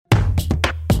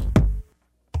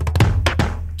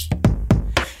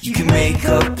You can make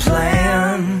a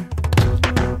plan,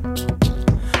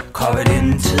 carve it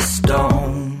into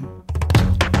stone,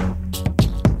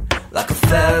 like a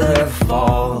feather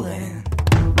falling.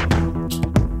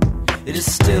 It is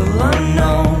still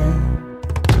unknown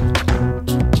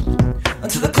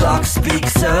until the clock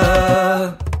speaks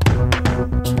up,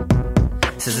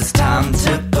 says it's time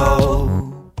to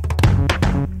go.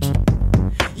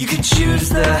 You can choose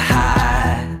the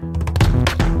high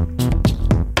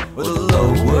or the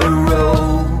lower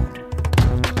road.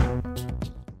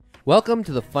 Welcome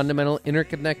to the fundamental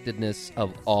interconnectedness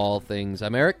of all things.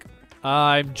 I'm Eric.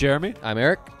 I'm Jeremy. I'm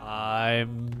Eric.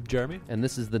 I'm Jeremy. And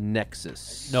this is the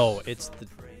Nexus. No, it's the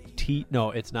T.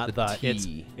 No, it's not the.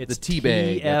 T. It's the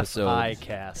Teabag episode. TFI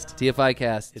cast. TFI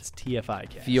cast. It's TFI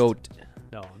cast. Fiot.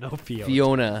 No Fiot.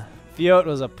 Fiona. Fiot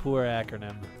was a poor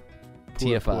acronym.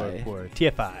 TFI. Poor.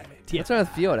 TFI. What's wrong with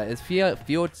Fiot? Is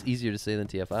Fiot's easier to say than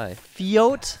TFI.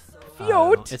 Fiot.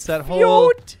 Fiot. It's that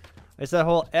whole. Fiot. It's that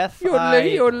whole F-I.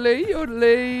 Yodelay, yodelay,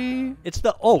 yodelay. It's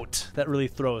the oat that really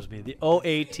throws me. The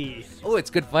O-A-T. Oh,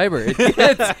 it's good fiber.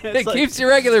 It keeps you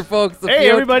regular, folks. The Hey,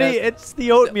 Fiot everybody! cast. It's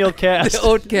the oatmeal cast. The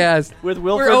Oatcast. with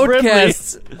We're Wilford Brimley.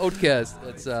 Oatcast.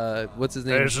 That's what's his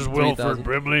name? Hey, this is 3000? Wilford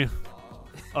Brimley.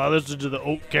 Listen to the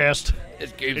Oatcast.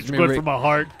 It keeps It's me good for my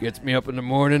heart. Gets me up in the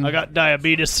morning. I got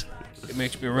diabetes. It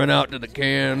makes me run out to the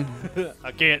can.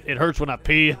 I can't. It hurts when I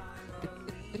pee.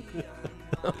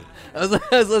 I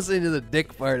was listening to the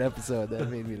Dick Fart episode. That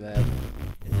made me laugh.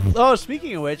 Oh,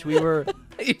 speaking of which, we were.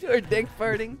 You were Dick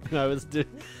farting? I was.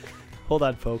 Hold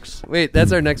on, folks. Wait,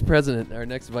 that's our next president. Our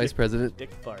next vice president.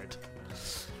 Dick Fart.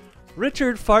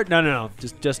 Richard Fart. No.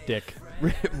 Just Dick.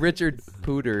 Richard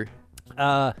Pooter.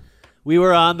 We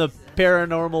were on the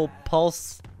Paranormal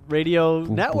Pulse Radio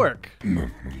Network.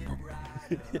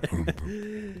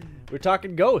 We're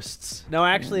talking ghosts. No,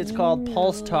 actually, it's called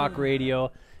Pulse Talk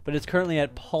Radio, but it's currently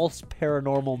at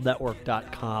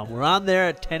pulseparanormalnetwork.com. We're on there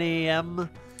at 10 a.m.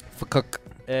 Fuck. On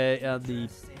the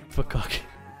Fuck.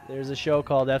 There's a show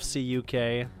called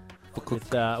FCUK Fuck.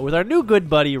 with our new good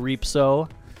buddy Reepso.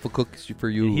 Fuck for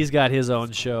you. He's got his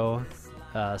own show.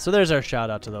 So there's our shout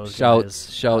out to those guys.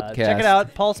 Shoutcast. Check it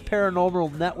out,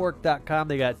 pulseparanormalnetwork.com.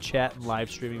 They got chat and live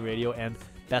streaming radio, and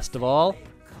best of all,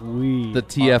 The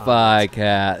TFI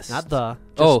cast. Not the.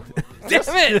 Oh, damn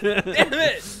it! Damn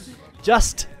it!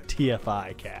 Just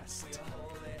TFI cast.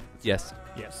 Yes.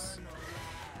 Yes.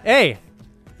 Hey,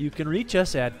 you can reach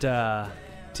us at TFI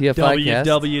cast.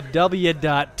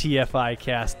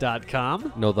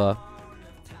 www.tficast.com. No the.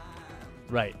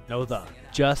 Right. No the.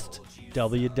 Just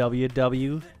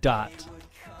www. Do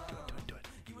it.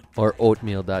 Or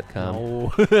oatmeal.com.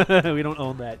 No, we don't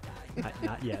own that.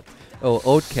 Not yet. Oh,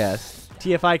 Oatcast.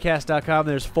 TFIcast.com.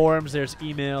 There's forums, there's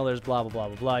email, there's blah, blah, blah,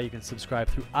 blah, blah. You can subscribe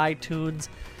through iTunes.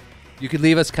 You could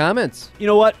leave us comments. You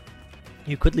know what?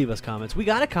 You could leave us comments. We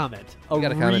got a comment. We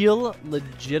got a comment. Real,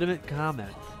 legitimate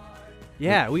comment.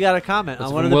 Yeah, we got a comment. That's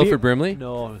on one from of the Wilford Brimley?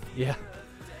 No, yeah.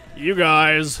 You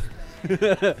guys.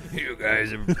 You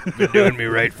guys have been doing me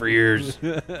right for years.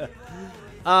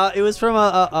 It was from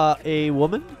a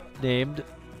woman named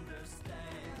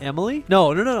Emily. No.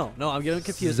 I'm getting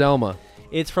confused. Zelma.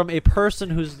 It's from a person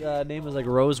whose name was like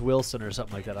Rose Wilson or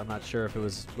something like that. I'm not sure if it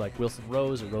was like Wilson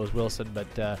Rose or Rose Wilson, but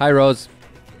Hi, Rose.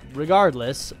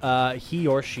 regardless, he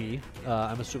or she,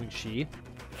 I'm assuming she.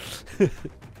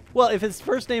 Well, if his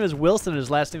first name is Wilson and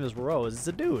his last name is Rose, it's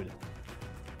a dude.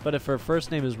 But if her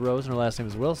first name is Rose and her last name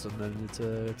is Wilson, then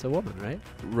it's a woman, right?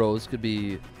 Rose could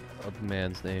be a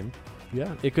man's name.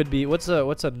 Yeah. It could be what's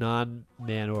a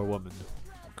non-man or woman?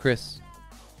 Chris.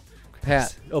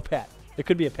 Pat. Oh, Pat. It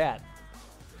could be a Pat.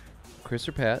 Chris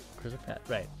or Pat. Chris or Pat.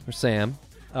 Right. Or Sam.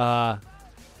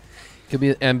 Could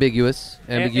be ambiguous.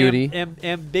 Ambiguity.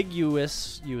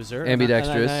 Ambiguous user.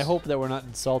 Ambidextrous. And I hope that we're not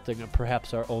insulting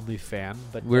perhaps our only fan,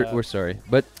 but We're sorry.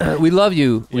 But we love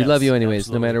you. We Yes, love you anyways,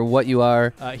 absolutely. no matter what you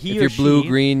are. he if or you're blue, she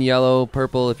green, yellow,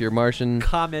 purple, if you're Martian.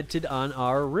 commented on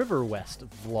our River West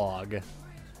vlog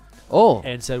Oh.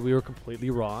 and said we were completely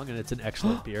wrong and it's an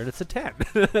excellent beer and it's a 10.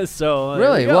 So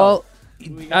Really? there we go. Well,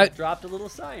 we I- dropped a little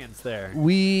science there.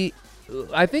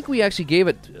 I think we actually gave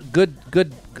it good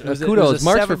It was kudos, a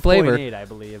marks for flavor. 7.8, I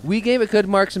believe. We gave it good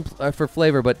marks for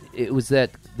flavor, but it was the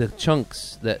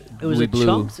chunks that It was we a blew.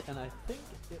 chunks, and I think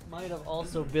it might have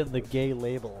also been the gay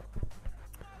label.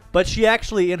 But she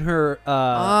actually in her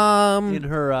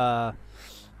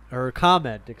her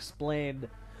comment explained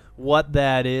what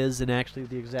that is and actually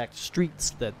the exact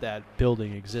streets that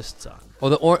building exists on.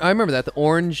 Oh, I remember that. The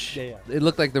orange. Yeah. It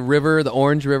looked like the river, the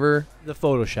Orange River. The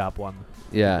Photoshop one.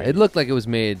 Yeah, Right. it looked like it was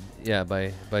made,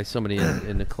 by somebody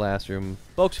in the classroom.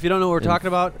 Folks, if you don't know what we're In, talking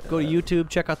about, go to YouTube,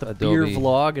 check out the Adobe beer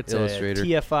vlog. It's Illustrator. a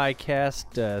TFI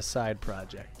cast side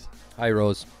project. Hi,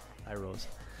 Rose. Hi, Rose.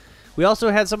 We also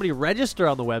had somebody register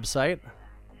on the website.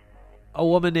 A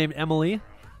woman named Emily.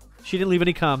 She didn't leave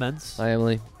any comments, Hi,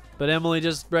 Emily. but Emily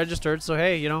just registered. So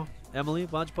hey, Emily,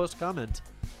 why don't you post a comment?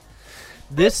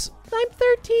 This. I'm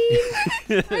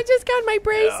 13. I just got my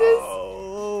braces.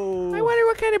 Oh. I wonder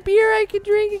what kind of beer I could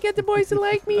drink and get the boys to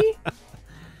like me.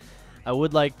 I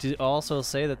would like to also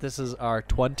say that this is our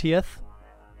 20th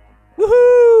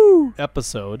Woohoo!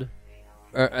 episode.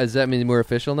 Does that mean we're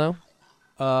official now?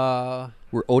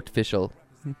 We're official.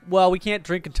 Well, we can't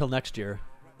drink until next year.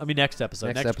 I mean, next episode.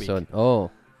 Next Week. episode.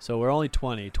 Oh. So we're only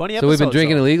 20. 20 So episodes. we've been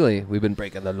drinking so- illegally. We've been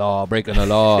breaking the law,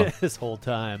 this whole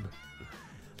time.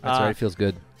 That's right. It feels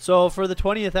good. So for the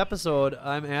 20th episode,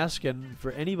 I'm asking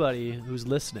for anybody who's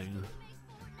listening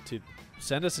to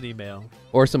send us an email.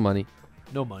 Or some money.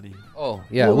 No money. Oh,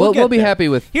 yeah. We'll We'll get be there. happy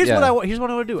with... Here's yeah. what I want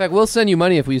to do. In fact, we'll send you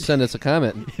money if you send us a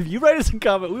comment. If you write us a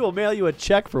comment, we will mail you a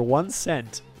check for 1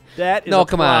 cent. That is No, a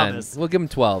come promise. on. We'll give them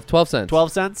 12. 12 cents.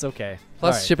 12 cents? Okay.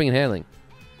 Plus All right. shipping and handling.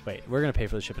 Wait, we're going to pay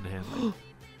for the shipping and handling.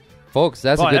 Folks,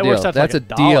 that's Boy, a good that works deal. out to That's like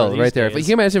a $1 deal these right there. If days.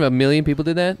 you can imagine if a million people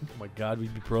did that. Oh my God,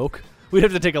 we'd be broke. We'd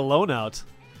have to take a loan out.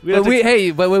 We'd But have to-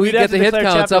 we'd we'd get have the to hit declare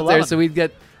counts Chapter up there, 11. so we'd be able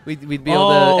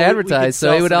to we advertise. could So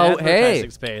sell it would some all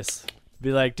advertising space.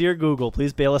 Be like, dear Google,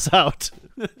 please bail us out.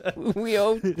 we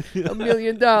owe $1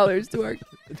 million to our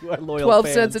To our loyal 12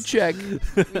 fans. cents a check.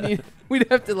 We'd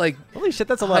have to Holy shit,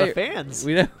 that's a lot hire- of fans.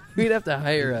 we'd have to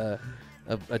hire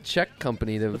a check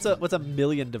company to. What's a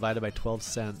million divided by 12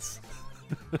 cents?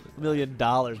 $1 million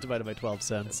divided by 12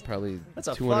 cents. probably That's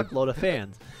a 200. fuckload of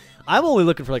fans. I'm only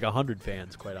looking for like 100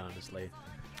 fans, quite honestly.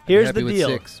 Here's happy the with deal.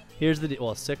 6. Here's the deal.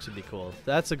 Well, 6 would be cool.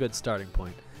 That's a good starting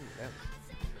point.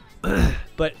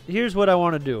 But here's what I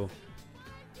want to do.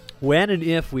 When and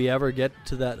if we ever get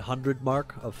to that 100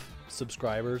 mark of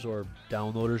subscribers or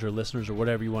downloaders or listeners or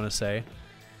whatever you want to say,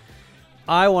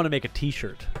 I want to make a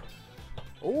T-shirt.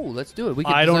 Oh, let's do it. We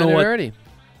can I don't design know it what- already.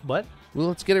 What? Well,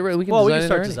 let's get it ready. We can Well, we design can it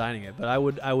start already. designing it, but I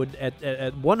would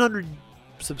at 100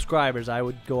 subscribers, I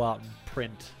would go out and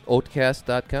print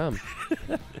Oatcast.com.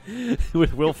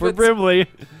 with Wilford Brimley.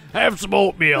 Have some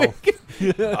oatmeal.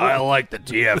 I like the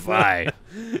TFI.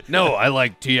 No, I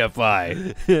like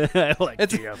TFI. I like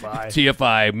TFI.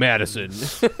 TFI Madison.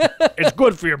 It's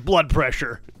good for your blood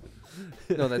pressure.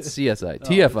 No, that's CSI.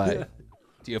 TFI.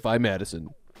 TFI Madison.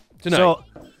 Tonight. So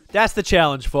that's the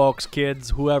challenge, folks,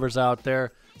 kids, whoever's out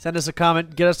there. Send us a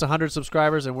comment, get us 100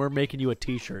 subscribers, and we're making you a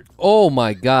T-shirt. Oh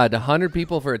my God, 100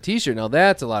 people for a T-shirt. Now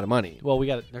that's a lot of money. Well,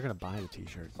 they're gonna buy the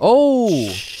T-shirt. Oh,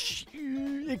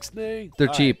 Ixnay. they're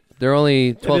All cheap. They're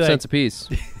only 12 like- cents a piece,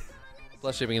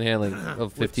 plus shipping and handling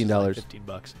of Which is like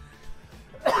 $15.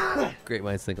 $15. Great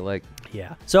minds think alike.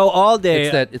 Yeah. So all day,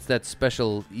 It's that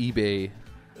special eBay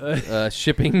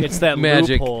shipping. it's that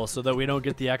magic. loophole so that we don't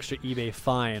get the extra eBay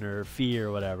fine or fee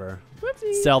or whatever.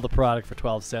 Sell the product for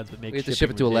 12 cents, but make We have to shipping ship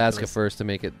it to Alaska ridiculous. first to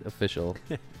make it official.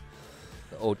 The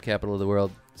oat capital of the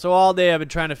world. So all day I've been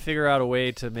trying to figure out a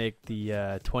way to make the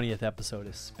 20th episode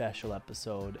a special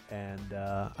episode, and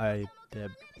I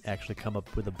have actually come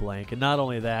up with a blank. And not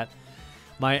only that,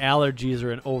 my allergies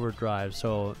are in overdrive,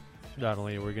 so not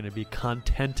only are we going to be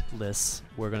contentless,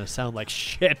 we're going to sound like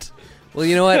shit. Well,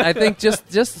 you know what? I think just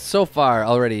so far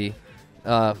already,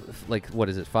 like what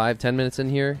is it? 5-10 minutes in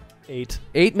here. 8.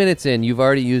 8 minutes in, you've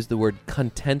already used the word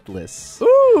contentless.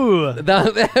 Ooh!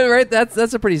 Right?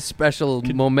 That's a pretty special,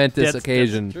 momentous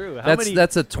occasion. That's true. How many-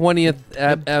 That's a 20th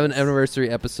anniversary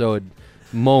episode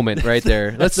moment right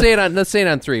there. Let's say it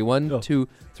on 3. 1, 2,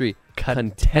 3.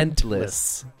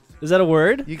 Contentless. Is that a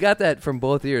word? You got that from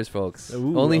both ears, folks.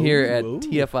 Ooh, Only here at ooh.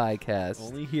 TFI Cast.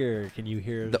 Only here can you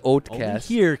hear The Oat Only Cast.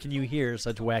 here can you hear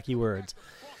such wacky words.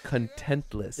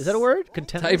 Contentless. Is that a word?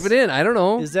 Contentless. Type it in. I don't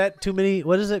know. Is that too many?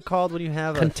 What is it called when you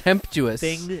have Contemptuous.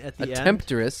 a thing at the a end?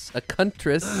 temptress. A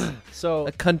contress. So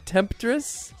A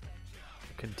contemptress.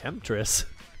 contemptuous.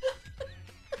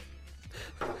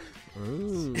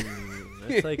 Ooh,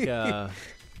 that's like a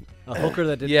hooker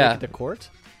that didn't Yeah. make it to court.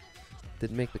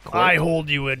 Didn't make the court. I hold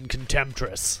you in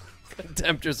contemptress.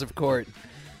 Contemptress of court.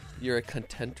 You're a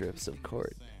contemptress of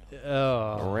court.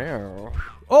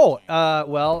 Oh, It's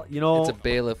well, you know, a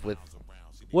bailiff with.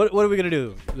 what are we gonna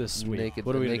do this week? Naked-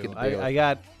 What are we gonna naked do? bailiff. I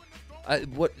got.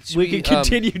 What should We can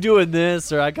continue doing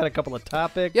this, or I got a couple of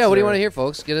topics. Yeah. What do you or- want to hear,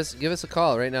 folks? Give us a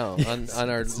call right now on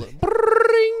our.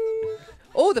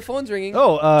 Oh, the phone's ringing.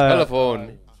 Oh,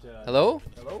 Telephone. Hello?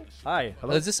 Hi.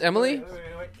 Hello. Is this Emily? Wait.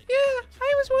 Yeah,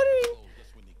 I was wondering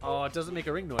Oh, it doesn't make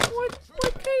a ring noise. what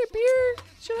kind of beer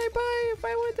should I buy if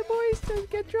I want the boys to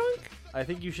get drunk? I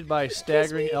think you should buy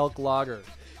Staggering Elk Lager.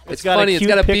 It's got a funny. It's cute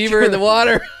got a picture. beaver in the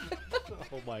water.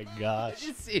 Oh my gosh.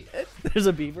 You see it? There's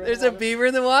a beaver. There's a beaver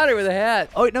in the water with a hat.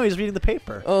 Oh wait, no, he's reading the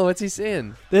paper. Oh, what's he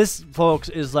saying? This, folks,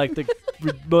 is like the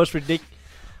most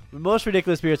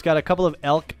ridiculous beer. It's got a couple of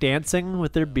elk dancing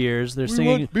with their beers. They're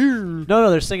singing. beer.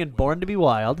 No, they're singing "Born to Be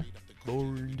Wild."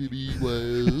 Born to be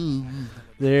wild.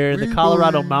 They're in the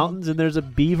Colorado mountains, and there's a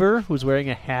beaver who's wearing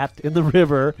a hat in the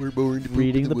river, We're born to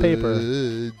reading the paper.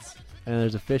 woods. and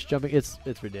there's a fish jumping. It's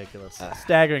ridiculous.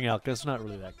 Staggering Elk. It's not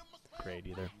really that great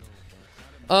either.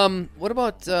 What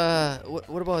about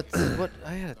what about what?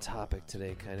 I had a topic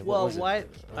today, kind of. Well, what was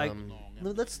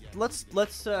it?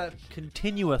 Let's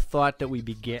continue a thought that we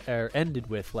began or ended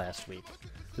with last week.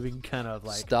 So we can kind of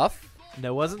like Stuff.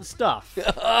 That wasn't stuff.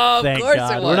 Oh, of Thank course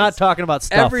God. it was. We're not talking about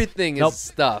stuff. Everything Nope. is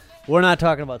stuff. We're not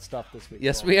talking about stuff this week.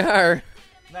 Yes, Paul. we are.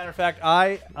 Matter of fact,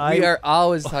 We are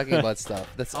always talking about stuff.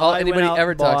 That's all I anybody went out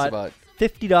ever and talks bought about.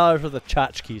 $50 worth of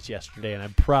tchotchkes yesterday, and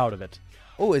I'm proud of it.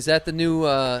 Oh, is that the new?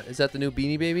 Is that the new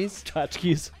Beanie Babies?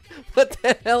 Tchotchkes. What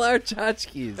the hell are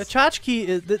tchotchkes? A tchotchke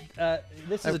is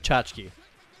this is a tchotchke.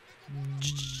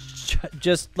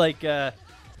 Just like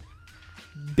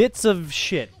bits of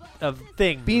shit of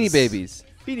things. Beanie Babies.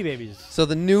 Beanie Babies. So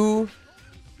the new.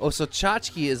 Oh, so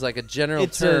tchotchke is like a general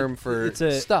term for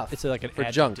stuff. It's like an for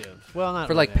adjective. junk. Well, not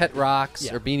for really like pet rocks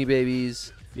Yeah. or Beanie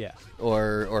Babies Yeah.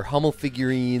 or Hummel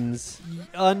figurines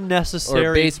Unnecessary.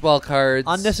 or baseball cards.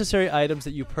 Unnecessary items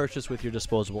that you purchase with your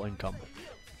disposable income.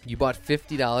 You bought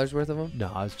 $50 worth of them?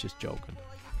 No, I was just joking.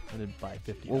 I didn't buy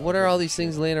 50. Well, what are all these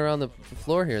things laying around the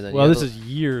floor here then? Well, You this have is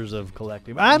years of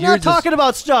collecting. I'm You're not just- talking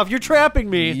about stuff. You're trapping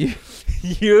me. You-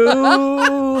 You.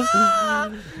 no.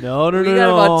 We got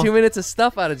about 2 minutes of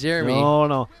stuff out of Jeremy.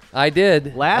 No. I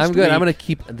did. Last I'm good. I'm week- gonna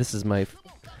keep. This is my.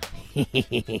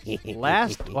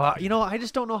 Well, I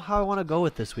just don't know how I want to go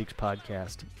with this week's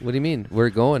podcast. What do you mean? We're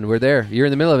going. We're there. You're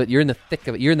in the middle of it. You're in the thick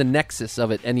of it. You're in the nexus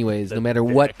of it, anyways. No matter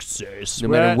what, no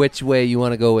matter which way you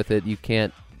want to go with it, you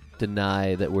can't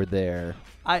deny that we're there.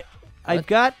 I've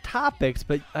got topics,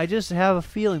 but I just have a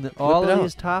feeling that all it of out.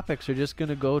 these topics are just going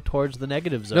to go towards the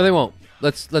negative zone. No, they won't.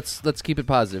 Let's keep it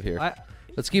positive here.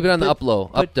 Let's keep it on the but- up low,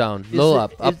 but up down, is low it-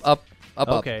 up, up is- up, up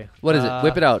Okay. up. What is it?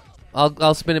 Whip it out.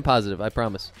 I'll spin it positive. I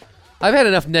promise. I've had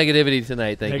enough negativity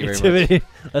tonight. Thank you very much. Negativity.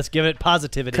 Let's give it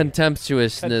positivity.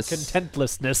 Contemptuousness.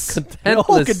 Contentlessness.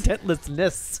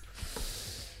 Contentless.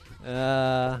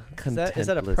 Oh, contentlessness. Is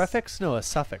that a Contentless. prefix? No, a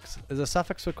suffix. Is a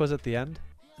suffix what goes at the end?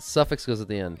 Suffix goes at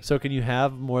the end. So can you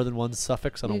have more than one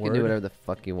suffix on You a can word? do whatever the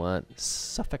fuck you want.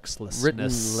 Suffixlessness. Written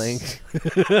link.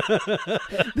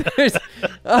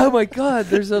 Oh my god,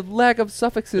 there's a lack of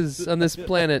suffixes on this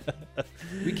planet.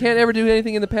 We can't ever do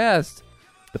anything in the past.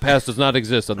 The past does not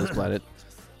exist on this planet.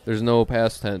 There's no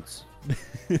past tense.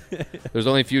 There's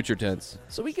only future tense.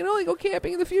 So we can only go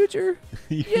camping in the future.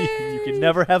 you Yay! can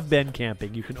never have been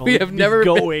camping. You can only We have be never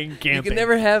going camping. You can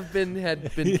never have been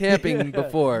camping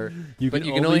before, but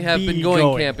you can only have been be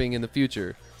going camping in the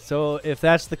future. So if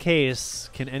that's the case,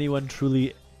 can anyone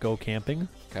truly go camping?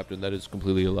 Captain, that is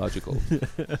completely illogical.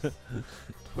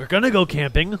 We're gonna go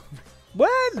camping.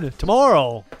 When?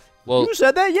 Tomorrow. Well, You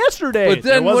said that yesterday. but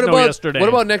then There was what no about yesterday? what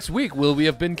about next week? Will we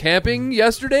have been camping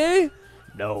yesterday?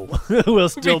 No. We'll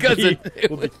still Because be.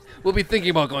 we'll be thinking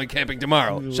about going camping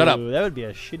tomorrow. Shut up. Ooh, that would be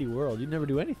a shitty world. You'd never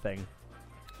do anything.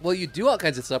 Well, you do all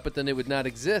kinds of stuff, but then it would not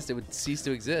exist. It would cease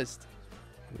to exist.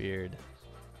 Weird.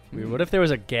 What if there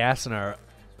was a gas in our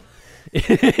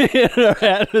in our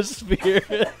atmosphere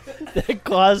that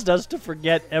caused us to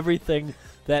forget everything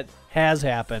that has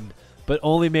happened, but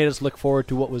only made us look forward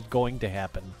to what was going to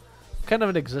happen? What kind of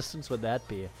an existence would that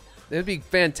be? It would be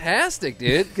fantastic,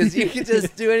 dude, because you could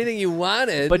just do anything you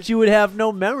wanted. But you would have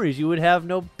no memories. You would have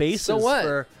no basis So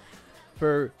what?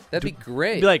 for that'd be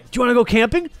great. be like, do you want to go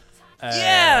camping?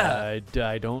 Yeah.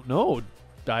 I don't know.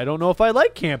 I don't know if I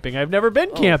like camping. I've never been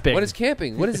Oh, camping. What is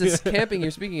camping? What is this camping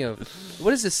you're speaking of?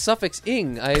 What is this suffix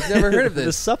ing? I've never heard of the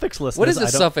this. suffixlessness? What is I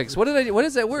this don't- suffix? What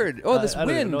is that word? Oh, this I don't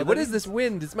even wind. know what What that is this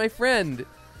wind? It's my friend.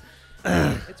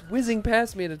 It's whizzing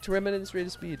past me at a tremendous rate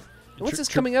of speed. And what's this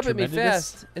coming up at me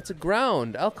tremendous? fast? It's a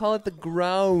ground. I'll call it the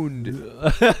ground.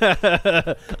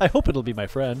 I hope it'll be my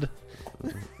friend.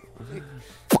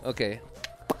 Okay.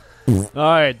 All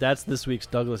right, that's this week's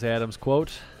Douglas Adams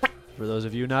quote. For those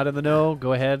of you not in the know,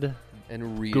 go ahead,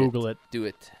 And read Google it. Do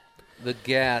it. The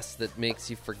gas that makes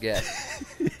you forget.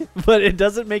 But it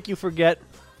doesn't make you forget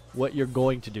what you're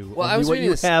going to do. Well, only I was what reading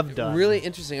you this have done. really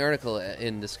interesting article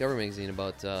in Discover magazine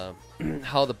about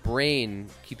how the brain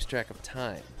keeps track of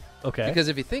time. Okay. Because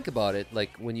if you think about it,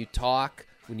 like when you talk,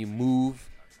 when you move,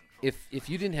 if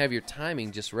you didn't have your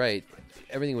timing just right,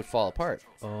 everything would fall apart.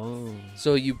 Oh.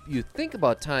 So you think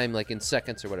about time like in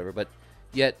seconds or whatever, but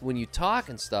yet when you talk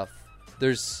and stuff,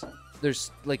 there's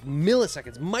like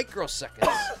milliseconds,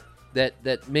 microseconds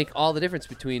that make all the difference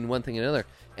between one thing and another.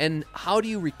 And how do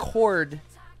you record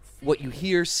what you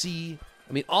hear, see?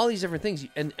 I mean, all these different things,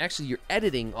 and actually you're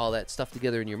editing all that stuff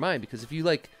together in your mind, because if you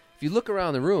look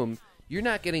around the room, you're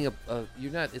not getting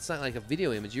it's not like a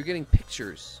video image. You're getting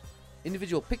pictures,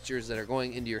 individual pictures that are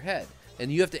going into your head,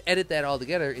 and you have to edit that all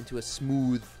together into a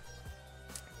smooth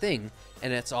thing,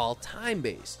 and it's all time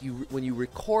based. When you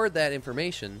record that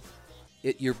information,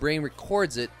 your brain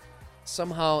records it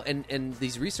somehow, and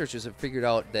these researchers have figured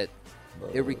out that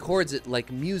it records it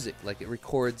like music, like it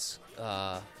records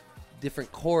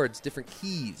different chords, different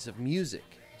keys of music.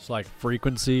 It's like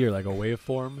frequency or like a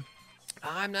waveform.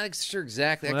 I'm not sure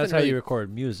exactly. Well, I that's couldn't how really- you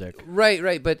record music.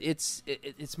 Right. But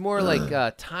it's more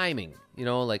like timing. You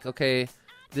know, like okay,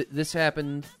 this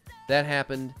happened, that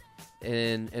happened,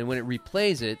 and when it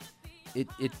replays it,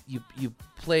 you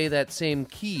play that same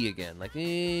key again, like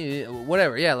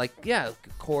whatever. Yeah,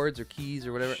 chords or keys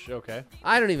or whatever. Okay.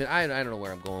 I don't know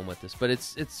where I'm going with this, but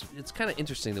it's kind of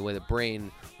interesting the way the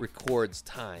brain records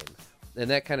time. And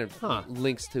that kind of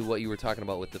links to what you were talking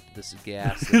about with this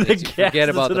gas. That The makes you gas forget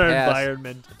about in the our past.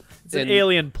 environment. It's an And-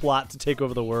 alien plot to take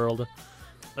over the world.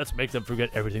 Let's make them forget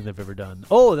everything they've ever done.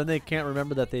 Oh, then they can't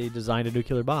remember that they designed a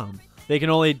nuclear bomb. They can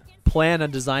only plan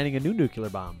on designing a new nuclear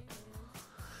bomb,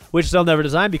 which they'll never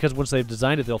design, because once they've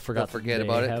designed it, they'll forget forget they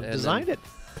about it, have and designed then- it.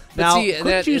 But Now, see,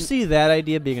 couldn't you see that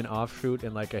idea being an offshoot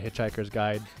in like a Hitchhiker's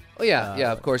Guide? Oh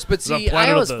yeah, of course. But the see, planet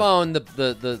I of always the- found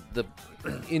the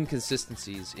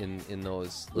inconsistencies in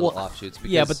those little offshoots.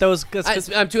 Because Yeah, but those. 'cause-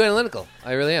 I'm too analytical.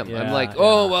 I really am. Yeah, I'm like, yeah.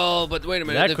 oh well, but wait a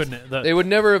minute. That They- couldn't- the- they would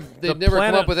never. They'd never come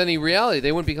planet- up with any reality.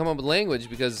 They wouldn't be come up with language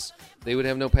because they would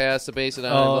have no past to base it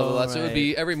on. And blah, blah, blah. So it would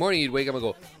be every morning you'd wake up and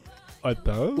go,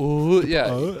 ooh,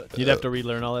 yeah. You'd have to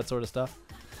relearn all that sort of stuff.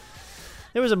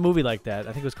 There was a movie like that.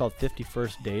 I think it was called 50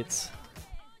 First Dates.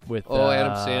 With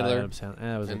Adam Sandler. Adam Sandler.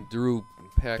 That was And Drew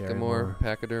Barrymore.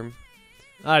 Pachyderm.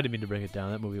 I didn't mean to bring it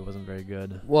down. That movie wasn't very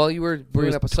good. Well, you were bringing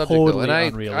was up a subject totally though, and I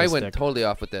unrealistic. went totally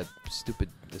off with that stupid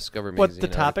Discover What magazine the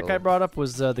topic article. I brought up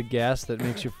was the gas that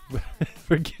makes you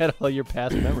forget all your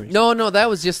past memories. No, that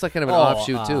was just like kind of an Oh,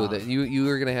 offshoot too. That you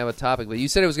were going to have a topic, but you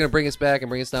said it was going to bring us back and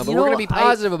bring us down. But You we're know, going to be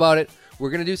positive about it.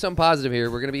 We're going to do something positive here.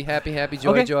 We're going to be happy,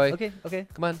 joy, joy. Okay.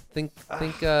 Come on, think.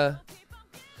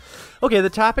 Okay, the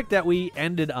topic that we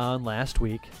ended on last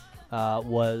week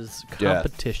was Death.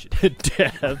 competition.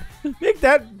 Death. Make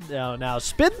that now.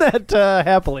 Spin that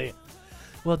happily.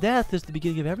 Well, death is the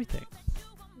beginning of everything,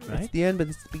 right? It's the end, but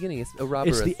it's the beginning. It's a robber.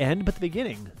 It's the end, but the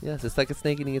beginning. Yes, it's like a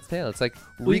snake eating its tail. It's like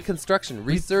We- reconstruction,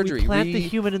 We resurgery, plant the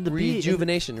human in the bee.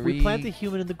 rejuvenation. We plant the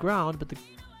human in the ground, but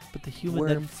the human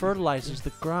then Worm. fertilizes the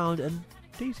ground, and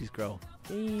daisies grow.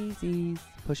 daisies,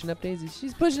 pushing up daisies.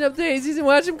 She's pushing up daisies, and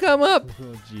watch them come up.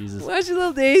 Oh, Jesus. Watch the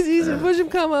little daisies and push them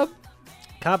come up.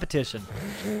 Competition.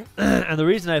 And the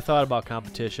reason I thought about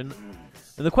competition,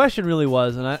 and the question really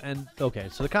was, okay,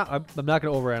 so I'm not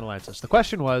going to overanalyze this. The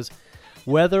question was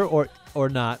whether or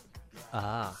not,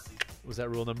 was that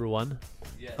rule number 1?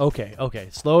 Yes. Okay,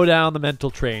 slow down the mental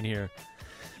train here.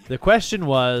 The question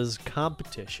was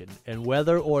competition, and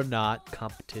whether or not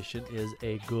competition is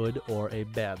a good or a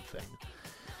bad thing.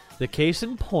 The case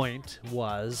in point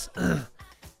was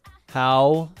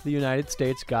how the United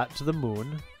States got to the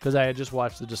moon, because I had just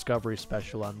watched the Discovery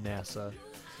special on NASA.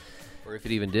 Or if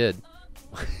it even did.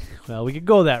 Well, we could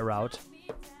go that route.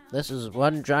 This is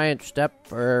one giant step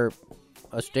for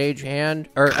a stagehand,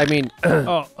 or I mean,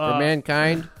 for for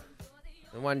mankind,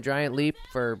 and one giant leap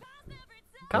for.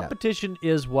 Competition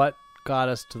is what got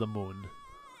us to the moon.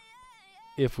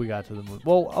 If we got to the moon.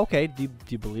 Well, okay, do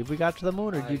you believe we got to the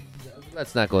moon, or do you...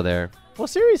 Let's not go there. Well,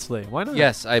 seriously, why not?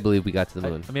 Yes, I believe we got to the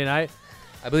moon. I mean, I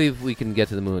believe we can get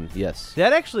to the moon. Yes.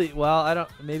 that actually, well, I don't,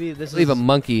 maybe this I believe is... a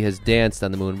monkey has danced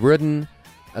on the moon, ridden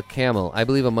a camel. I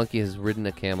believe a monkey has ridden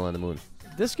a camel on the moon.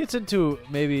 This gets into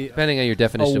maybe Depending on your a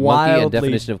definition of monkey and wildly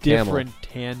definition of camel. different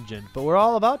tangent, but we're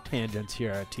all about tangents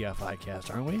here at TFI Cast,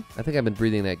 aren't we? I think I've been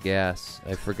breathing that gas.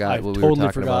 I forgot I've what we were totally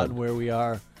talking forgotten about. where we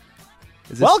are.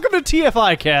 Is this- Welcome to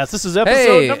TFI Cast. This is episode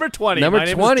Hey, number 20. Number My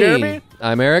name 20. is Jeremy,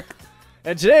 I'm Eric.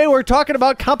 and today we're talking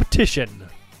about competition.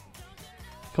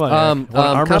 Come on, Eric. Want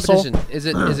an arm wrestle? Competition.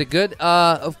 Is it good?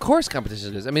 Of course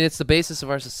competition is. I mean, it's the basis of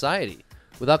our society.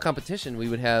 Without competition, we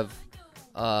would have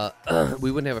we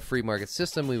wouldn't have a free market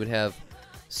system. We would have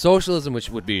socialism, which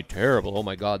would be terrible. Oh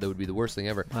my God, that would be the worst thing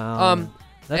ever.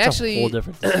 That's actually, a whole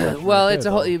different discussion well, right it's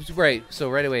there, a whole though. right. So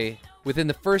right away, within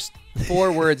the first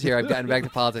 4 words here, I've gotten back to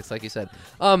politics, like you said.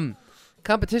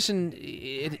 Competition,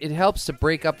 it helps to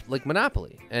break up like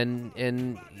monopoly, and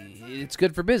it's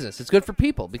good for business. It's good for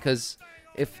people because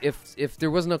if there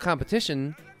was no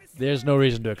competition, There's no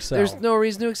reason to excel. there's no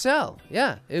reason to excel.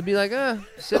 Yeah, it'd be like,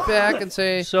 sit back and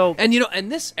say. So- and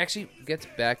and this actually gets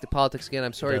back to politics again.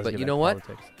 I'm sorry, does but get you back know to what?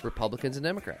 politics. Republicans and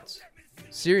Democrats.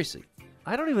 Seriously.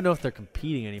 I don't even know if they're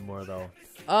competing anymore, though.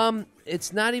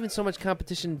 It's not even so much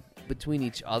competition between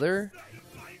each other,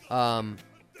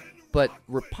 but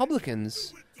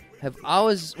Republicans have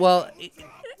always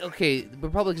the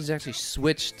Republicans actually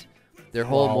switched their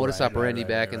whole modus operandi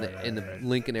back in the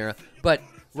Lincoln era. But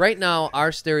right now, our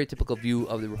stereotypical view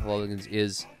of the Republicans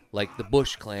is like the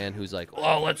Bush clan, who's like,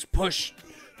 "Oh, let's push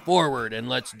forward and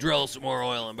let's drill some more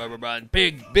oil and blah blah blah, and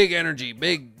big energy,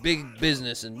 big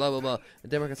business and blah blah blah." The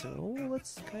Democrats are, "Oh,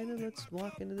 let's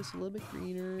walk into this a little bit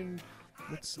greener and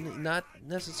let's not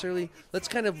necessarily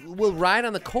we'll ride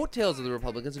on the coattails of the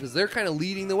Republicans because they're kind of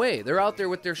leading the way. They're out there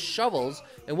with their shovels,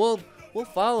 and we'll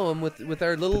follow them with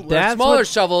our little That's smaller what-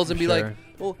 shovels and be Sure. like,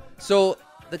 oh." So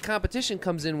the competition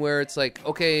comes in where it's like,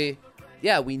 okay,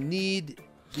 yeah, we need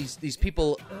these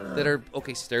people that are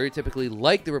stereotypically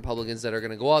like the Republicans that are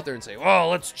going to go out there and say, "Oh,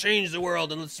 let's change the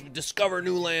world and let's discover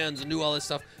new lands and do all this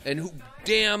stuff and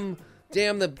damn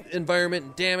the environment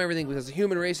and damn everything because the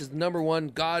human race is number one.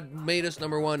 God made us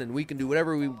number one, and we can do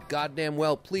whatever we goddamn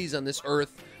well please on this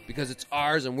earth because it's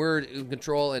ours and we're in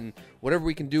control, and whatever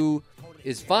we can do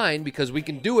is fine because we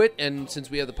can do it, and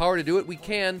since we have the power to do it, we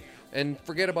can." And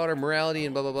forget about our morality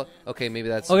and blah blah blah. Okay, maybe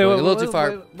that's going a little too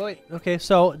far. Wait. Okay,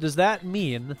 so does that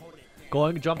mean,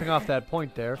 jumping off that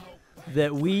point there,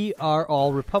 that we are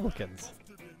all Republicans?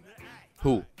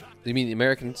 Who? You mean the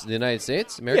Americans, the United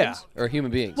States, Americans, or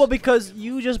human beings? Well, because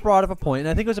you just brought up a point, and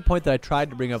I think it was a point that I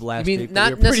tried to bring up last I mean, week. but not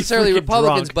we were pretty necessarily freaking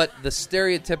Republicans, drunk. but the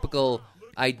stereotypical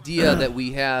idea that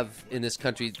we have in this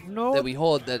country No. that we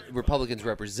hold that Republicans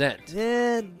represent.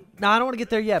 No, I don't want to get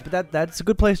there yet, but that's a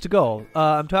good place to go.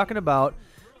 I'm talking about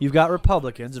you've got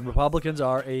Republicans, and Republicans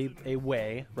are a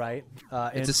way, right?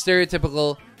 It's a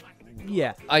stereotypical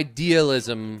yeah.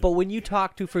 idealism. But when you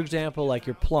talk to, for example, like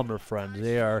your plumber friends,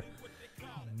 they are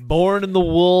born in the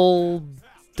wool,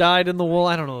 died in the wool.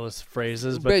 I don't know those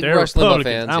phrases, but Big they're Rush Limbaugh Republicans.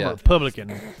 fans, I'm yeah. a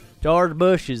Republican. George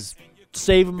Bush is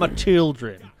saving my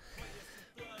children.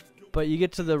 But you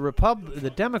get to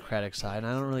the Democratic side, and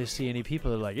I don't really see any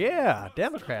people that are like, yeah,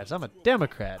 Democrats. I'm a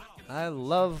Democrat. I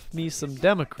love me some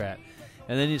Democrat.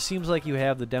 And then it seems like you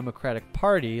have the Democratic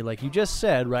Party, like you just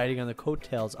said, riding on the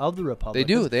coattails of the They Republicans.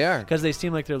 do. They are. Because they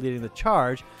seem like they're leading the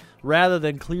charge, rather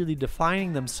than clearly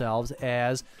defining themselves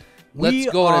as Let's we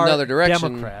go in are another direction.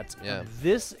 Democrats. Yeah.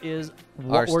 This is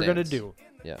what Our we're going to stance. do.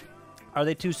 Yeah. Are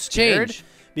they too scared? Change.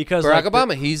 Because Barack like,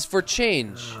 Obama, he's for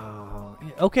change.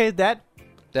 Okay, that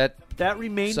That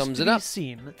remains sums to it be up.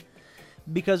 seen.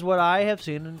 Because what I have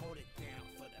seen,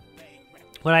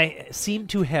 what I seem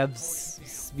to have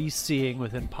be seeing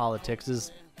within politics is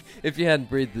if you hadn't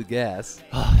breathed the gas,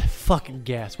 fucking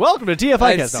gas. Welcome to TFI.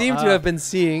 I Cast. No, seem to have been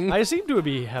seeing, I seem to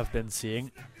have been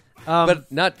seeing. but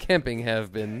not camping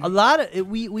have been. A lot of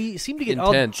we seem to get all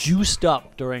Intense. juiced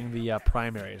up during the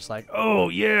primaries. Like, oh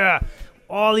yeah,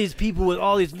 all these people with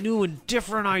all these new and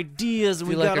different ideas, and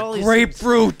we Feel got like all a these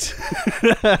grapefruit.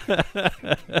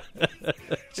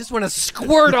 Just want to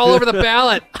squirt all over the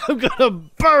ballot. I'm gonna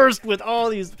burst with all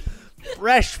these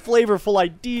fresh, flavorful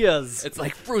ideas. It's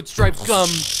like fruit striped gum.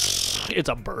 It's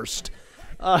a burst.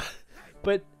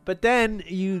 But then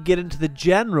you get into the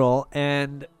general,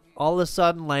 and all of a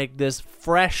sudden, like this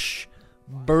fresh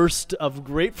burst of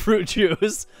grapefruit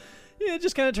juice, it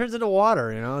just kind of turns into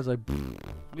water. You know, it's like,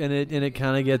 and it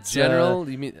kind of gets General,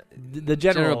 you mean the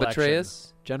general election.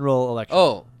 Betrayus? General election.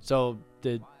 Oh, So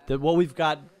the what we've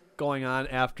got going on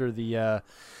after the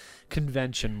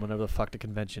convention, whenever the fuck the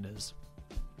convention is.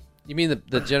 you mean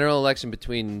the general election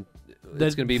between?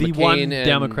 It's going to be the McCain one and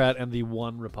Democrat and the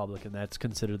one Republican. That's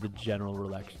considered the general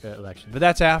election. But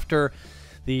that's after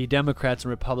the Democrats and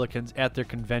Republicans at their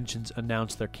conventions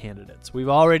announce their candidates. We've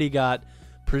already got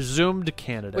presumed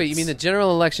candidates. Wait, you mean the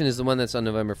general election is the one that's on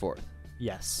November 4th?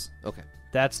 Yes. Okay,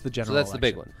 That's the so general that's the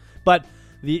big election. one. But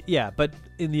but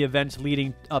in the events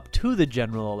leading up to the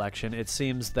general election, it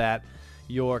seems that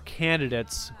your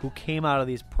candidates who came out of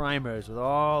these primaries with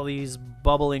all these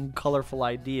bubbling, colorful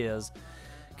ideas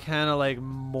kind of like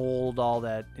mold all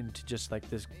that into just like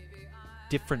this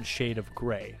different shade of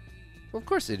gray, Well, of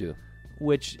course they do,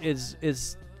 which is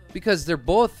because they're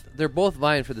both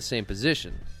vying for the same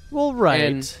position. well, right.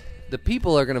 And the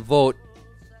people are going to vote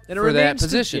And it for that remains to-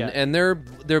 position, yeah. and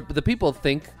the people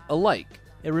think alike.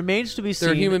 It remains to be seen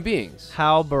They're human beings.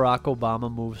 how Barack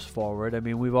Obama moves forward. I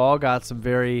mean, we've all got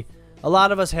a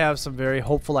lot of us have some very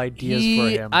hopeful ideas for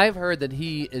him. I've heard that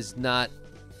he is not.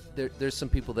 There's some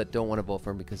people that don't want to vote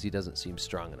for him because he doesn't seem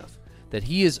strong enough. That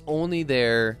he is only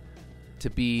there to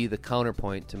be the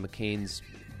counterpoint to McCain's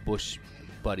Bush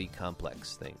buddy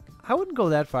complex thing. I wouldn't go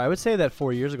that far. I would say that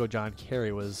 4 years ago, John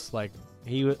Kerry was like,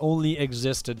 he only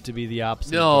existed to be the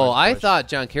opposite. No, of George I Bush. thought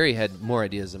John Kerry had more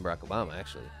ideas than Barack Obama,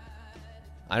 actually.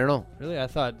 I don't know. Really? I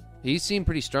thought He seemed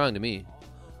pretty strong to me.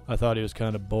 he was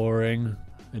kind of boring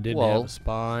and didn't Well, have a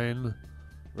spine.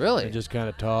 Really? And just kind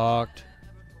of talked.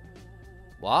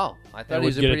 Wow. I thought And he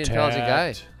was a would get pretty intelligent guy.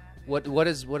 attacked. What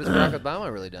has Barack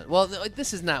Obama really done? Well,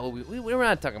 this is not what we're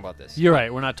not talking about this. You're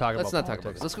right. We're not talking Let's about not talk about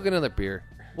politics. this. Let's go get another beer.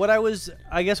 What I was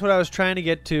trying to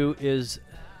get to is,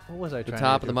 what was I The trying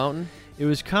top to of the mountain. It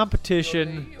was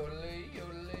competition.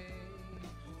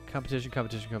 Competition.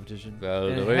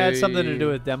 And it had something to do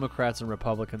with Democrats and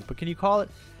Republicans. But can you call it?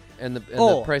 And the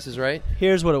Oh. Price is Right.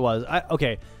 Here's what it was.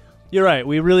 Okay, you're right.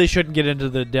 We really shouldn't get into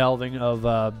the delving of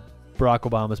Barack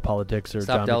Obama's politics or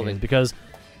Stop John delving. McCain's because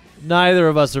neither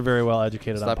of us are very well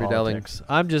educated Stop on your delving. politics.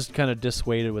 I'm just kind of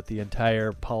dissuaded with the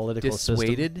entire political system.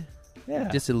 Dissuaded. Yeah.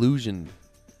 Disillusioned.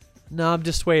 No, I'm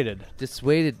dissuaded.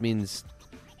 Dissuaded means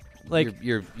Like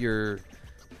you're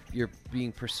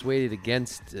being persuaded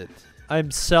against it. I'm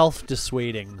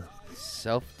self-dissuading.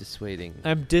 Self-dissuading.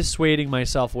 I'm dissuading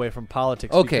myself away from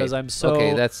politics Okay. because I'm so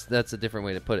Okay, that's a different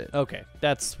way to put it. okay.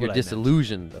 That's what You're I meant.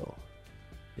 disillusioned though.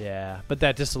 Yeah, but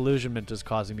that disillusionment is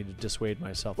causing me to dissuade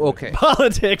myself away Okay. from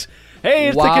politics. Hey,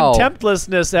 it's Wow. the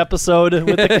contemptlessness episode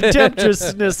with the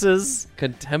contemptuousnesses.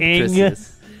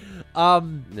 Contemptuousness.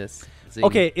 Zing.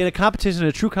 Okay, in a competition,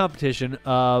 a true competition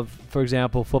of, for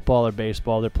example, football or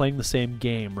baseball, they're playing the same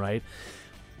game, right?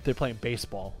 They're playing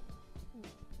baseball.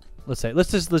 Let's say,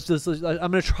 let's just I'm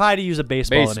going to try to use a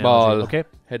baseball analogy, okay?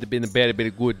 Had to be in the very, very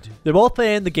good. They're both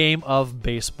playing the game of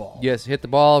baseball. Yes, hit the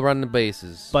ball, run the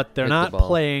bases. But they're Hit the not ball.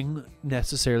 playing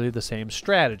necessarily the same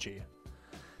strategy.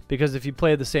 Because if you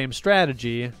play the same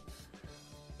strategy,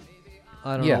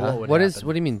 I don't know Yeah. what would What happen.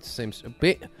 What do you mean same?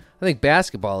 I think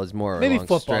basketball is more Maybe along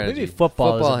football. strategy. Maybe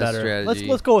football, Football is has better. strategy.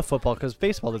 Let's go with football because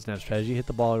baseball doesn't have strategy. You hit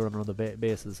the ball, run around the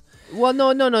bases. Well,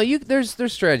 no. There's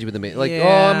strategy with the like.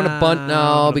 Yeah, I'm gonna bunt I'm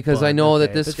now gonna because I bunt, know that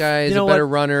okay. this But guy is you know a better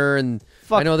what? runner, and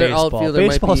Fuck I know their baseball. outfielder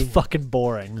Baseball's might be. fucking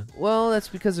boring. Well, that's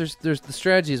because there's the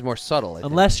strategy is more subtle. I think.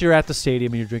 Unless you're at the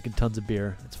stadium and you're drinking tons of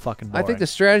beer, it's fucking boring. I think the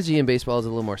strategy in baseball is a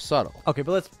little more subtle. Okay,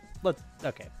 but let's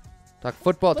okay. Talk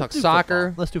football, Let's talk do soccer.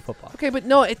 football. Let's do football. Okay, but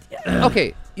no,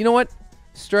 okay. You know what?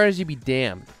 Strategy be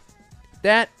damned.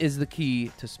 That is the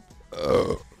key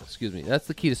to. Excuse me. That's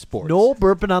the key to sports. No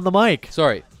burping on the mic.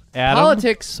 Sorry. Adam?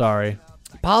 Politics. Sorry.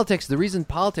 Politics. The reason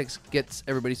politics gets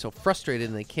everybody so frustrated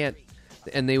and they can't,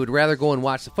 and they would rather go and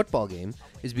watch the football game,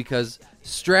 is because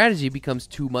strategy becomes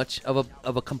too much of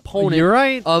a component. You're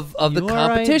right. Of the You are right.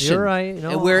 competition. You're right. No,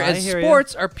 and whereas I hear ya.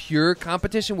 sports are pure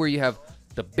competition, where you have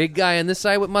the big guy on this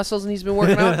side with muscles and he's been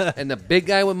working out, and the big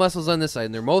guy with muscles on this side,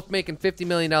 and they're both making $50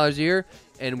 million a year,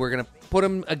 and we're gonna put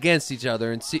them against each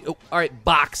other and see. Oh, all right,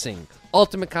 boxing,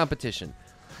 ultimate competition.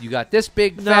 You got this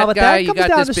big No, fat but guy, that you comes got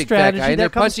down this to big fat strategy. guy, and That they're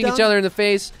comes punching each down- other in the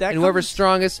face, that and whoever's comes-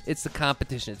 strongest, it's the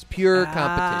competition. It's pure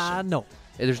competition. No.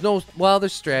 There's no,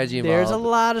 there's strategy involved. There's a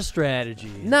lot of strategy.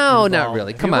 No, not involved.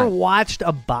 really. Have Come you ever on. watched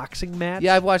a boxing match?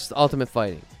 Yeah, I've watched the Ultimate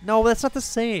Fighting. No, that's not the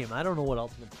same. I don't know what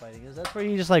ultimate fighting is. That's where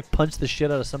you just like punch the shit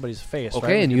out of somebody's face. Okay,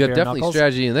 right? and With you your have bare definitely knuckles.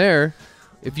 strategy in there.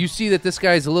 If you see that this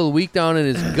guy's a little weak down in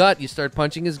his gut, you start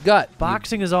punching his gut.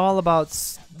 Boxing is all about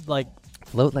like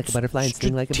Float like a butterfly and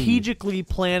sting like a bee. strategically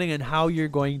planning and how you're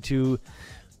going to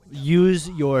use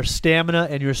your stamina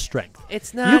and your strength.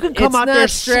 It's not. You can come it's out not there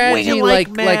strategy swinging like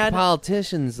like mad.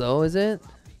 politicians, though, is it?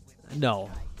 No,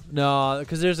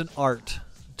 because there's an art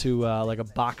to like a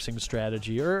boxing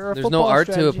strategy or a There's no football art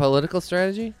to a strategy. political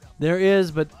strategy. There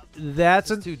is, but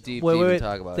that's It's too deep wait, to even wait,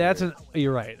 talk about That's here.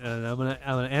 you're right, and I'm gonna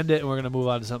end it, and we're gonna move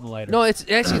on to something lighter. No, it's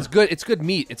actually it's good. It's good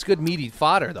meat. It's good meaty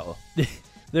fodder, though.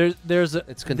 There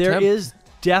contempt- is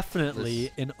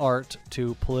definitely an art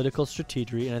to political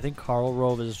strategy, and I think Karl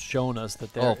Rove has shown us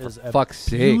that there Oh, for is a fuck's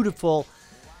sake. beautiful.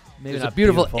 Maybe There's a not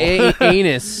beautiful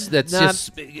anus that's Not-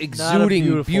 just exuding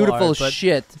beautiful beautiful art, but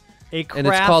shit, a and it's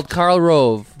craft called Karl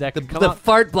Rove. that the can come the out-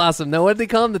 fart blossom. Now, what do they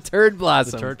call him? The turd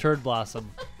blossom. the turd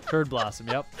blossom. Turd blossom.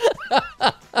 Yep,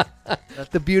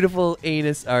 the beautiful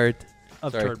anus art.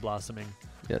 of Sorry. turd blossoming.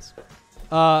 Yes.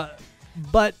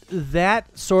 But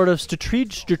that sort of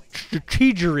strategicness,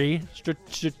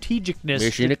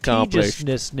 Mission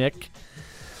accomplished. Nick,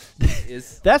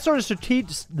 is That sort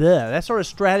of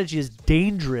strategy is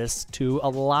dangerous to a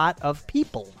lot of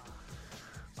people.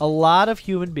 A lot of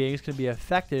human beings can be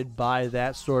affected by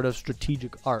that sort of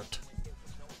strategic art.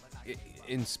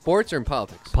 in sports or in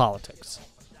politics. Politics.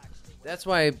 That's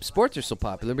why sports are so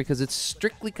popular, because it's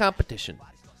strictly competition.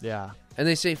 Yeah. And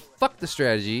they say, fuck the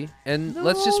strategy, and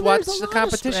let's just watch the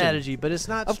competition. Strategy, but it's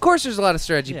not. Of course there's a lot of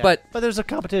strategy, yeah, but there's a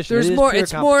competition. there's It is more. pure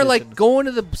It's more like competition. going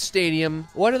to the stadium.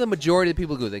 What do the majority of the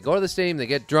people do? They go to the stadium, they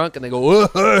get drunk, and they go,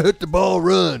 hit the ball,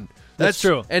 run. That's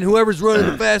true. And whoever's running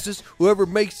the fastest, whoever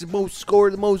makes the most, score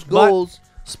the most But- goals.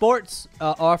 Sports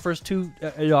offers two.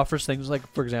 It offers things like,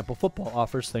 for example, football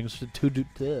offers things to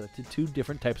two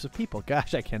different types of people.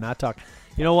 Gosh, I cannot talk.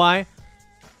 You know why?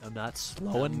 I'm not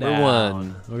slowing Number down.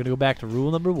 one. We're gonna go back to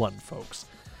rule number 1, folks.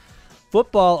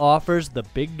 Football offers the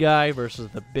big guy versus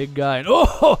the big guy. And,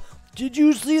 oh, did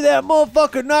you see that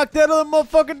motherfucker knock that other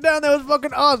motherfucker down? That was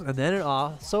fucking awesome. And then it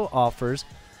also offers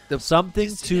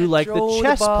something to like the throw the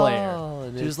chess ball, player.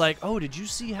 and Just it's- like, oh, did you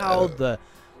see how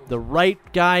the right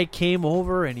guy came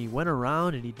over and he went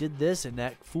around and he did this and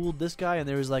that fooled this guy, and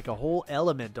there was like a whole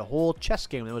element, a whole chess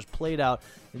game that was played out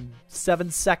in 7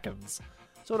 seconds.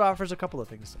 So it offers a couple of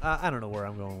things. I don't know where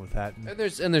I'm going with that. And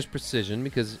there's precision,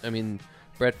 because I mean,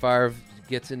 Brett Favre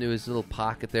gets into his little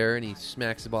pocket there and he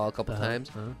smacks the ball a couple times,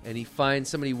 and he finds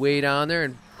somebody way down there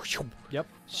and Yep.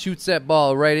 shoots that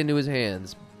ball right into his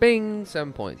hands. Bing,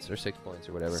 7 points or 6 points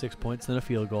or whatever. 6 points and a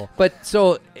field goal. But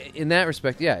so in that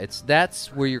respect, yeah, that's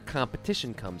where your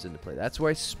competition comes into play. That's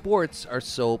why sports are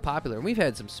so popular. And we've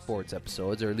had some sports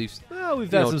episodes, or at least Well,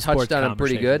 we've you had know, some sports touched on them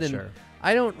pretty good. And conversations, sure.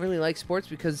 I don't really like sports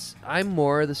because I'm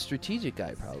more the strategic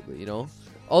guy, probably. You know,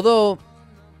 although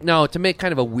now to make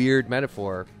kind of a weird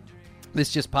metaphor, this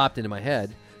just popped into my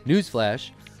head. Newsflash.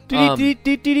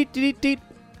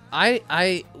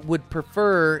 I would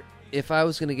prefer, if I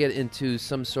was going to get into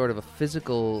some sort of a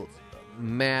physical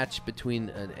match between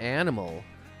an animal,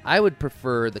 I would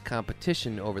prefer the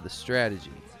competition over the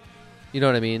strategy. You know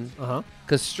what I mean? Uh-huh.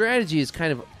 Because strategy is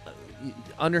kind of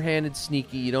underhanded,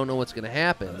 sneaky. You don't know what's going to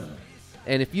happen.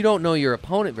 And if you don't know your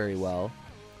opponent very well,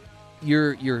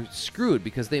 you're screwed,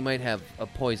 because they might have a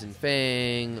poison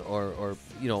fang or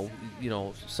you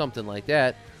know something like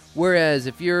that. Whereas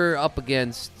if you're up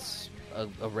against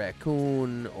a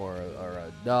raccoon or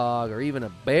a dog or even a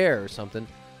bear or something,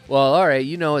 well, all right,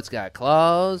 you know it's got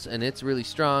claws and it's really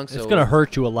strong. So It's going to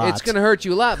hurt you a lot. It's going to hurt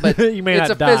you a lot, but You may it's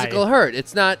not a die. physical hurt.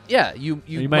 It's not. Yeah, you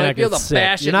You might might not be able get to sick.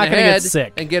 bash You're it not in the gonna get head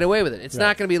sick. and get away with it. It's Right.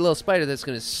 not going to be a little spider that's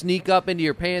going to sneak up into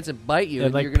your pants and bite you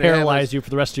and like you're gonna have paralyze you for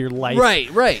the rest of your life.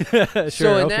 Right. Sure,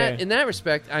 So okay. in that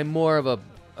respect, I'm more of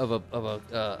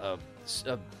a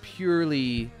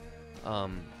purely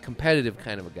competitive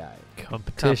kind of a guy.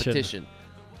 Competition.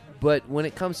 But when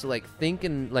it comes to like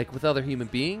thinking like with other human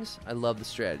beings, I love the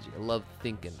strategy. I love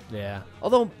thinking. Yeah.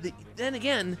 Although then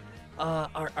again,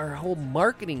 our whole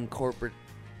marketing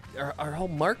our whole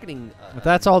marketing But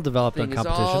that's all developed on thing is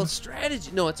competition. all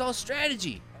strategy. No, it's all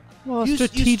strategy. Well, You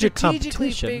strategic strategically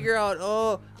competition. figure out.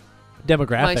 Oh,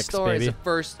 Demographics, my store baby.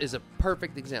 is a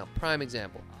perfect example, prime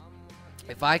example.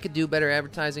 If I could do better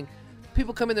advertising,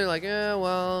 people come in there like,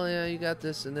 yeah, you got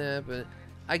this and that, but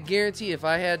I guarantee if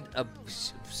I had a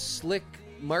slick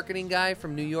marketing guy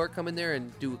from New York come in there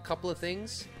and do a couple of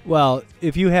things, Well,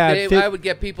 if you had I would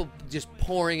get people just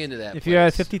pouring into that. if you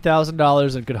had place.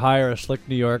 $50,000 and could hire a slick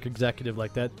New York executive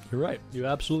like that, you're right. You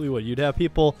absolutely would. You'd have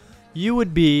people. You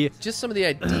would be. just some of the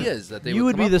ideas that they You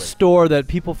would come be up the with. store that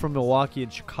people from Milwaukee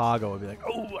and Chicago would be like,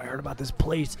 "Oh, I heard about this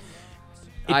place."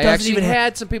 It I doesn't actually even have-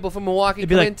 had some people from Milwaukee It'd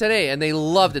be come like- in today, and they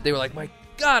loved it. They were like, "My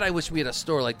God, I wish we had a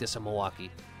store like this in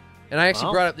Milwaukee." And I actually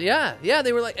Wow. brought up, yeah,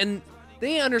 they were like, and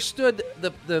they understood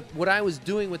the what I was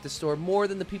doing with the store more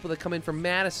than the people that come in from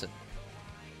Madison.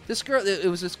 This girl, it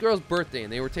was this girl's birthday,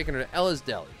 and they were taking her to Ella's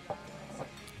Deli,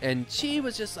 and she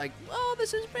was just like, "Oh,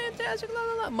 this is fantastic!" La,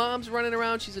 la, la. Mom's running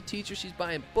around. She's a teacher. She's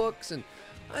buying books, and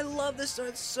I love this store.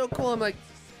 It's so cool. I'm like,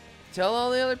 tell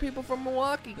all the other people from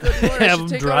Milwaukee. Good Lord, I Have should them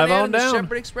take drive her on on the down.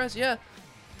 Shepherd Express. Yeah,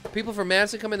 people from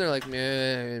Madison come in. They're like,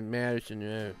 Madison,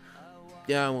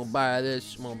 yeah, I'm gonna buy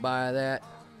this. I'm gonna buy that.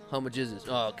 How much is this?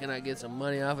 Oh, can I get some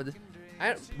money off of this?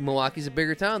 Milwaukee's a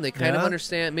bigger town. They kind of Yeah.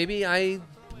 understand. Maybe I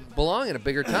belong in a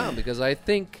bigger town because I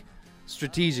think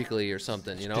strategically or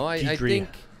something. You know, I Strategy. think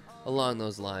along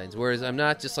those lines. Whereas I'm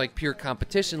not just like pure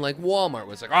competition like Walmart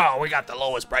was like, oh, Oh, we got the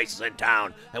lowest prices in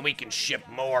town, and we can ship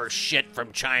more shit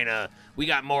from China. We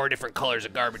got more different colors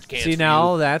of garbage cans. See, for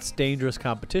now you. that's dangerous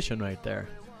competition right there.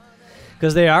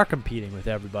 Because they are competing with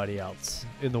everybody else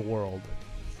in the world.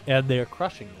 And they're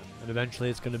crushing them. And eventually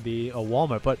it's going to be a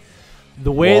Walmart. But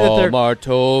the way that they're...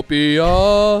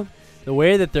 Walmartopia. the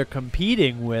way that they're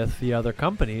competing with the other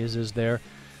companies is they're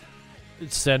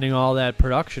sending all that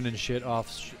production and shit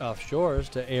offshores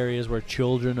to areas where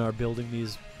children are building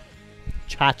these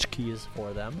tchotchkes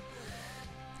for them.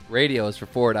 Radios for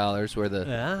 $4,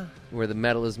 where the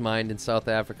metal is mined in South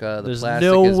Africa. The There's plastic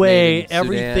no is way made in Sudan.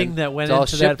 everything that went It's all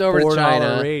into shipped that over to $4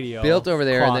 China, radio built over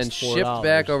there, and then cost shipped $4.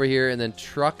 back over here, and then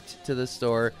trucked to the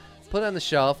store, put on the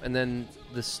shelf, and then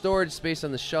the storage space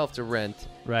on the shelf to rent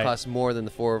costs more than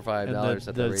the $4 or $5 and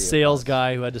that the radio sales costs.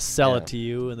 guy who had to sell Yeah. it to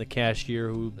you, and the cashier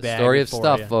who The bagged story it of for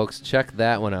stuff, you. folks. Check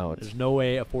that one out. There's no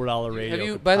way a $4 radio. Have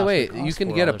you? could By the way, possibly you cost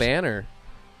can get a $4. banner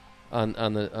on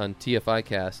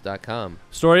TFIcast.com.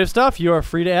 Story of stuff. You are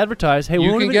free to advertise. Hey,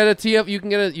 You can get a TF. You can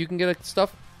get a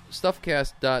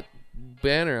stuffcast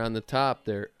banner on the top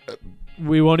there.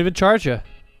 We won't even charge you.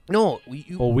 No,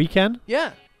 Well, we can.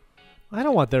 yeah. I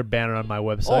don't want their banner on my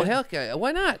website. Oh hell, yeah.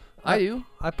 Why not? I do.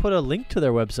 I put a link to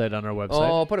their website on our website.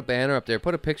 Oh, put a banner up there.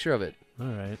 Put a picture of it. All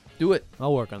right. Do it.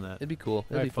 I'll work on that. It'd be cool. All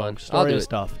It'd right, be fun. folks. I'll Story do of it.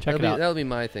 stuff. Check it out. That'll be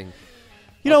my thing.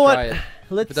 You I'll know what? try it.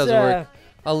 Let's. If it doesn't work,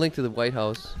 I'll link to the White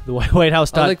House. The White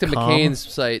House. I'll link to McCain's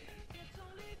site.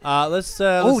 Let's.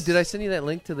 Oh, let's- did I send you that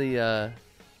link to the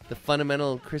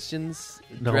fundamental Christians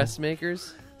No.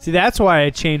 dressmakers? See, that's why I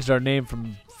changed our name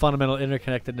from Fundamental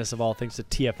Interconnectedness of All Things to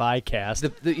TFI Cast.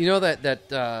 You know that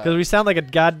Because we sound like a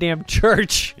goddamn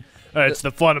church. It's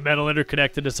the fundamental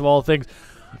interconnectedness of all things.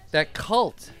 that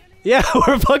cult. Yeah,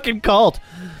 we're a fucking cult.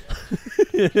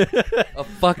 A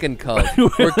fucking cult.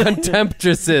 We're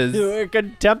contemptuouses. We're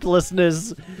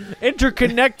contemptlessness.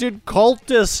 Interconnected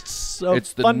cultists of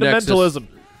It's the fundamentalism.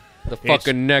 The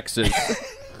fucking Nexus.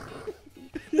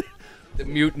 The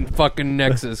mutant fucking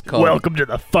Nexus cult. Welcome to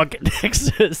the fucking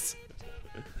Nexus.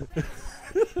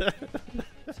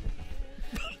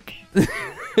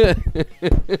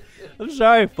 I'm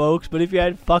sorry, folks, but if you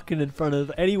had fucking in front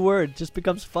of any word, it just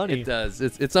becomes funny. It does.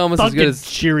 It's almost as good Fucking as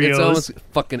Cheerios. It's almost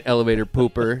fucking elevator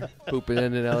pooper. Pooping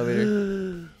in an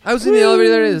elevator. I was in the elevator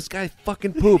the other day. This guy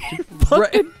fucking pooped.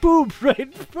 Fucking pooped right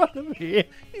in front of me.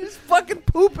 He was fucking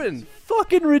pooping.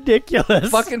 Fucking ridiculous.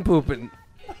 Fucking pooping.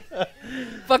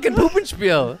 Fucking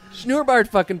Poopenspiel. Schnurrbart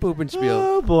fucking Poopenspiel.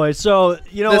 Oh boy. So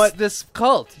you know this, what? This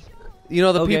cult. You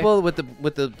know the Okay. people with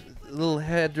the little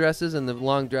head dresses and the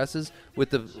long dresses with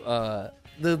the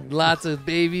lots of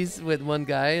babies with one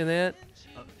guy in that.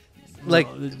 Like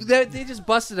they just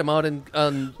busted him out in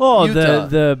Utah.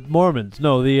 the Mormons.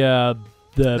 No, the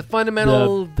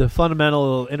fundamental the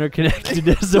fundamental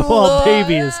interconnectedness of all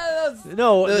babies.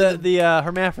 No, the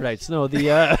hermaphrodites. No,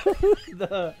 the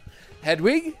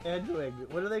Hedwig. Hedwig.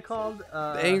 What are they called?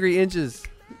 The angry inches.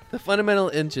 The fundamental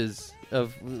inches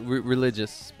of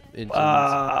religious inches.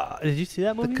 Did you see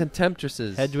that The movie?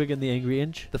 contemptresses. Hedwig and the Angry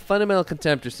Inch. The fundamental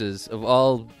contemptresses of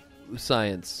all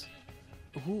science.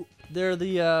 Who? They're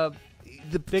the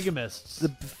bigamists. The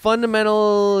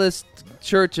fundamentalist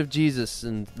Church of Jesus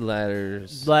and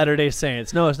Ladders. Latter-day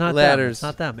Saints. No, it's not Ladders. them.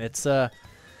 It's not them. It's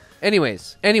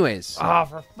Anyways. Oh,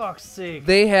 for fuck's sake.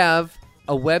 They have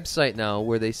a website now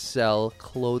where they sell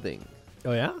clothing.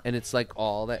 Oh yeah. And it's like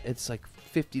all that. It's like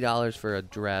 $50 for a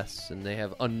dress, and they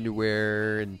have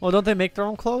underwear and Well, don't they make their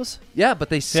own clothes? yeah, but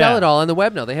they sell Yeah. it all on the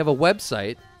web now. They have a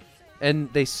website,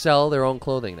 and they sell their own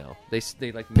clothing now. They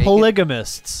like make it,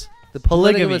 Polygamists. the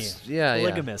polygamy. polygamists. Yeah, yeah.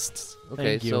 Polygamists. Okay,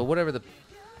 Thank you. so whatever the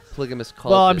polygamist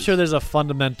cult Well, I'm is. sure there's a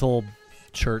fundamental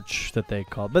church that they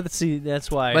call. But see, that's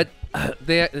why. But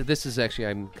this is actually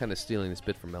I'm kind of stealing this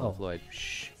bit from Mel Oh. Floyd.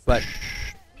 But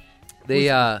they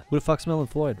who the fuck's Melon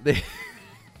Floyd?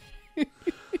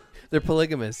 they're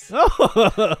polygamists.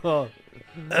 Oh,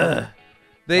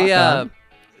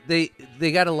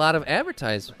 They got a lot of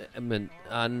advertisement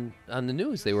on the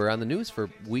news. They were on the news for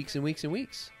weeks and weeks and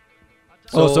weeks.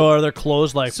 so are their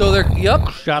clothes like? So they're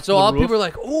Shots So to the all roof? people are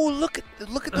like, "Oh, look at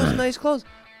those nice clothes,"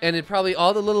 and it probably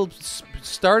all the little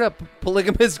startup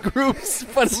polygamist groups,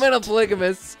 fundamental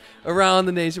polygamists around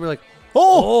the nation were like,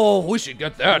 "Oh, we should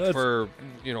get that for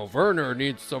Werner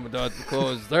needs some of that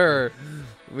clothes there.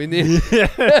 We need."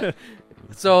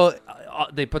 So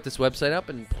they put this website up,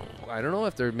 and I don't know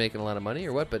if they're making a lot of money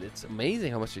or what, but it's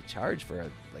amazing how much they charge for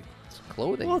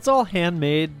clothing. Well, it's all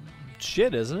handmade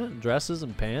shit, isn't it? Dresses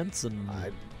and pants and.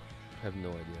 I have no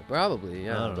idea. Probably,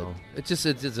 yeah. I don't but know. It just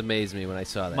amazed me when I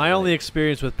saw that. My only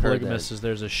experience with heard polygamists that. is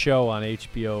there's a show on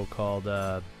HBO called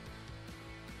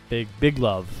Big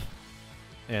Love,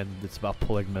 and it's about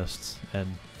polygamists.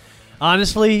 And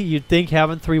honestly, you'd think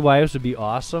having 3 wives would be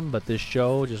awesome, but this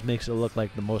show just makes it look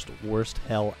like the most worst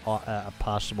hell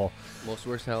possible. most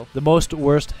worst hell. The most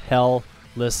worst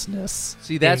hell-lessness.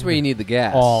 See, that's where you need the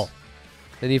gas. all.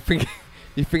 Then you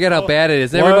forget how bad it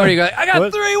is. Then What? everybody goes, "I got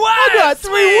What? 3 wives. I got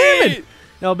 3 women.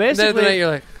 No, And then basically, the night you're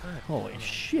like, holy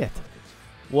shit.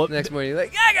 What? the next morning you're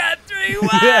like, I got 3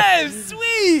 wives,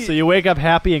 sweet. So you wake up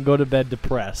happy and go to bed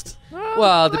depressed. well,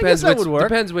 I depends guess that which would work.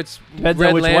 depends which Depends Red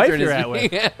on which Lantern wife you're is at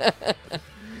with. Yeah.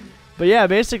 But yeah,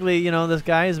 basically, you know, this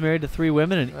guy is married to 3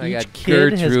 women, and I each got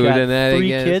kid has Gertrude got and that 3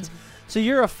 again. kids. So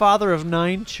you're a father of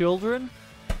 9 children,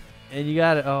 and you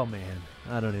got it. Oh man,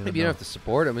 I don't even. Maybe you know. don't have to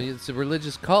support them. I mean, it's a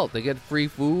religious cult. They get free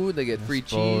food. They get free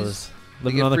cheese. They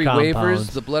Living get on the free compound. wafers.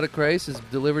 The blood of Christ is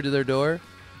delivered to their door.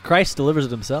 Christ delivers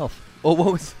it himself.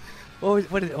 Oh,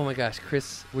 what did, oh my gosh,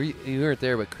 Chris, you weren't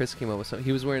there, but Chris came up with something.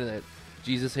 He was wearing that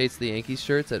Jesus Hates the Yankees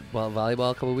shirts at volleyball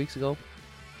a couple weeks ago.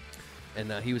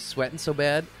 And he was sweating so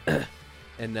bad.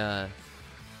 And,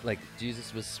 like,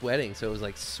 Jesus was sweating. So it was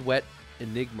like Sweat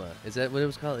Enigma. Is that what it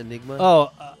was called? Enigma?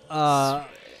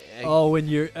 When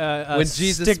you're When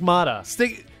Jesus- stigmata,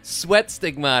 Sweat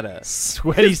Stigmata.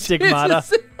 sweaty stigmata.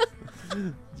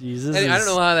 Jesus. Jesus, I don't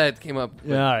know how that came up. but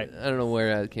Yeah, all right. I don't know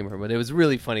where that came from, but it was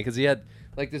really funny because he had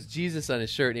like this Jesus on his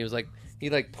shirt, and he was like, he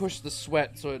like pushed the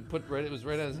sweat, so it was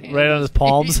right on his hand. right on his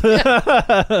palms.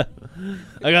 I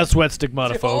got sweat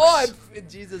stigmata, folks. Oh,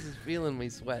 Jesus is feeling me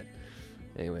sweat.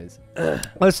 Anyways,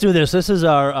 Let's do this. This is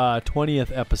our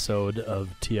 20th episode of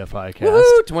TFI Cast.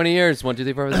 woohoo! 20 years. 1, 2,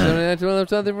 3, 4, 5, 6, 7, 8, 9, 10, 11,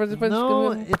 12, 13, 14, 15,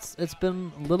 No, 16, it's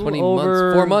been a little 20 over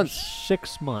months, 4 months.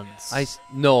 6 months.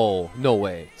 no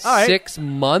way. All right. 6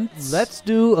 months. Let's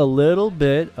do a little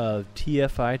bit of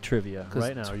TFI trivia 'Cause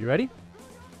right now. Are you ready?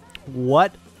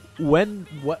 What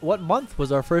month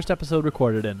was our first episode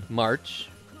recorded in? March.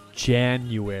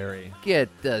 January. Get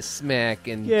the smack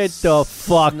and Get the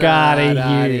fuck snot out of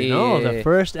outta here. No, the here.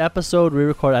 first episode we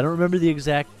recorded, I don't remember the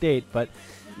exact date, but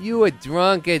You were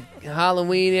drunk at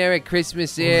Halloween there, at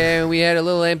Christmas there, and we had a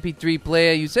little MP3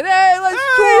 player. You said, "Hey, let's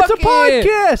talk." it's a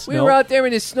podcast. We were out there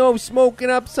in the snow smoking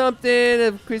up something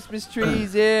of Christmas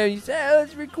trees there. And you said, "Hey,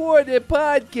 let's record the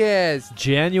podcast."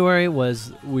 January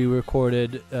was, we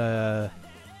recorded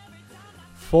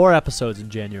 4 episodes in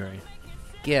January.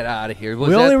 Get out of here.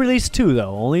 We only released 2,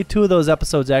 though. Only 2 of those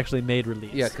episodes actually made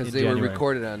release. Yeah, because in they were January.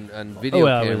 recorded on video Oh,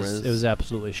 well, cameras. it was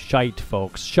absolutely shite,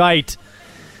 folks. Shite.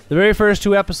 The very first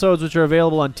 2 episodes, which are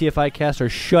available on TFI Cast, are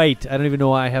shite. I don't even know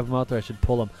why I have them out there. I should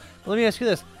pull them. Let me ask you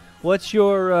this. What's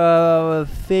your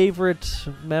favorite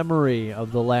memory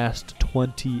of the last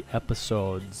 20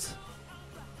 episodes?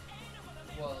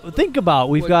 Think about,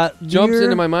 we've What got jumps near-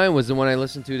 into my mind was the one I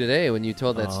listened to today when you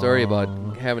told that story about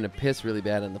Oh. having to piss really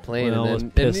bad on the plane. Well, I and was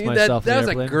then, pissed and myself that in was the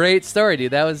a airplane. great story,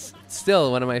 dude. That was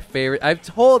still one of my favorite. I've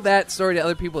told that story to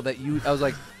other people that I was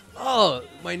like, oh,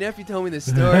 my nephew told me this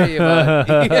story about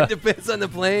he had to piss on the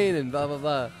plane and blah, blah,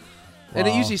 blah. And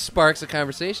it Wow. usually sparks a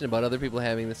conversation about other people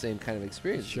having the same kind of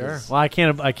experience. Sure. It's- Well, I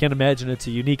can't imagine it's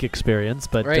a unique experience,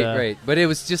 but Right. But it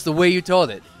was just the way you told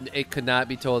it. It could not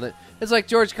be told. It's like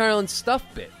George Carlin's stuff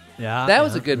bit. yeah, That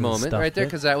was yeah, a good the moment stuff right there bit.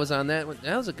 because that was on that one.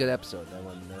 That was a good episode. That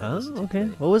one. Oh, okay.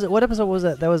 What was it? What episode was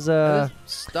that? That was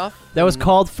Stuff. that was and-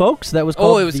 called, folks. That was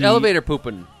called. Oh, it was the- elevator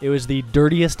pooping. It was the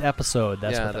dirtiest episode.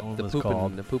 That's yeah, what that one the was pooping,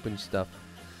 called. the pooping stuff.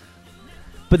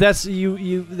 But that's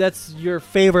you. That's your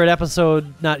favorite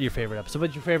episode. Not your favorite episode,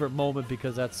 but your favorite moment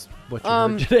because that's what you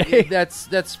heard today.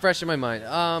 that's fresh in my mind.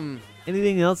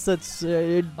 Anything else that's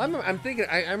I'm thinking.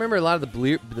 I remember a lot of the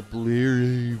bleary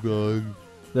vlog.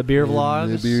 the beer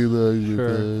vlogs? The beer vlogs. Sure.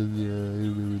 Are fun. Yeah,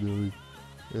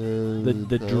 I remember those.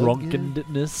 The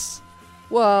drunkenness.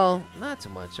 Well, not so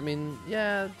much. I mean,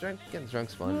 yeah, getting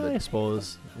drunk's fun, I but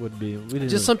suppose would be. We didn't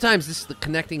just sometimes this is the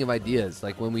connecting of ideas.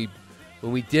 Like when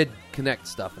we did connect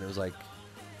stuff, and it was like,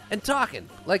 and talking,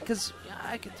 like, cause yeah,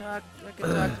 I could talk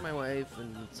to my wife,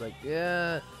 and it's like,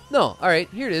 yeah, no, all right,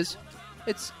 here it is.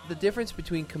 It's the difference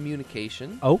between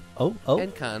communication Oh.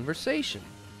 and conversation.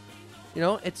 You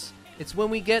know, it's when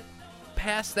we get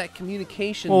past that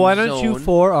communication. Well, why don't you, zone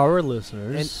for our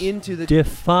listeners, and into the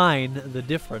define the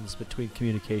difference between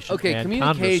communication okay, and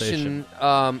communication.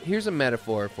 conversation? Here's a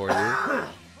metaphor for you.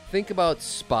 Think about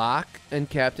Spock and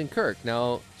Captain Kirk.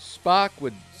 Now, Spock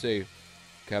would say,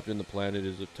 Captain, the planet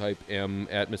is a Type M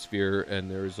atmosphere, and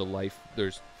there's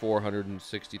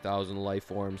 460,000 life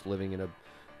forms living in a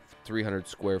 300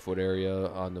 square foot area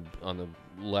on the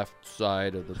left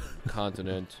side of the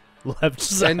continent. Left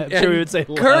side. And, I'm sure we would say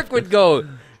Kirk left. would go,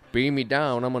 beam me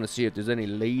down. I'm going to see if there's any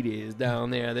ladies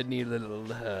down there that need a little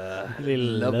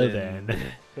loving.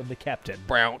 From the captain.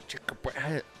 Brown chicka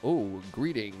brown. Oh,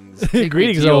 greetings. Greetings, Take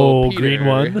me to your old green Peter.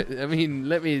 one. I mean,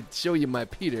 let me show you my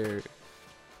Peter.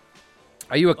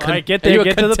 Are you a All right, get are you there.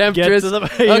 a Get to the contemptuous?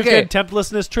 are you Okay.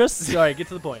 contemptuousness, Tris? All right, get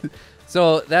to the point.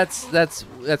 So that's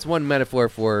one metaphor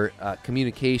for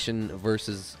communication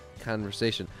versus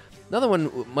conversation. Another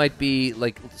one might be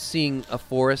like seeing a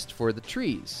forest for the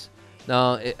trees.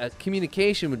 Now,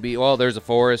 communication would be, well, there's a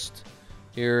forest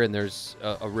here, and there's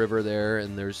a river there,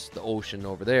 and there's the ocean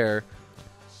over there.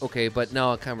 Okay, but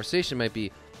now a conversation might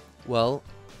be, well,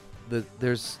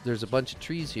 there's a bunch of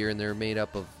trees here, and they're made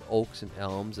up of oaks and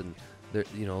elms, and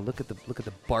look at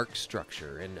the bark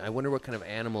structure, and I wonder what kind of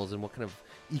animals and what kind of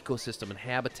ecosystem and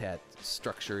habitat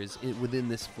structure is within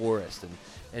this forest,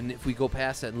 and if we go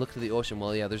past that and look to the ocean,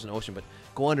 well, yeah, there's an ocean, but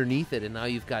go underneath it, and now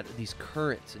you've got these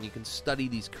currents, and you can study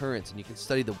these currents, and you can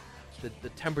study the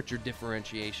temperature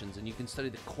differentiations, and you can study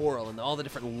the coral and all the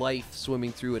different life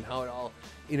swimming through, and how it all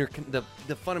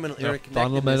the fundamental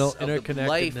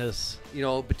interconnectedness,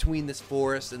 life, between this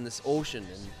forest and this ocean,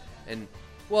 and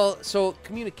well, so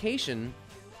communication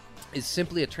is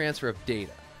simply a transfer of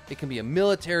data. It can be a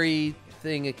military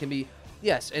thing. It can be,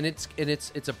 yes, and it's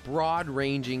a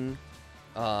broad-ranging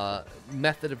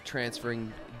method of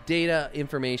transferring data,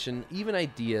 information, even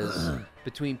ideas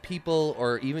between people,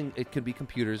 or even it could be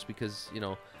computers, because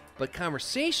but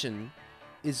conversation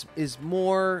is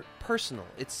more personal.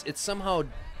 It's somehow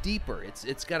deeper.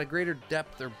 It's got a greater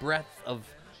depth or breadth of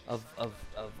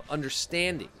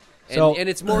understanding, and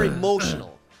it's more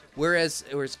emotional. Whereas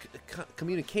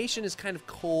communication is kind of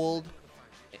cold.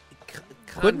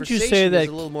 Conversation is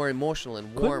a little more emotional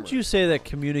and warmer. Couldn't you say that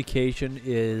communication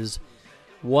is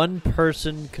one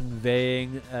person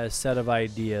conveying a set of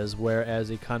ideas, whereas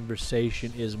a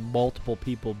conversation is multiple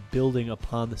people building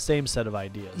upon the same set of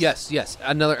ideas? Yes.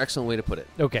 Another excellent way to put it.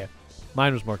 Okay.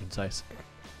 Mine was more concise.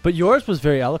 But yours was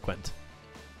very eloquent.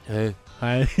 Hey.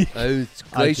 It's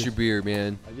glacier beer,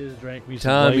 man. I just drank me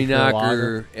some Tommy glacier Knocker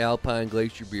lager. Alpine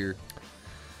glacier beer.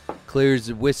 Clears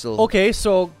the whistle. Okay,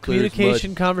 so Clears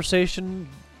communication, conversation.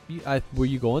 Were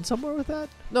you going somewhere with that?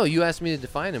 No, you asked me to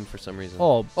define him for some reason.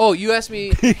 Oh, you asked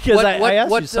me because I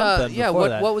asked you something.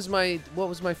 What was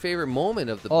my favorite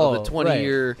moment of the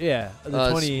 20-year the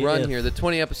 20 run here, the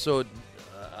 20 episode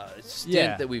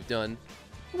stint that we've done.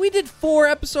 We did 4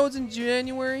 episodes in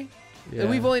January. Yeah. And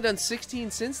we've only done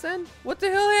 16 since then? What the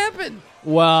hell happened?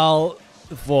 Well,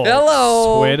 folks.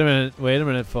 Hello. Wait a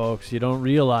minute, folks. You don't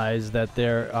realize that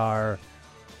there are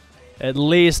at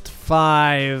least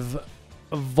 5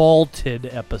 vaulted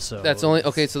episodes. That's only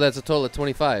okay, so that's a total of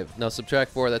 25. Now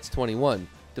subtract 4, that's 21.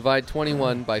 Divide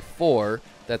 21 by 4,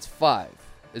 that's 5.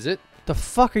 Is it? The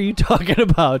fuck are you talking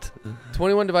about?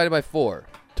 21 divided by 4.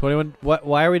 21.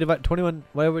 Why are we dividing 21?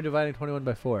 Why are we dividing 21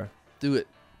 by 4? Do it.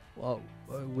 Well,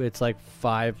 it's like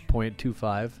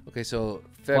 5.25. Okay, so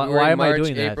February, why am I March,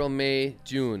 doing that? April, May,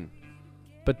 June.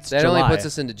 But it's That July. only puts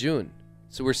us into June.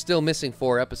 So we're still missing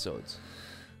 4 episodes.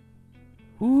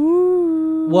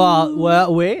 Ooh.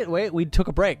 Well, wait. We took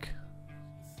a break.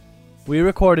 We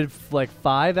recorded like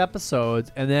 5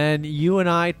 episodes, and then you and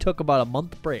I took about a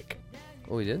month break.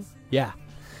 Oh, we did? Yeah.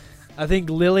 I think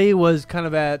Lily was kind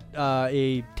of at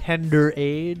a tender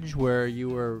age where you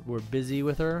were busy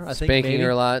with her. I think Spanking maybe.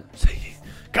 her a lot.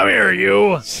 Come here,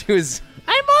 you. She was...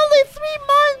 I'm only 3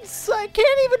 months. I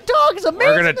can't even talk. It's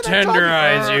amazing. We're gonna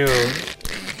tenderize you.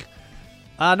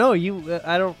 No, you.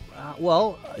 I don't.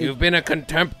 Well, You've been a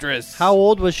contemptress. how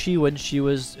old was she when she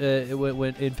was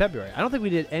when in February? I don't think we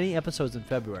did any episodes in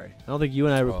February. I don't think you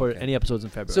and I recorded any episodes in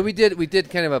February. So we did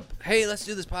kind of a, hey, let's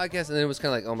do this podcast, and then it was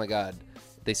kind of like, oh my god,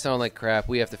 they sound like crap.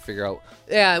 We have to figure out.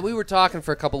 Yeah, we were talking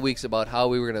for a couple weeks about how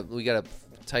we gotta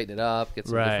tighten it up, get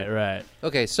some different. right.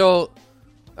 Okay, so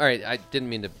all right, I didn't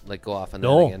mean to like go off on that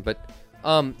No. again, but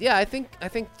yeah, I think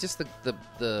just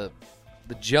the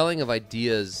gelling of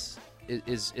ideas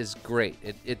is great.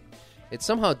 It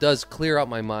somehow does clear out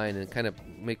my mind and kind of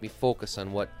make me focus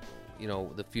on what,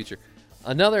 the future.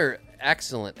 Another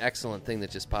excellent thing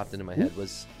that just popped into my head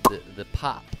was the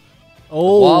pop.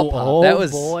 wall pop. That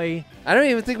was- boy. I don't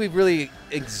even think we've really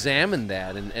examined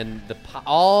that and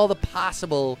all the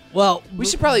possible. Well, We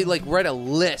should probably like write a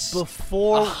list.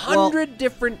 before 100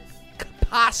 different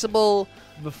possible.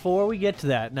 before we get to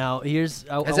that. Now, here's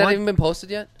Has that even been posted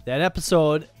yet? that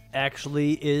episode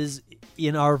actually is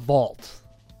in our vault.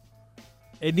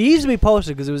 It needs to be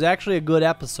posted because it was actually a good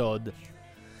episode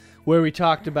where we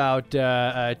talked about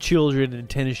children and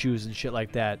tennis shoes and shit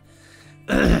like that.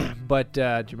 But do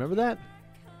you remember that?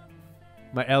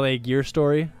 My LA Gear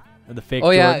story and the fake. Oh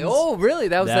yeah. Jordans? Oh really?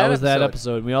 That was that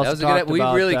episode. We also That was a talked good. We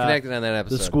about really connected on that the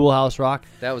episode. Schoolhouse Rock.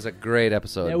 That was a great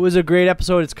episode. It was a great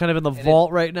episode. It's kind of in the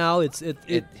vault right now. It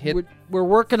hit- we're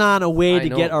working on a way I to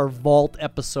know. get our vault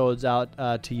episodes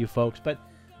out to you folks. But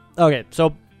okay,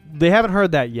 so they haven't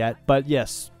heard that yet. But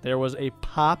yes, there was a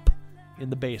pop in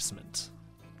the basement.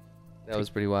 That was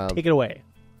pretty wild. Take it away.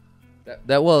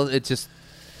 That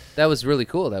was really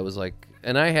cool. That was like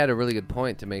And I had a really good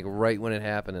point to make right when it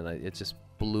happened, and it just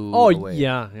blew Oh away.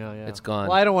 yeah. It's gone.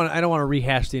 Well, I don't want to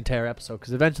rehash the entire episode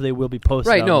because eventually it will be posted.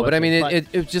 Right, on no, the but I mean, website.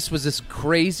 it just was this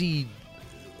crazy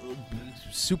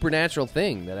supernatural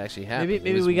thing that actually happened. It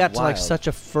maybe was we got to like wild. such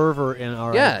a fervor in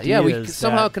our yeah, we ideas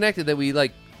somehow that connected that we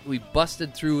busted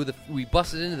into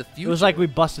the future. it was like we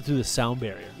busted through the sound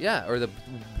barrier. yeah, or the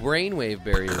brainwave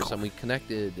barrier or something. We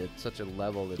connected at such a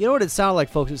level that You know what it sounded like,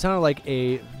 folks? It sounded like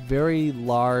a very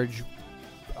large,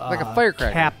 Like a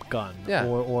firecracker. cap gun, Yeah.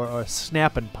 or a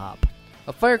snap and pop.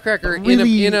 a firecracker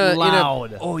Really in a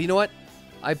loud. Oh, you know what?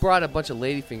 I brought a bunch of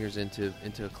ladyfingers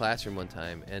into a classroom one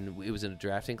time, and it was in a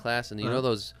drafting class. And you know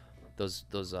those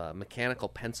mechanical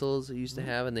pencils they used to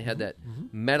have, and they had that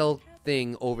metal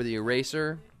thing over the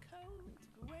eraser.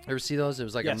 Ever see those? It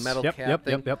was like a metal cap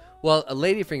thing. Yep. Well, a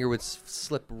ladyfinger would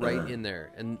slip right in there,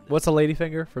 and What's a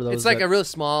ladyfinger for those? it's like that- a real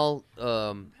small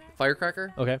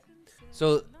firecracker. okay.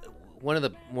 So one of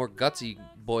the more gutsy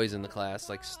boys in the class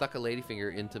like stuck a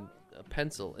ladyfinger into a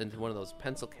pencil, into one of those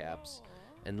pencil caps,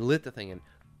 and lit the thing, and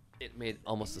it made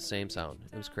almost the same sound.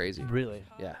 It was crazy. Really?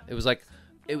 Yeah, it was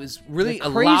really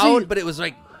The crazy- loud, but it was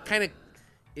like kind of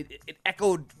it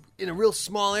echoed in a real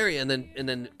small area, and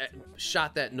then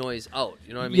shot that noise out.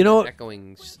 You know what I mean? You know- That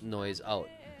echoing noise out.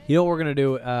 You know what we're gonna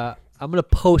do? I'm gonna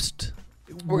post.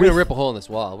 We're gonna rip a hole in this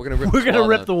wall. We're gonna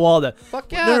rip the wall down.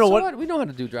 Fuck yeah! No, so what? what? We know how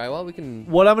to do drywall. We can.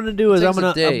 What I'm gonna do is Takes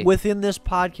a day. within this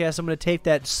podcast, I'm gonna take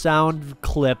that sound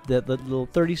clip, that the little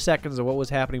 30 seconds of what was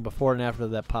happening before and after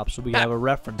that pop, so we can have a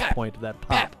reference point to that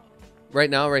pop. Right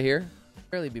now, right here,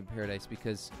 rarely be paradise,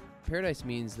 because paradise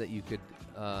means that you could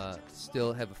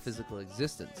still have a physical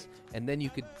existence, and then you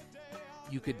could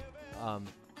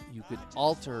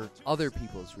alter other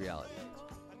people's reality,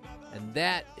 and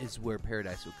that is where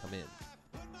paradise would come in.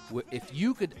 If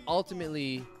you could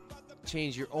ultimately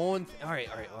change your own. All right.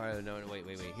 No, wait.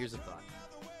 Here's a thought.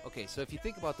 Okay, so if you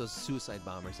think about those suicide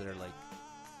bombers that are like,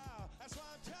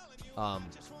 I'm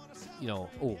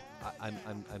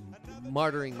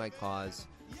martyring my cause.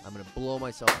 I'm gonna blow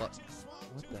myself up.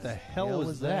 What The hell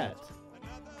was that?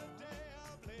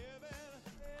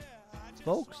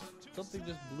 Folks, something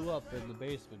just blew up in the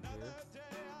basement here.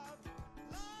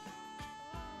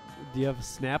 Do you have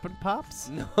snap and pops?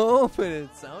 No, but it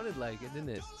sounded like it, didn't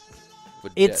it?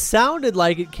 But It sounded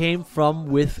like it came from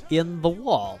within the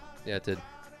wall. yeah, it did.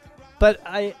 But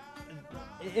and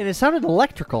it sounded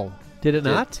electrical, did it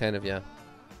not? Kind of, yeah.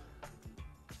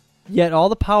 Yet all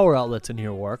the power outlets in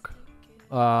here work.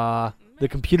 The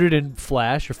computer didn't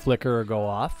flash or flicker or go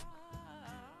off.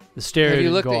 The stereo Have you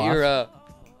didn't looked go at your? off.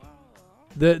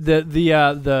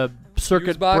 The circuit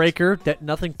Fuse box? breaker, that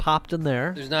nothing popped in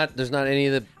there. There's not any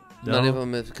of the none of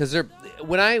them because they're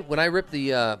when I ripped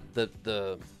the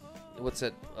what's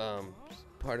that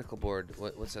particle board?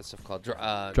 What's that stuff called?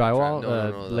 Drywall,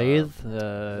 no, lathe.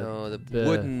 no, the the-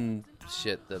 wooden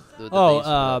shit. The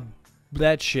base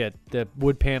that shit, the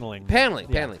wood paneling. paneling.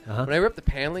 Uh-huh. When I ripped the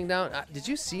paneling down, did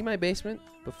you see my basement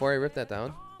before I ripped that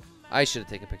down? I should have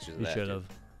taken pictures of You that. should dude.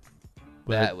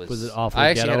 have. Was it awful? I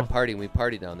actually ghetto? had a party, and we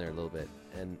partied down there a little bit.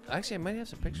 And actually, I might have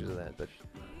some pictures of that, but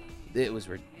it was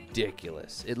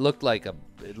ridiculous. It looked like a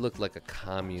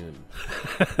commune.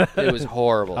 It was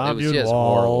horrible. It was Commune just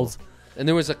walls. horrible. And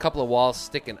there was a couple of walls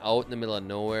sticking out in the middle of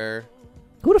nowhere.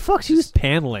 Who the fuck's used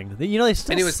paneling? They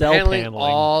still And it was sell paneling paneling.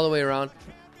 all the way around.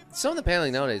 Some of the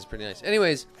paneling nowadays is pretty nice.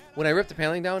 Anyways, when I ripped the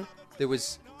paneling down, there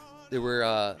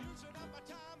were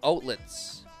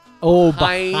outlets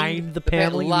behind the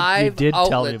paneling. You live did tell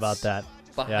me outlets about that.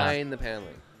 behind the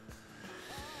paneling.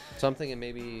 Something, and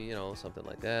maybe something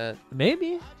like that.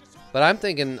 Maybe. But I'm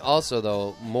thinking also,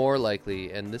 though, more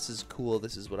likely, and this is cool,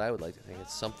 this is what I would like to think,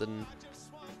 it's something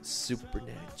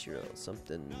supernatural,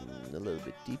 something a little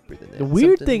bit deeper than that. The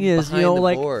weird Something thing is, behind the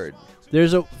like, board.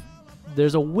 there's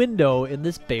a window in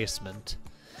this basement.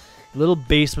 Little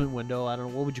basement window. I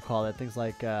don't know, what would you call that? Things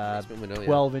like Basement window,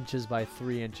 12 inches by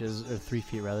 3 inches, or 3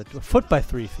 feet rather. A foot by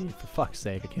 3 feet, for fuck's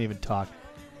sake. I can't even talk.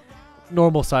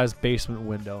 Normal sized basement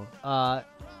window.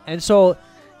 And so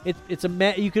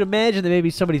you could imagine that maybe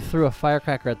somebody threw a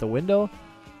firecracker at the window.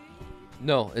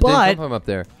 No, it didn't But- come from up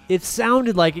there. It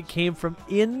sounded like it came from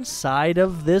inside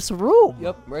of this room.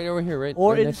 Yep, right over here, right.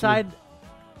 Or right next to me. inside.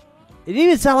 It didn't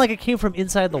even sound like it came from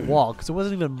inside the wall because it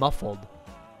wasn't even muffled.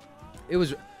 It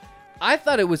was. I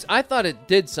thought it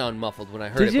did sound muffled when I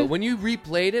heard Did it, you? but when you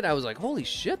replayed it, I was like, "Holy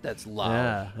shit, that's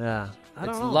loud!" Yeah. I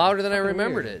It's don't know. louder than I Fucking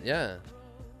remembered weird. it. Yeah.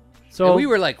 So And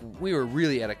we were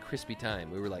really at a crispy time.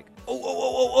 We were like,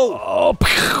 oh.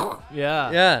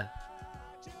 yeah, Yeah.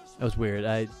 that was weird.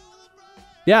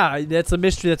 That's a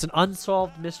mystery. That's an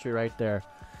unsolved mystery right there,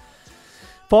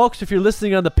 folks. If you're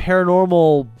listening on the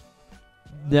paranormal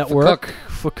Network.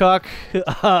 Fuck.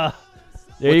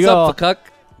 There you go. What's up,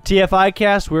 fuck? TFI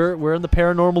cast. We're in the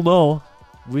paranormal know.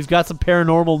 We've got some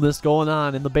paranormalness going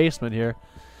on in the basement here.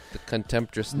 The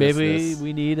contemptuousness. Maybe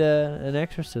we need an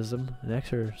exorcism, an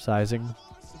exercising.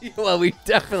 Well, we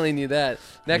definitely need that.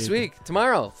 Next week,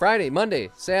 tomorrow, Friday, Monday,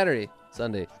 Saturday,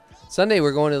 Sunday. Sunday,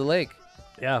 we're going to the lake.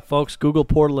 Yeah, folks, Google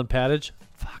Portal and Pattage.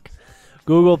 Fuck.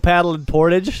 Google Paddle and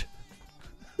Portage.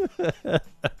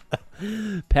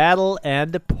 Paddle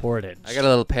and Portage. I got a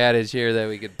little pattage here that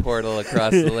we could portal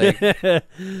across the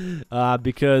lake.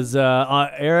 Because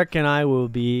Eric and I will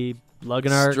be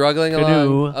lugging our Struggling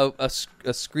canoe. along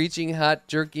a screeching hot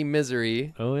jerky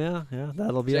misery. Oh, yeah,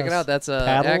 that'll be Check us. it out. That's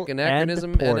Paddle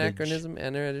anachronism, and portage.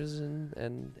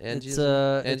 and It's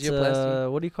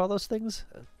angioplasty. what do you call those things?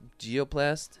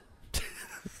 Geoplast.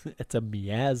 It's a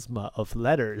miasma of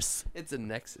letters. It's a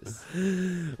nexus.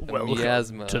 Welcome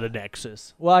miasma. to the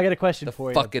Nexus. Well, I got a question The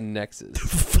for fucking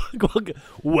nexus. you.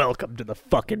 Welcome to the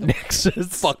fucking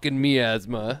Nexus. Fucking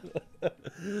miasma. All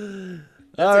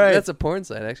right. That's a porn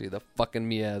site, actually. The fucking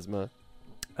miasma.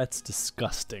 That's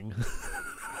disgusting.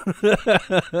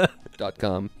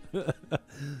 .com.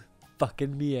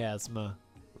 Fucking miasma.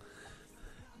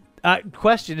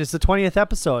 Question: it's the 20th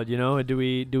episode. You know, do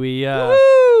we?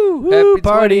 Woo! Happy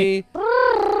party.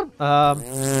 20.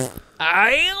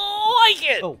 I like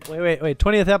it. Oh, wait.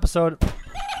 20th episode.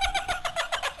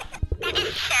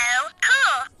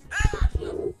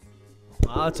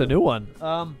 Oh, it's a new one.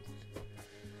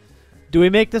 Do we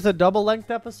make this a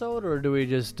double-length episode, or do we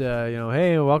just,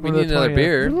 hey, welcome We to need the another 20th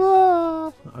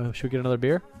beer. Should we get another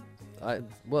beer?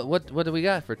 What do we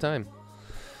got for time?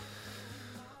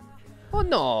 Oh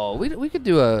no, we could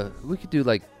do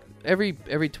like every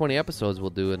 20 episodes we'll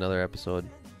do another episode.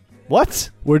 What?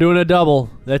 We're doing a double.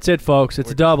 That's it, folks.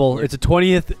 It's a double. It's a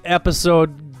 20th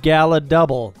episode gala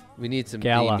double. We need some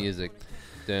Gala. theme music.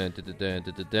 We're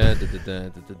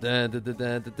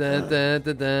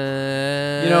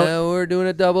doing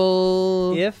a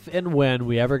double. If and when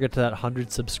we ever get to that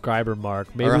 100 subscriber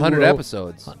mark, maybe or 100 we'll,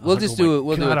 episodes. We'll just do it.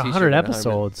 We'll do a t-shirt 100 and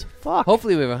episodes. Fuck.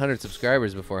 Hopefully we have 100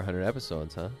 subscribers before 100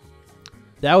 episodes, huh?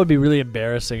 That would be really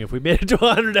embarrassing if we made it to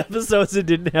 100 episodes and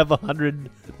didn't have 100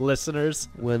 listeners.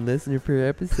 One listener per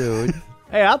episode.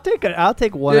 Hey, I'll take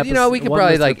one. Dude, we could one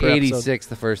probably listener like per episode. 86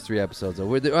 the first 3 episodes.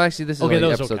 Actually, this is Okay, only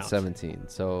those don't episode count. 17.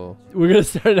 So We're gonna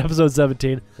start at episode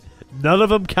 17. None of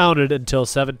them counted until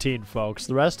 17, folks.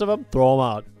 The rest of them, throw them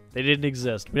out. They didn't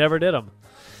exist. We never did them.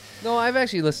 no, I've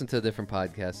actually listened to different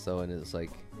podcasts though, and it's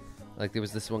like there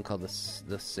was this one called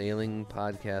the Sailing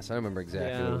Podcast. I don't remember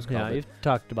exactly what it was called. Yeah, but- you've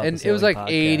talked about. and the it was Sailing like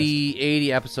podcast.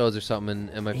 80 episodes or something,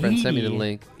 and my friend sent me the 80?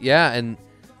 link. Yeah, and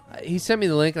he sent me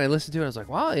the link, and I listened to it, and I was like,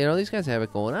 wow, these guys have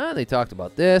it going on. They talked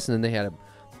about this, and then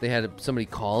they had somebody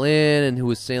call in and who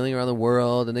was sailing around the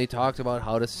world, and they talked about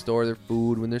how to store their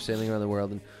food when they're sailing around the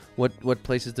world, and what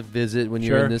places to visit when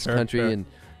you're in this country, sure.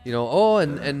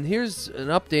 and and here's an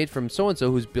update from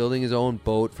so-and-so who's building his own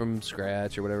boat from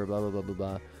scratch or whatever, blah, blah, blah, blah,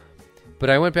 blah. But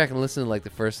I went back and listened to like the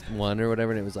first one or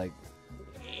whatever, and it was like,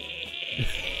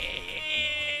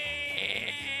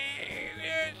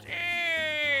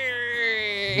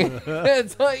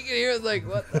 it's all you can hear is like,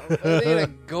 what? Are they in a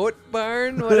goat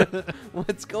barn?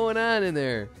 What's going on in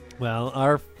there? Well,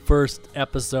 our first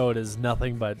episode is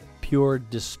nothing but pure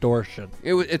distortion.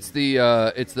 It's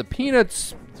the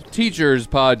Peanuts Teachers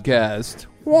Podcast.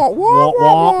 Wah, wah,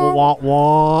 wah,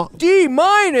 wah. D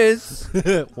minus.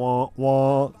 Wah,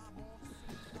 wah.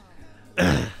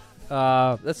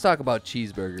 Let's talk about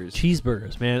cheeseburgers.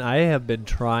 Cheeseburgers, man. I have been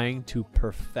trying to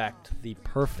perfect the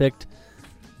perfect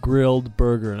grilled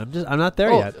burger, and I'm not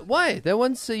there yet. Why? That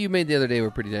ones that you made the other day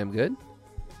were pretty damn good.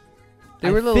 They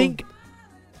I were little. think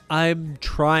I'm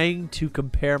trying to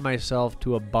compare myself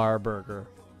to a bar burger.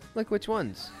 Like which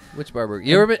ones? Which bar burger?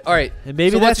 You ever been? All right. And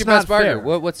maybe so that's what's your not best burger?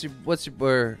 fair. What's your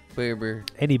burger?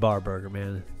 Any bar burger,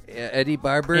 man. Eddie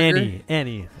Barburger.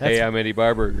 Any. Hey, I'm Eddie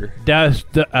Barburger. That's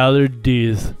the other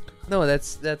D's. No,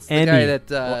 that's the Andy. guy that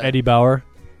Eddie Bauer.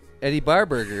 Eddie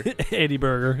Barburger. Eddie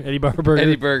Burger. Eddie Bar Burger.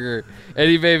 Eddie Burger.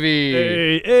 Eddie baby.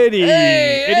 Hey, Eddie.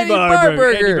 Hey, Eddie Bar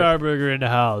Barburger. Eddie Bar Burger in the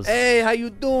house. Hey, how you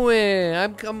doing?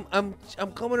 I'm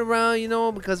coming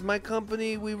around, because my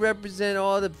company, we represent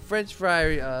all the French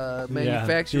fry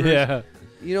manufacturers. Yeah.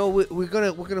 We're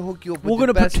gonna hook you up with We're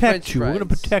the gonna best protect French you. fries. We're gonna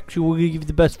protect you. We're gonna give you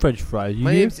the best French fries. You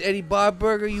My hear? name's Eddie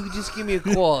Barburger. You can just give me a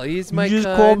call. He's my You just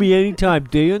kind. call me anytime,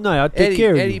 day or night. I'll take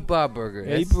care of Eddie you. Barburger.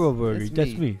 Eddie Barburger.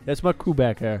 That's me. That's my crew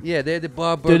back there. Yeah, they're the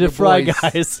Barburger They're the fry boys.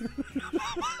 guys.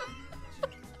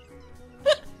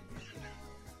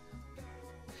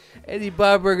 Eddie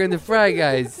Barburger and the Fry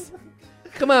Guys.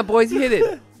 Come on, boys, hit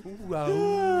it.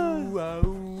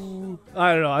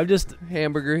 I don't know. I'm just.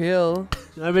 Hamburger Hill.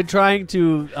 I've been trying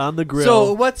to on the grill.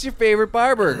 So, what's your favorite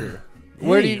bar burger?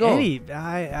 Where do you go?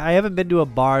 I haven't been to a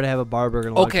bar to have a bar burger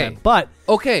in a long time. But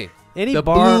Okay. any The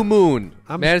bar. Blue Moon,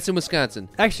 I'm- Madison, Wisconsin.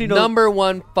 Actually, no. Number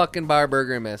one fucking bar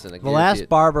burger in Madison. I The guarantee last it.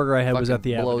 bar burger I had was Fucking at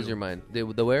the blows Avenue. your mind.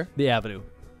 The where? The Avenue.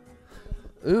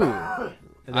 Ooh.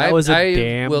 And that was a I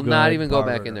damn will not good even go bar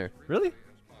back burger. in there. Really?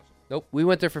 Nope. We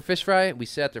went there for fish fry. We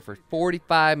sat there for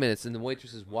 45 minutes, and the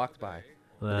waitresses walked by.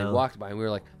 And they Well. walked by, and we were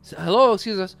like, "Hello,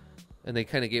 excuse us," and they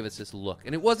kind of gave us this look,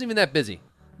 and it wasn't even that busy.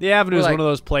 The Avenue We're is like, one of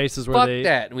those places where Fuck they.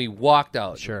 that, and we walked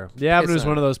out. Sure. The Avenue is on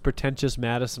one it. of those pretentious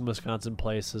Madison, Wisconsin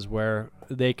places where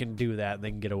they can do that and they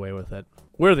can get away with it.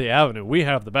 We're the Avenue. We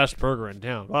have the best burger in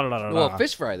town. La, la, la, la, Well, la.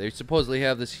 fish fry. They supposedly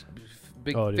have this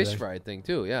big Oh, do fish they? fry thing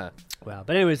too. Yeah. Wow.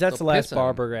 But anyways, that's They'll the last piss on bar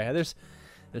 'em. burger I had. There's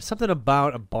something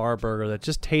about a bar burger that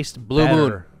just tastes Blue better.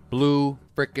 Moon. Blue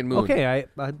frickin' moon. Okay, I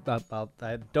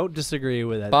don't disagree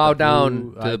with that. Bow The down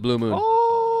blue- to the Blue Moon.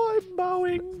 Oh, I'm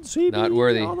bowing. See Not me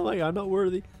worthy. all the way. I'm not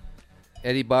worthy.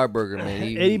 Eddie Barburger, man.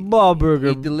 He, Eddie Barburger.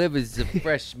 He delivers the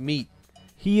fresh meat.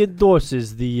 He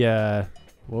endorses the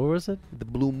what was it? The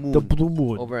Blue Moon. The Blue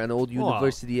Moon. Over on Old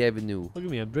University Avenue. Look at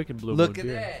me. I'm drinking Blue Look Moon at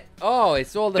beer. that. Oh,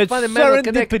 it's all the It's fundamental serendipity.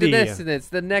 connectedness, and it's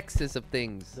the nexus of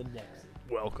things.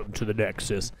 Welcome to the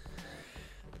Nexus.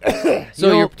 So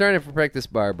know- you're trying to perfect this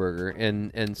bar burger,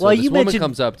 and so Well, this you woman mentioned-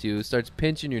 comes up to you, starts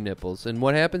pinching your nipples, and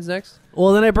what happens next?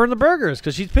 Well, then I burn the burgers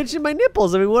because she's pinching my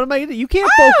nipples. I mean, what am I going to do? You can't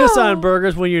focus on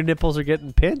burgers when your nipples are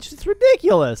getting pinched. It's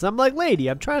ridiculous. I'm like, lady,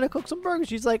 I'm trying to cook some burgers.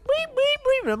 She's like, weep, weep,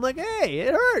 weep. And I'm like, hey,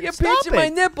 it hurts. You're Stop pinching my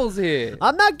it. nipples here.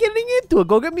 I'm not getting into it.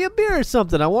 Go get me a beer or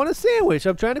something. I want a sandwich.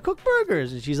 I'm trying to cook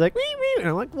burgers. And she's like, weep, weep. And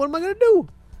I'm like, what am I going to do?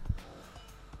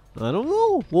 I don't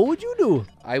know. What would you do?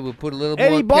 I would put a little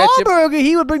Eddie more ketchup. Barburger,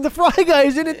 he would bring the fry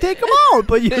guys in and take them out.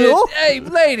 But you know, Hey,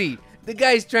 lady, the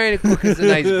guy's trying to cook us a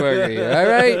nice burger here. All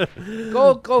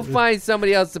right, go find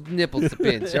somebody else some nipples to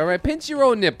pinch. All right, pinch your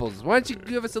own nipples. Why don't you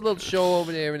give us a little show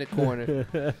over there in the corner?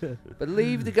 But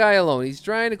leave the guy alone. He's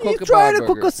trying to cook he's a trying bar to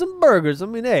cook burger. us some burgers. I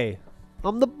mean, hey,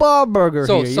 I'm the Barburger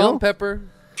So here. you salt know? and pepper.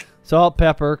 Salt,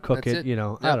 pepper, cook That's it. You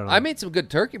know, Yeah, I don't know. I made some good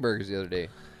turkey burgers the other day.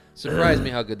 Surprised me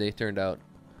how good they turned out.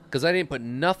 Because I didn't put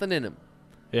nothing in them.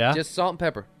 yeah. Just salt and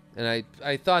pepper. And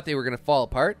I thought they were going to fall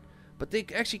apart. But they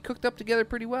actually cooked up together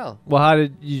pretty well. Well, how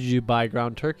did you buy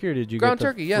ground turkey or did you Ground get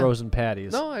the turkey, yeah. frozen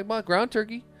patties? No, I bought ground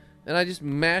turkey. And I just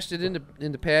mashed it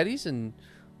into patties. And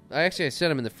I set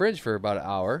them in the fridge for about an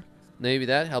hour. Maybe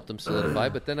that helped them solidify.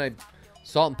 But then I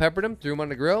salt and peppered them, threw them on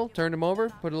the grill, turned them over,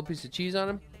 put a little piece of cheese on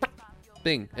them.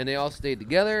 Bing. And they all stayed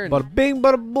together. And Bada bing,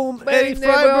 bada boom. Bang, Eddie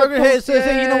there, Fryburger boom, says,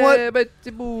 hey, you know what? yeah, but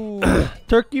boom.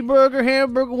 Turkey burger,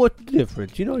 hamburger, what's the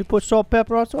difference? You know, you put salt,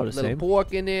 pepper on, it's all the Little same.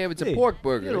 pork in there. It's Hey, a pork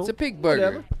burger. you know, It's a pig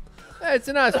burger. whatever. It's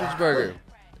an ostrich burger.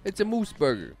 It's a moose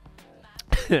burger.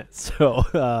 So,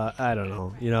 I don't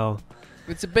know. You know,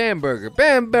 It's a Bam burger.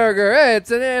 Bam burger. Hey,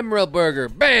 it's an Emerald burger.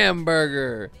 Bam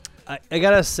burger. I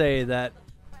gotta say that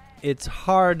it's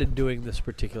hard doing this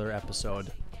particular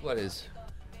episode. What is?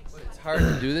 It's hard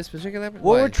to do this particular episode.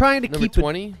 Well, Why? we're trying to Number keep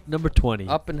 20, it number 20.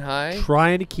 up and high,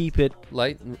 Trying to keep it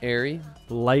light and airy.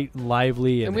 light and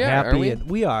lively and, And we are, happy. aren't we? And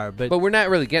we are, but But we're not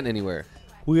really getting anywhere.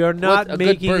 we are not What a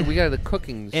good burger. We making got the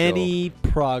cooking show. any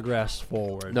progress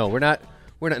forward. No, we're not.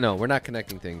 No, we're not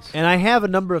connecting things. And I have a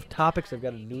number of topics. I've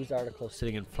got a news article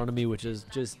sitting in front of me, which is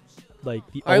just like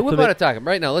the All right, we're ultimate. about to talk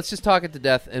right now. Let's just talk it to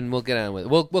death, and we'll get on with it.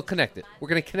 We'll connect it. We're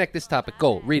gonna connect this topic.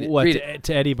 Go read it. What, Read it.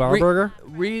 to Eddie Barburger?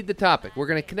 Read the topic. We're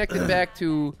gonna connect it back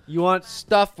to You want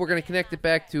stuff. We're gonna connect it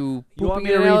back to you want pooping me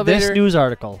to in an read elevator. this news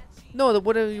article? No,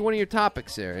 one of your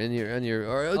topics there, and your.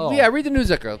 Or, Oh. Yeah, read the news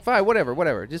article. Fine,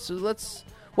 whatever. Just let's.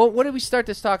 Well, what did we start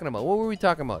this talking about? What were we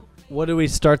talking about What do we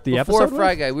start the before episode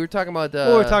Fry with? Guy? We were talking about.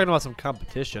 Well, we're talking about some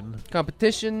competition.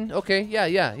 competition. Okay,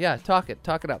 yeah. Talk it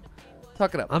up.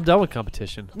 I'm done with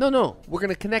competition. No. We're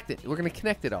gonna connect it. We're gonna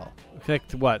connect it all. Connect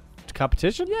to what? To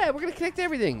competition? Yeah, we're gonna connect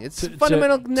everything. It's To-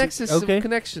 fundamental to- nexus okay. of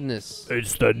connectionness.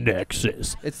 It's the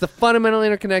Nexus. It's the fundamental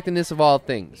interconnectedness of all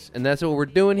things, and that's what we're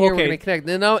doing here. Okay. We're gonna connect.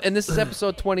 And this is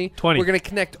episode 20. 20. We're gonna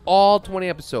connect all 20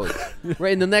 episodes.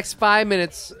 Right in the next 5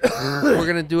 minutes, we're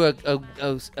gonna do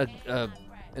an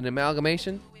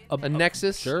amalgamation, a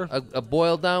nexus, sure. a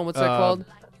boil down. What's that called?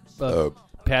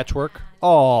 Patchwork.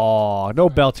 Oh, no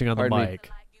belting on the Pardon me. mic.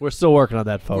 We're still working on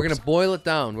that, folks. We're gonna boil it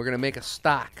down. We're gonna make a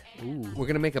stock. We're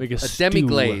gonna make a stew.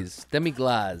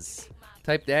 demi-glaze.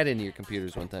 Type that into your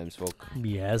computers one time, folk.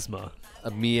 miasma. A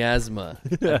miasma,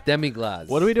 a demi-glaze.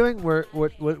 What are we doing?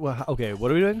 Okay, what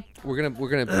are we doing? We're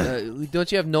gonna.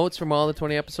 Don't you have notes from all the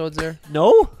 20 episodes there?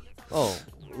 No. Oh,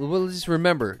 We'll just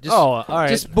remember. Just, all right.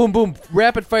 Just boom, boom,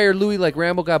 rapid fire, Louis, like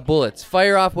Rambo got bullets.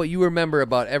 Fire off what you remember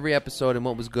about every episode and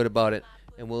what was good about it,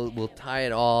 and we'll tie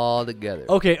it all together.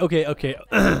 Okay. Unless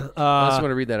you want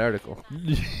to read that article.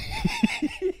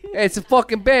 Hey, it's a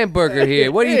fucking Bamberger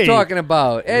here. What are you Hey. talking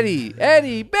about? Eddie,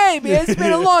 baby, it's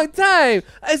been a long time.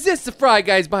 Is this the Fry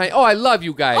Guys behind? Oh, I love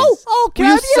you guys. Can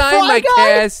Will I you be a sign fry my guy?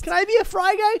 cast? Can I be a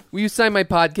fry guy? Will you sign my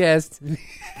podcast?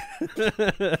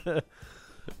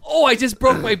 Oh, I just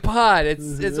broke my pod.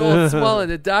 It's all swollen.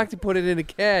 The doctor put it in a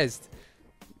cast.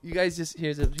 You guys just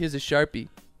here's a Sharpie.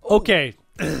 Okay.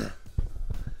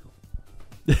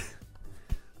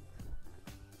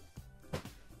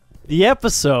 The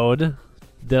episode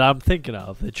that I'm thinking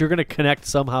of that you're going to connect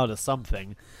somehow to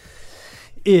something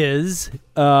is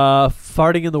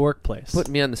farting in the workplace. Put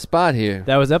me on the spot here.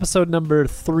 That was episode number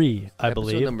 3, I Episode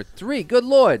believe. number 3. Good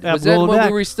Lord. Yeah, Was that rolling when back.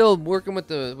 we were still working with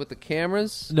the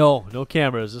cameras? No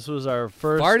cameras. This was our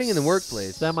first Farting in the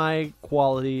workplace.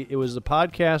 Semi-quality. It was a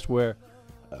podcast where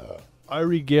I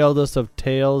regaled us of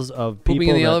tales of people Pooping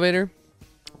in the that- elevator?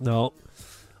 No.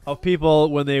 Of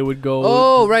people when they would go.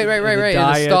 Oh, right. in In the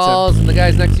diets stalls, and the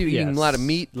guys next to you eating Yes. a lot of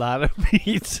meat. Lot of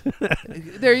meat.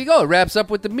 There you go. It wraps up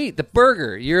with the meat, the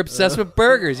burger. You're obsessed with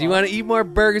burgers. You want to eat more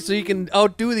burgers so you can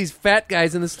outdo these fat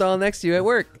guys in the stall next to you at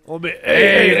work.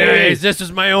 Hey guys, this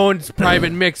is my own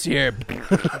private mix here.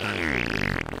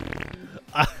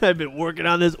 I've been working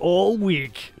on this all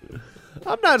week.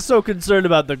 I'm not so concerned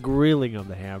about the grilling of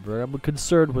the hamburger. I'm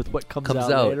concerned with what comes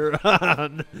out later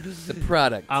on. The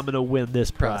product. I'm gonna win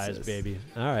this prize, Process. baby.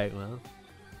 All right, well.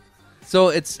 So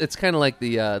it's kind of like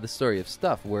the story of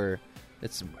Stuff, where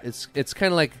it's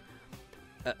kind of like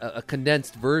a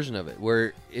condensed version of it.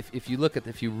 Where if you look at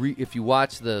if you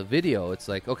watch the video, it's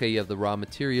like, okay, you have the raw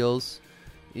materials,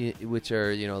 which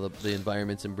are the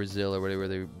environments in Brazil or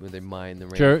whatever where they mine the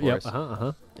rainforest. Sure.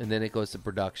 Yep. And then it goes to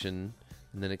production,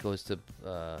 and then it goes to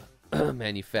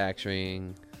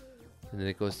manufacturing, and then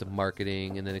it goes to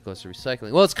marketing, and then it goes to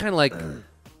recycling. Well, it's kind of like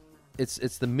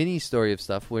it's the mini story of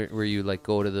Stuff where you like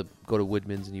go to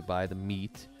Woodman's and you buy the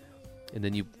meat, and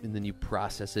then you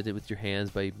process it with your hands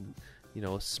by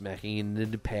smacking it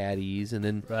into patties, and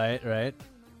then Right.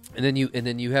 and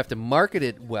then you have to market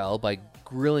it well by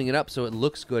grilling it up so it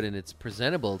looks good and it's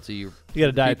presentable to your You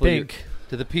gotta dye it people you're- pink.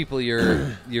 to the people you're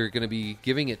going to be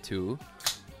giving it to,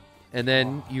 and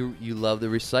then you love the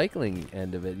recycling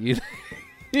end of it.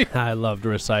 I love to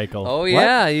recycle. Oh What?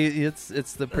 yeah,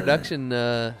 it's the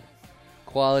production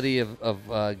quality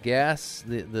of gas,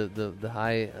 the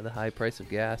high price of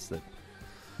gas. That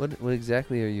what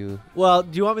exactly are you? Well,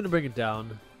 do you want me to bring it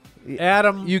down,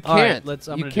 Adam? You all right, can't. let's.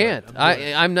 I'm you gonna do it. can't. I'm gonna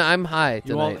do it. I'm high You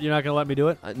tonight. won't, you're not gonna let me do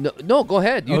it. No, go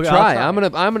ahead. You Okay, I'll try.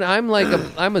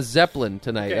 try. I'm a Zeppelin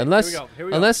tonight. Okay, unless here we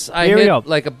go. unless I Here we hit go.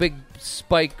 like a big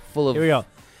spike full of Here we go.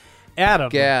 Adam,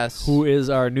 gas. who is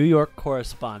our New York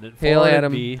correspondent, Hail, forwarded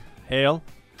Adam. me. Hail.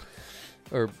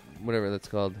 or whatever that's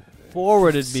called.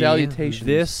 Forwarded me Salutations.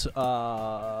 this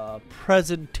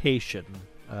presentation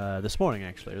this morning,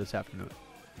 actually, or this afternoon,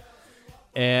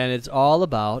 and it's all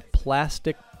about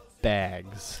plastic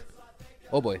bags.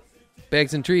 Oh boy,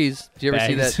 Bags and Trees. Did you ever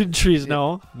see Bags that? and trees?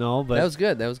 No, but That was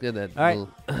good. That was good. That All right.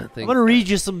 little thing. I'm gonna read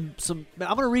you some. I'm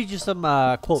gonna read you some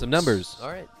quotes, Some numbers. All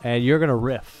right. and you're gonna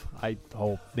riff. I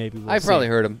hope maybe we'll I've see. probably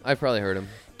heard him.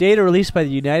 Data released by the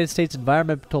United States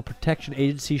Environmental Protection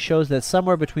Agency shows that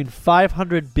somewhere between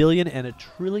 500 billion and 1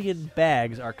 trillion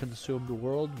bags are consumed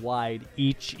worldwide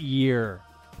each year.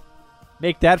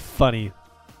 Make that funny.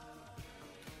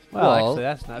 Well, actually,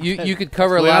 that's not. you could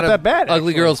cover a Actually, lot not of that bad, ugly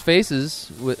actually. girls'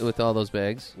 faces with all those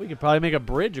bags. We could probably make a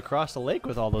bridge across the lake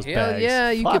with all those Hell bags.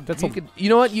 yeah, you Fuck, could. that's You a- could. You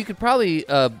know what? You could probably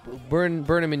burn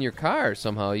them in your car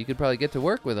somehow. You could probably get to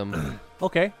work with them.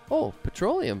 Okay. Oh,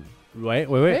 petroleum. Wait.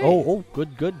 Hey. Oh,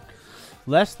 good.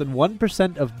 Less than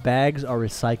 1% of bags are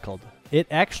recycled. It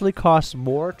actually costs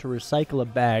more to recycle a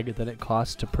bag than it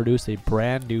costs to produce a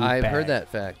brand new bag. I've heard that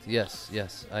fact. Yes.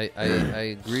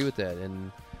 I agree with that,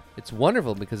 and it's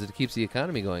wonderful because it keeps the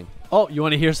economy going. Oh, you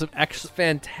want to hear some It's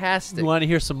fantastic. You want to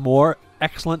hear some more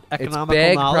excellent It's economical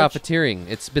bag knowledge? profiteering.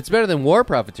 It's better than war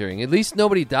profiteering. At least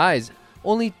nobody dies.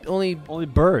 Only Only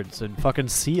birds and fucking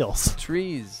seals.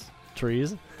 trees.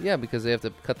 Trees. Yeah, because they have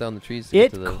to cut down the trees to get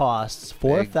It to the costs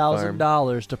bag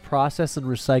 $4,000 to process and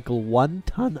recycle 1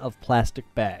 ton of plastic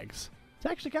bags. It's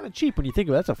actually kind of cheap when you think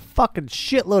of it. That's a fucking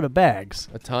shitload of bags.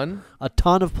 a ton. A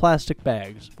ton of plastic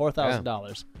bags.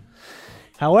 $4,000.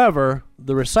 However,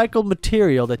 the recycled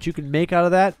material that you can make out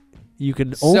of that, you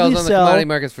can Sells only on the sell commodity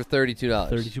markets for $32.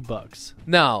 $32.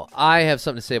 Now, I have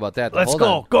something to say about that. though. Let's Hold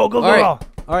go. on. Go. All right.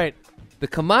 All right. The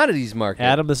commodities market.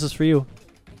 Adam, this is for you.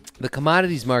 the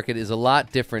commodities market is a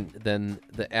lot different than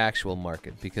the actual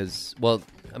market because, well,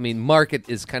 I mean, market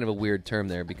is kind of a weird term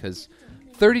there because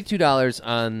 $32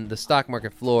 on the stock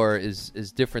market floor is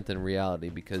different than reality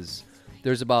because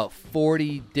there's about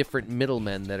 40 different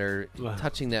middlemen that are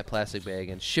touching that plastic bag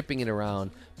and shipping it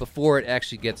around before it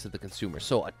actually gets to the consumer.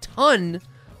 So a ton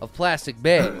of plastic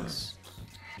bags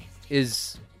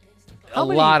is a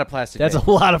lot of plastic bags. That's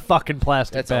a lot of fucking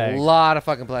plastic That's bags. a lot of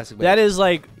fucking plastic bags. That is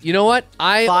like You know what?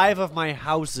 5 of my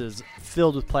houses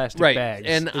filled with plastic Right. bags.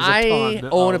 And is a I ton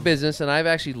own a of- business, and I've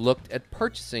actually looked at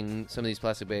purchasing some of these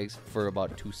plastic bags for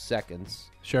about 2 seconds.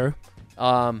 Sure.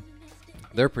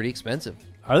 They're pretty expensive.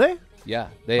 Are they? Yeah,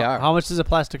 they are. How much does a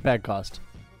plastic bag cost?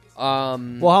 Well,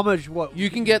 how much? What you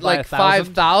can get buy like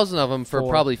 1,000? 5,000 of them for For-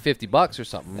 probably $50 or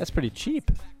something. That's pretty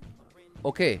cheap.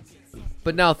 Okay,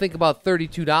 but now think about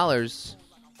 $32.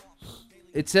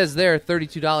 It says there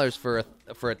 $32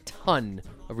 for a ton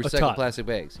of recycled ton. plastic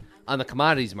bags on the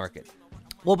commodities market.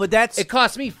 Well, but that's It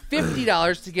cost me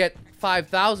 $50 to get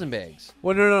 5,000 bags.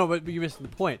 well, no, but you're missing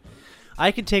the point.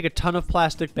 I can take a ton of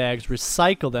plastic bags,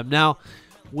 recycle them. Now,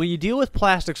 when you deal with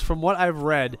plastics, from what I've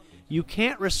read, you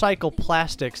can't recycle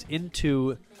plastics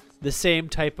into the same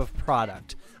type of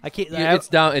product. I can't. It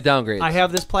downgrades. I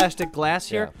have this plastic glass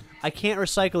here. Yeah. I can't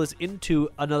recycle this into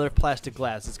another plastic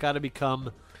glass. It's got to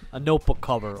become a notebook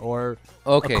cover or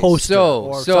Okay, a coaster. so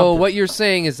or so something. what you're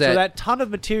saying is So that ton of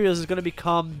materials is going to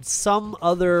become some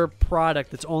other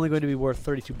product that's only going to be worth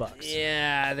 $32.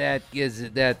 Yeah, that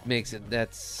makes it.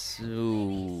 That's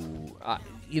you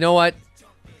know what?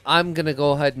 I'm gonna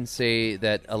go ahead and say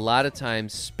that a lot of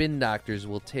times spin doctors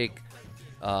will take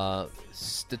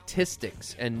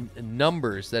statistics and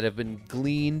numbers that have been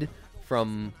gleaned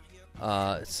from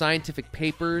scientific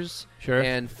papers Sure.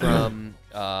 and from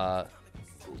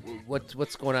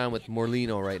what's going on with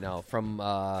Morlino right now from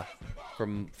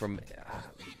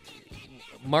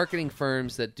marketing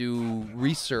firms that do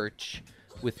research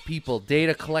with people,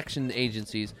 data collection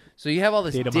agencies. So you have all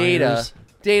this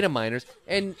data miners,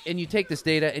 and you take this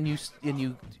data and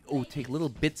you take little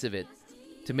bits of it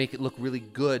to make it look really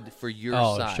good for your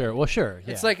side. Sure. Well, sure.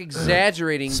 Yeah. It's like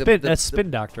exaggerating that's spin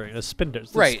doctoring. That's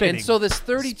right. spinning. And so this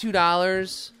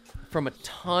 $32 from a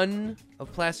ton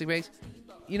of plastic bags.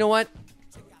 You know what?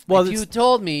 Well, if you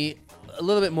told me a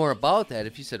little bit more about that,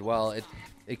 if you said, well,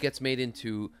 it gets made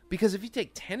into, because if you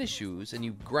take tennis shoes and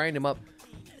you grind them up,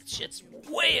 that shit's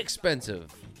way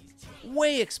expensive.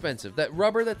 Way expensive. That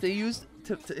rubber that they use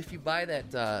to if you buy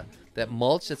that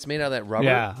mulch that's made out of that rubber,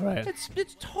 Yeah, right.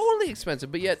 It's totally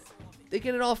expensive, but yet they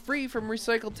get it all free from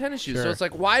recycled tennis shoes. Sure. So it's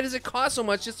like, why does it cost so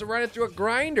much just to run it through a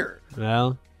grinder?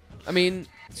 well, I mean,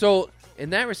 so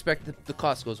in that respect, the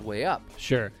cost goes way up.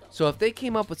 sure. So if they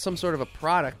came up with some sort of a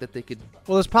product that they could,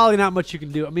 Well, there's probably not much you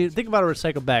can do. I mean, think about a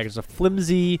recycled bag. It's a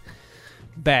flimsy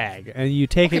bag, and you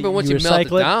take okay, it, but once you melt it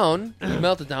recycle down, you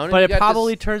melt it down, and but you it got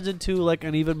probably this, turns into like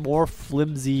an even more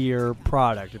flimsier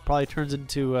product. It probably turns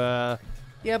into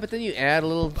yeah. But then you add a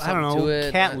little I don't something know, to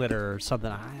it. cat litter or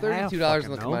something. $32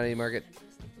 in the commodity market.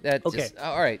 That Okay. just,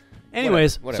 all right.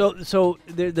 Anyways, Whatever. so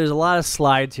there's a lot of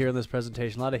slides here in this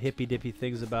presentation, a lot of hippy dippy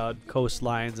things about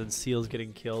coastlines and seals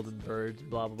getting killed and birds,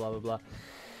 blah blah blah blah blah.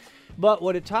 But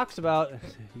what it talks about, you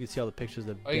can see all the pictures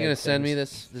of. Are you dead gonna send me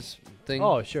things. this thing?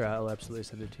 Oh, sure, I'll absolutely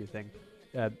send it to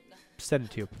you. Send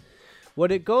it to you.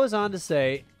 What it goes on to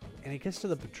say, and it gets to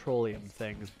the petroleum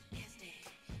thing.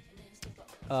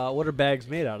 What are bags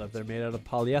made out of? They're made out of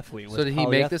polyethylene. So did he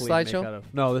make this slideshow?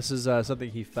 No, this is something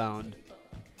he found.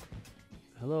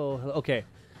 Hello. Okay.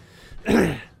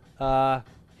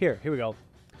 Here we go.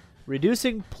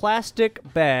 Reducing plastic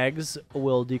bags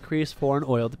will decrease foreign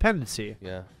oil dependency.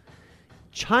 Yeah.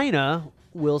 China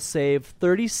will save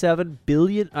 37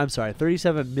 million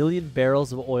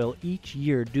barrels of oil each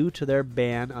year due to their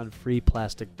ban on free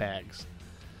plastic bags.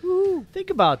 Woo. Think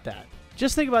about that.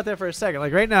 Just think about that for a second.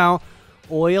 Like right now,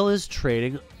 oil is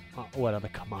trading on the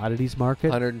commodities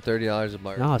market? $130 a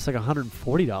barrel. No, it's like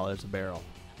 $140 a barrel.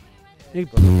 It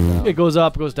It goes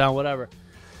up, goes down, whatever.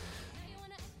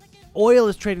 Oil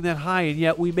is trading that high, and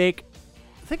yet we make...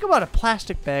 Think about a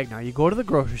plastic bag now. You go to the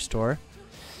grocery store,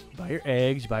 you buy your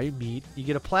eggs, you buy your meat, you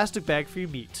get a plastic bag for your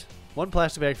meat. One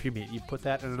plastic bag for your meat. You put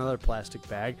that in another plastic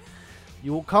bag.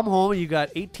 You will come home and you got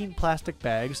 18 plastic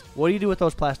bags. What do you do with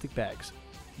those plastic bags?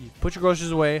 You put your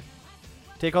groceries away,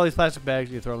 take all these plastic bags,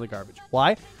 and you throw them in the garbage.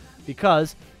 Why?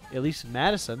 Because, at least in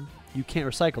Madison, you can't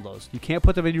recycle those. You can't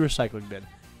put them in your recycling bin.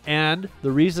 And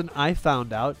the reason I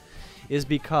found out is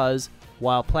because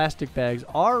while plastic bags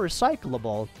are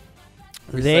recyclable,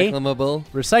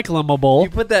 recyclable. You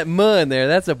put that "muh" in there.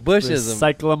 That's a Bushism.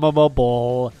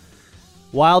 Recyclable.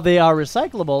 While they are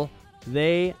recyclable,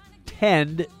 they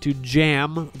tend to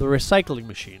jam the recycling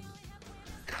machine.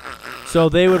 So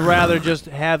they would rather just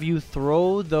have you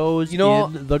throw those You know,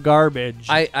 in the garbage.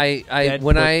 than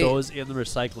when put I those in the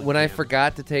recycling. when I can.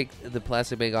 forgot to take the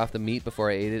plastic bag off the meat before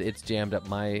I ate it, it's jammed up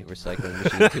my recycling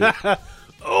machine too.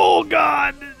 Oh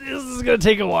God, this is gonna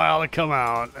take a while to come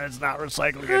out. It's not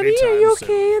recycling anytime soon.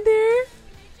 in there?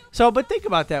 So, but think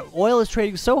about that. Oil is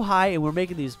trading so high, and we're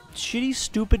making these shitty,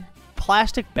 stupid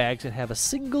plastic bags that have a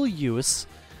single use.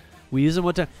 We use them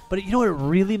one time. But you know what it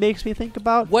really makes me think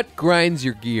about? What grinds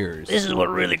your gears? This is what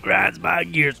really grinds my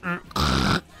gears.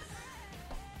 A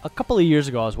couple of years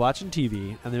ago, I was watching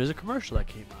TV, and there was a commercial that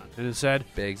came on, and it said,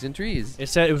 Bags and trees.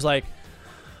 it was like,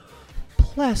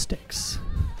 plastics.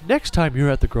 Next time you're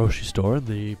at the grocery store and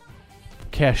the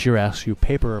cashier asks you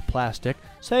paper or plastic,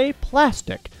 say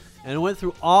plastic. And it went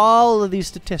through all of these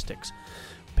statistics.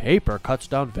 Paper cuts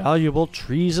down valuable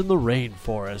trees in the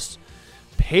rainforest.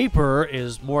 Paper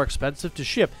is more expensive to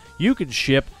ship. You can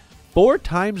ship 4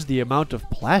 times the amount of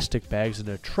plastic bags in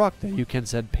a truck that you can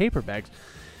send paper bags.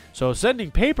 So sending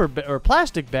paper or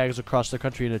plastic bags across the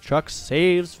country in a truck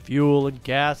saves fuel and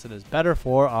gas and is better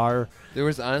for our... There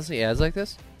was honestly ads like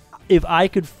this? If I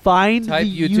could find Type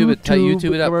the YouTube it- type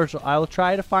YouTube it up. commercial, I will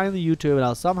try to find the YouTube and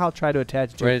I'll somehow try to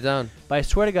attach it to Write it. it down. But I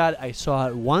swear to God, I saw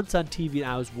it once on TV and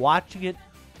I was watching it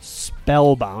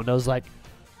spellbound. I was like,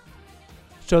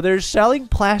 so they're selling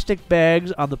plastic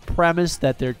bags on the premise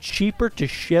that they're cheaper to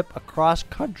ship across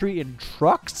country in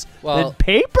trucks Well- than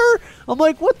paper? I'm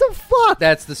like, what the fuck?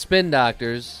 That's the spin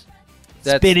doctors.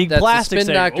 Spinning that's plastic the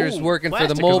spin saying, doctors "Ooh, working for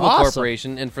the plastic is Mobil awesome."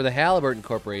 Corporation and for the Halliburton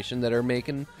Corporation that are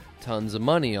making tons of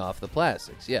money off the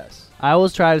plastics. Yes. I will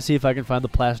try to see if I can find the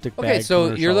plastic bag. Okay, so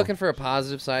commercial. you're looking for a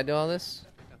positive side to all this?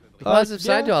 The positive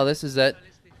side yeah. to all this is that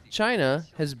China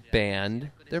has banned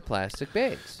their plastic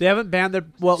bags. They haven't banned their...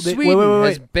 Well, they, Sweden wait.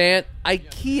 has banned...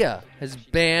 IKEA has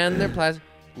banned their plastic...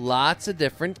 Lots of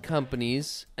different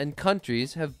companies and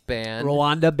countries have banned...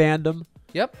 Rwanda banned them.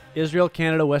 Yep. Israel,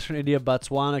 Canada, Western India,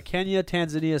 Botswana, Kenya,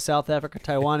 Tanzania, South Africa,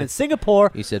 Taiwan, and Singapore,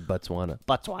 He said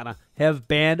Botswana. have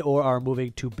banned or are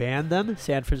moving to ban them.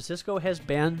 San Francisco has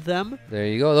banned them. There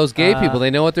you go. Those gay people, they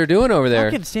know what they're doing over there.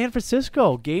 Fucking San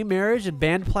Francisco, gay marriage and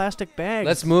banned plastic bags.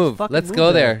 Let's move. Fucking Let's move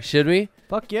go there. Should we?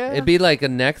 Fuck yeah. It'd be like a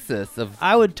nexus of...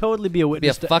 I would totally be a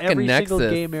witness to fucking every single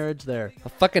nexus. gay marriage there. A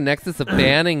fucking nexus of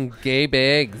banning gay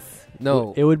bags.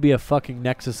 No. It would be a fucking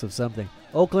nexus of something.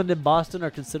 Oakland and Boston are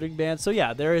considering bans. So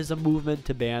yeah, there is a movement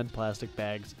to ban plastic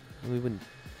bags. We wouldn't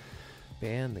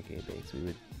ban the gay bags. We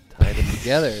would tie them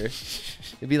together.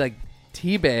 It'd be like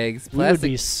tea bags, We would plastic be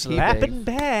tea slapping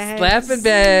bags. bags. Slapping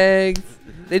bags.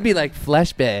 They'd be like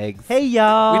flesh bags. Hey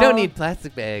y'all. We don't need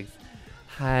plastic bags.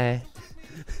 Hi.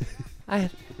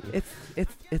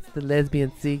 It's the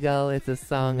Lesbian Seagull. It's a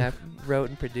song I wrote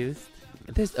and produced.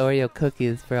 There's Oreo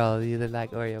cookies for all of you that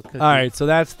like Oreo cookies. All right, so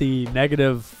that's the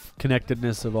negative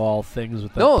connectedness of all things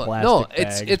with the No, plastic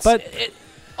bags. it's but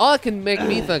all it can make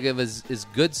me think of is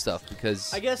good stuff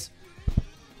because I guess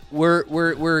we're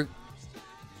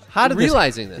how did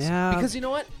realizing this. Yeah. Because you know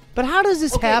what? But how does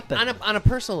this Okay, happen? on a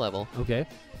personal level, Okay,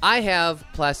 I have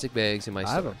plastic bags in my I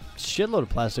have store. a shitload of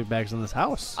plastic bags in this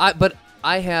house. But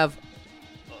I have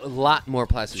a lot more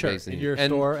plastic Sure, bags than in you. your And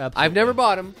store, I've absolutely. never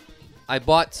bought them. I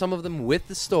bought some of them with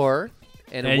the store,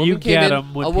 and a And woman you came get in.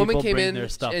 'em when a woman people came bring in, their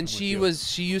stuff and with she you.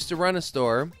 she used to run a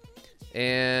store,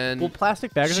 and Well,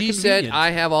 plastic bags are she said, convenient.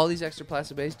 "I have all these extra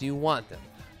plastic bags. Do you want them?"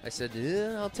 I said,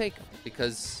 "I'll take them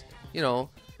because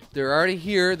they're already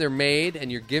here. They're made, and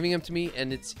you're giving them to me,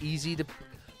 and it's easy to."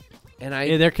 And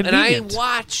Yeah, they're convenient. And I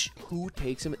watch who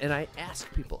takes them, and I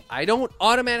ask people. I don't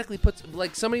automatically put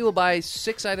like somebody will buy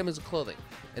 6 items of clothing,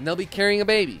 and they'll be carrying a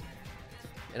baby,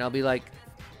 and I'll be like,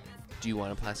 "Do you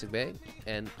want a plastic bag?"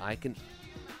 And I can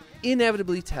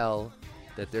inevitably tell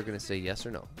that they're going to say yes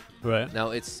or no. right. Now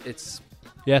it's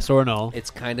Yes or no? it's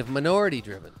kind of minority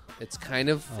driven. It's kind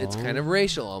of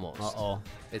racial almost. Uh-oh.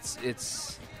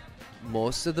 It's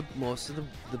most of the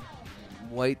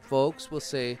white folks will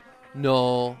say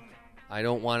no. I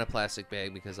don't want a plastic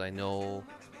bag because I know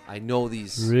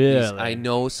these. Really? I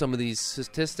know some of these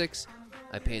statistics.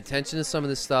 I pay attention to some of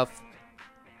this stuff.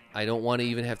 I don't want to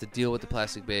even have to deal with the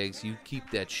plastic bags. You keep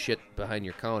that shit behind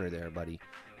your counter there, buddy.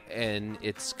 And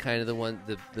it's kind of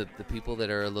the people that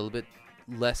are a little bit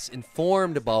less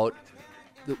informed about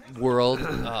the world,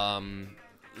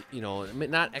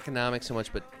 not economic so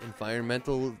much, but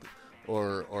environmental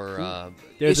or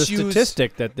There's issues. a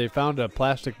statistic that they found a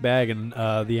plastic bag in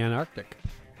the Antarctic.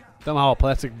 Somehow a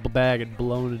plastic bag had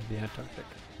blown into the Antarctic.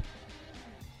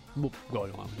 We'll go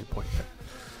on with your point there.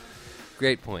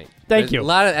 Great point. Thank There's you. A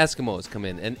lot of Eskimos come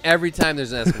in, and every time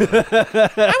there's an Eskimo,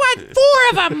 I want 4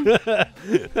 of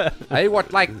them. I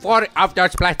want like 4 of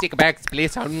those plastic bags,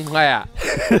 please. Put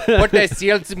the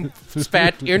seals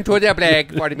fat into the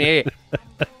bag for me.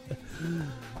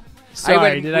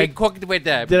 Sorry, we cooked with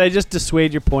them. did I just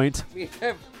dissuade your point?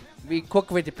 We cook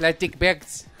with the plastic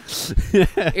bags.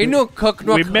 You know, cook.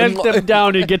 We melt them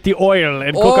down and get the oil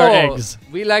and cook our eggs.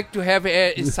 We like to have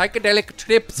psychedelic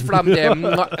trips from them.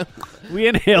 We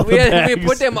inhale the we bags.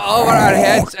 put them over our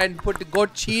heads and put the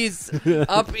goat cheese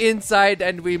up inside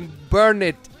and we burn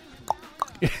it.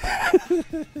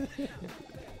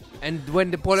 And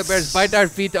when the polar bears bite our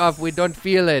feet off, we don't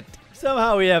feel it.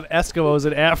 Somehow we have Eskimos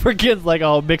and Africans like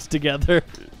all mixed together.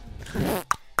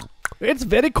 It's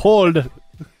very cold.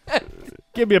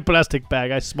 Give me a plastic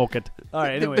bag. I smoke it. All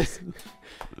right. Anyways,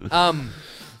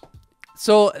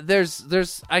 So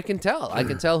there's I can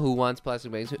tell who wants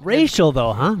plastic bags. racial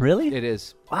though, huh? Really? It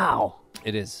is. Wow.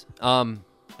 It is.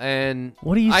 And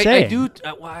What do you I say? do.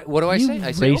 What do I You say?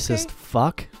 I say racist okay.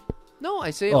 fuck. No,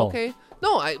 I say Oh. okay.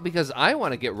 No, because I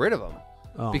want to get rid of them.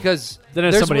 Oh. Because Then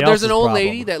it's somebody there's an else's old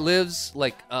lady problem. that lives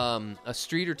like a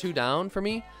street or two down from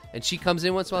me, and she comes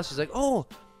in once in a while. She's like, "Oh,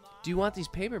 do you want these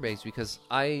paper bags? Because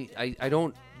I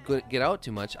don't get out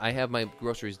too much. I have my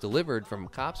groceries delivered from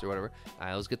cops or whatever.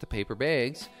 I always get the paper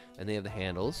bags, and they have the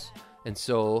handles, and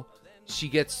so she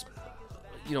gets,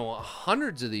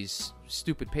 hundreds of these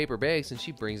stupid paper bags, and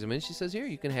she brings them in. She says, "Here,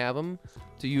 you can have them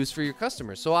to use for your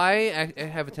customers." So I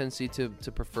have a tendency to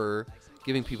prefer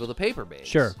giving people the paper bags.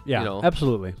 Sure. Yeah.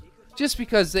 Absolutely. Just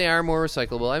because they are more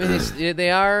recyclable. I mean,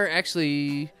 they are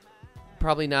actually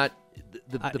probably not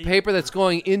the paper that's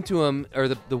going into them, or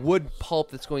the wood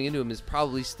pulp that's going into them is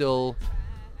probably still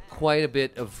quite a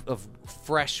bit of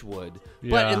fresh wood.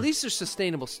 But Yeah. at least they're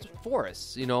sustainable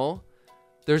forests.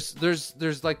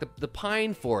 There's like the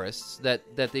pine forests that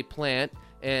they plant,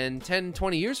 and 10,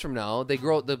 20 years from now they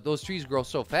grow. Those trees grow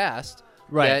so fast.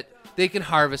 Right. That they can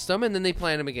harvest them and then they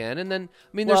plant them again. And then,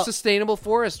 Well, there's sustainable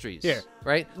forestries. here.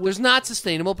 Right? There's not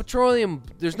sustainable petroleum.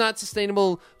 There's not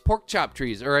sustainable pork chop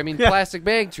trees or, plastic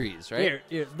bag trees, right?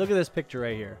 Here, look at this picture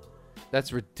right here.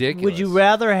 That's ridiculous. Would you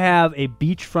rather have a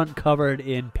beachfront covered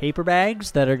in paper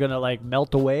bags that are gonna like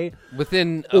melt away,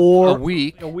 Within or a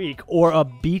week. or a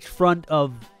beachfront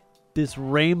of this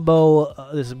rainbow,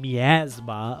 this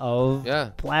miasma of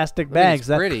plastic I mean, bags it's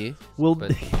that pretty, will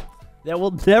but- that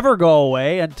will never go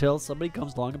away until somebody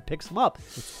comes along and picks them up.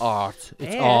 Art.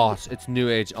 It's And- art. It's new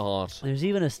age art. There's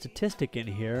even a statistic in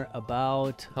here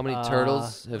about How many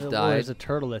turtles have died? There's a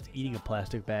turtle that's eating a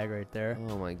plastic bag right there.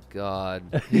 Oh my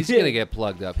God. He's going to get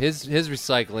plugged up. His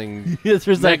recycling. This recycling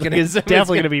is mechanism is definitely gonna-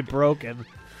 going to be broken.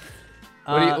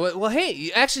 Well,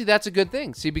 hey, actually, that's a good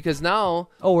thing. See, because now.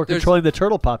 We're there's- controlling the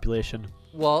turtle population.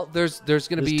 Well, there's going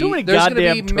to There's be too many there's going to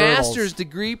goddamn be turtles. master's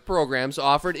degree programs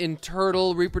offered in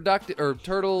turtle reproductive or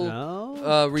turtle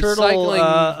No.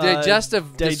 recycling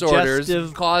digestive disorders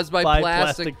digestive caused by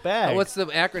plastic bags. What's the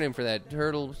acronym for that?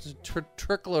 Turtle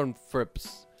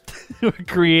trichlophrips. We're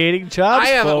creating jobs.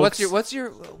 I am. Folks. What's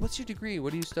your degree?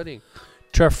 What are you studying?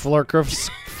 Triflurkers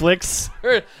flicks.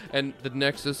 And the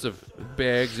nexus of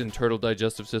bags and turtle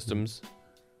digestive systems.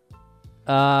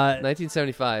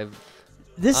 1975.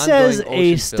 This Ongoing says ocean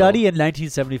a spill. study in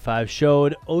 1975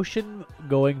 showed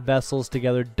ocean-going vessels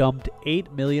together dumped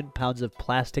 8 million pounds of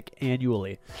plastic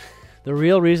annually. The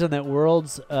real reason that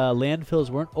world's landfills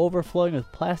weren't overflowing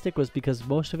with plastic was because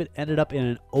most of it ended up in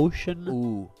an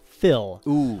ocean fill.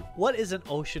 Ooh. What is an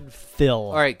ocean fill?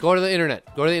 All right, go to the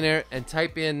internet. Go to the internet and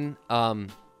type in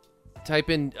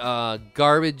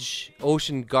garbage,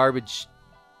 ocean garbage.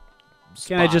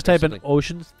 Can I just type in something.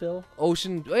 ocean fill?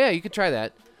 Ocean? Oh, yeah, you could try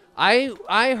that.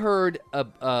 I heard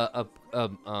a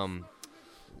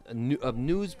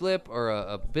news blip or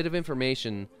a bit of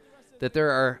information that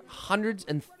there are hundreds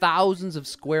and thousands of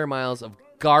square miles of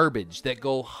garbage that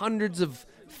go hundreds of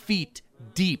feet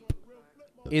deep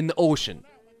in the ocean.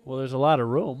 Well, there's a lot of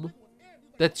room.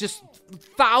 That's just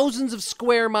thousands of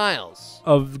square miles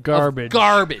Of garbage. of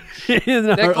garbage In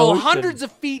that our go ocean. hundreds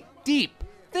of feet deep.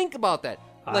 Think about that.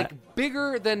 Like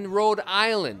bigger than Rhode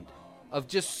Island of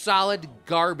just solid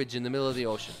garbage in the middle of the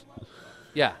ocean.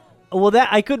 Yeah. Well,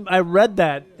 I read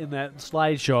that in that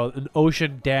slideshow, an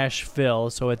ocean dash fill.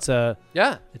 So it's a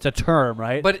term,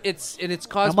 right? But it's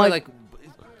caused I'm by like- like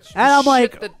and I'm shit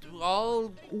like, that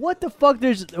all what the fuck?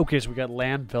 Okay, so we got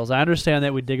landfills. I understand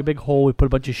that we dig a big hole, we put a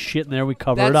bunch of shit in there, we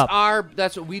cover it up.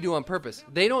 that's what we do on purpose.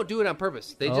 They don't do it on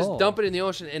purpose. They just Oh. dump it in the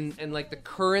ocean and like the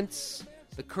currents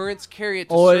carry it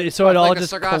to Oh, certain so it spots, all like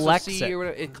just a Sargasso collects Sea it. or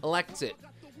whatever. It collects it.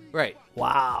 Right.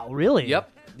 Wow, really?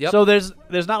 Yep. Yep. So there's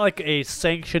not like a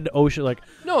sanctioned ocean like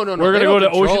no. we're they gonna go don't to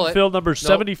control ocean it. field number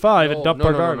 75 and no, dump no,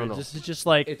 our no, no, garbage. no. This is just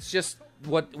like It's just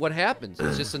what happens.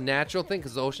 It's just a natural thing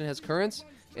because the ocean has currents,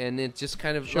 and it just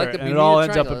kind of Sure, like the and it Bermuda all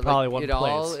ends up Triangle, in probably like, one it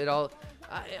place. All.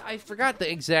 I forgot the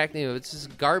exact name of it. It's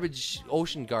just garbage,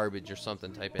 ocean garbage or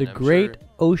something. Type in. the I'm Great sure.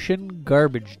 Ocean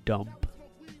Garbage Dump.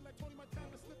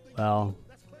 Well,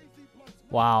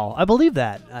 wow, I believe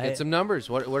that. Get some numbers.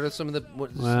 What are some of the? Just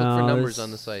look Well, for numbers it's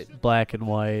on the site. black and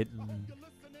white. And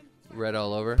Red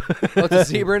all over. Oh, it's a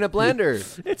zebra in a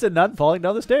blender. it's a nun falling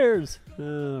down the stairs.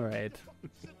 All right.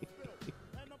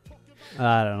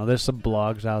 I don't know. There's some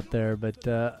blogs out there, but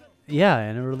yeah,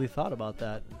 I never really thought about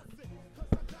that.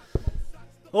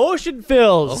 Ocean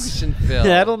fills. Ocean fill.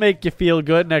 That'll make you feel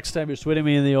good next time you're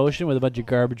swimming in the ocean with a bunch of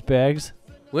garbage bags.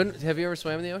 When have you ever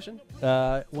swam in the ocean?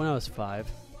 When I was 5.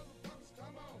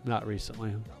 Not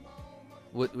recently.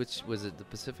 Which was it? The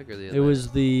Pacific or the Atlantic? It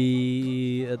was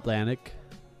the Atlantic.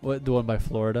 The one by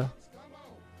Florida.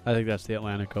 I think that's the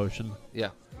Atlantic Ocean. Yeah.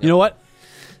 You know what?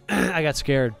 I got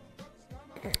scared.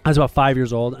 I was about 5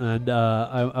 years old, and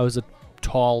I was a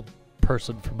tall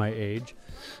person for my age.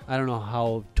 I don't know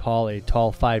how tall a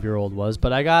tall 5-year-old was,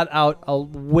 but I got out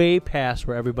way past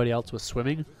where everybody else was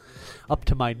swimming, up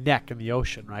to my neck in the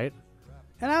ocean, right?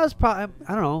 And I was probably,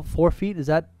 I don't know, 4 feet. Is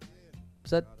that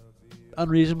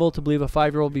unreasonable to believe a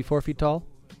 5-year-old be 4 feet tall?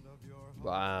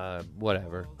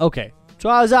 Whatever. Okay. So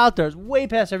I was out there, I was way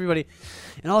past everybody,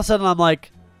 and all of a sudden I'm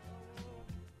like,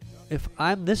 if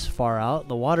I'm this far out,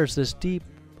 the water's this deep,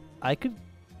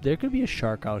 there could be a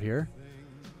shark out here.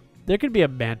 There could be a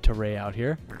manta ray out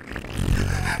here.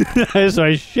 So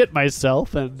I shit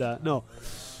myself and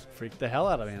freaked the hell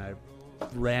out of me, and I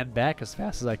ran back as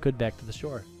fast as I could back to the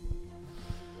shore.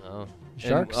 Oh.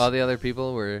 Sharks? And all the other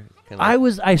people were kind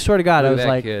of I swear to God, I was that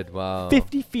like kid. Wow.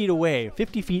 50 feet away,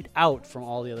 50 feet out from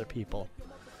all the other people.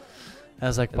 I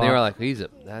was like, And they "Wow, were like,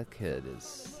 that kid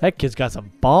is. that kid's got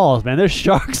some balls, man. There's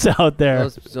sharks out there.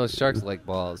 Those sharks like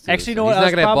balls. Too, Actually, you so know what? He's I not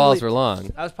was going to have balls probably- for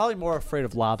long. I was probably more afraid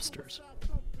of lobsters.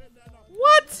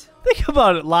 What? Think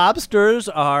about it. Lobsters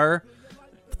are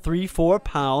 3-4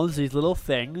 pounds, these little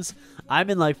things.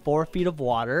 I'm in like 4 feet of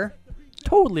water.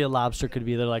 Totally a lobster could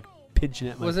be there like pinching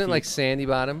at my Wasn't it feet. like sandy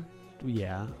bottom?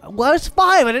 Yeah. Well, I was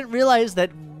 5. I didn't realize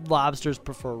that lobsters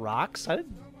prefer rocks. I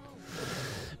didn't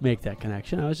make that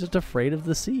connection. I was just afraid of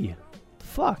the sea.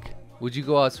 Fuck. Would you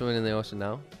go out swimming in the ocean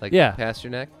now? Like Yeah. past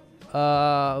your neck?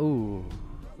 Ooh.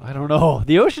 I don't know.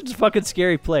 The ocean's a fucking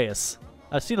scary place.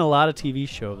 I've seen a lot of TV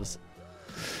shows.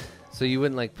 So you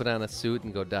wouldn't like put on a suit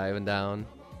and go diving down?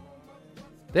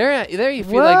 There you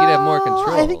feel like you'd have more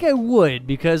control. I think I would,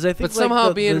 because I think But somehow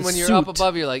like the when you're up suit-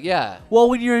 above, you're like, yeah, Well,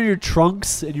 when you're in your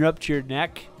trunks and you're up to your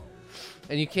neck,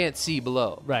 and you can't see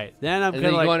below. right? Then I'm And kind then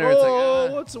of you like, go under, it's like,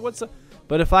 oh, what's the?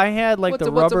 But if I had like What's the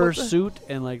the- what's the- rubber what's the- suit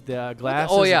and like the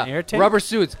glasses Oh yeah, and air tank, rubber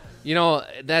suits. You know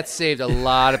that saved a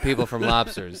lot of people from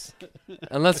lobsters,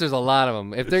 unless there's a lot of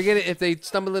them. If they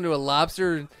stumble into a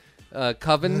lobster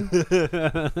coven,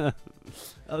 it's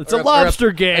or a lobster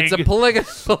It's gang. a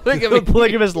polygamy.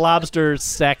 polygamous lobster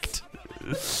sect.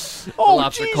 Oh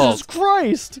Lobster Jesus cult.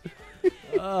 Christ!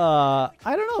 I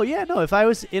don't know. Yeah, no. If I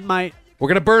was in my We're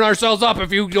gonna burn ourselves up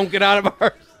if you don't get out of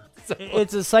our.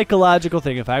 It's a psychological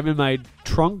thing. If I'm in my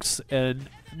trunks and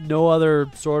no other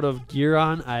sort of gear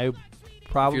on, I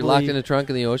probably If you're locked in a trunk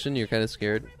in the ocean, you're kind of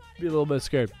scared. be a little bit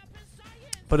scared.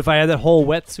 But if I had that whole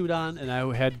wetsuit on and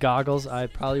I had goggles, I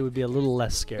probably would be a little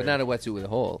less scared. But not a wetsuit with a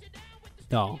hole.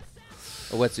 No,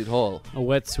 A wetsuit hole. a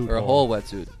wetsuit Or a whole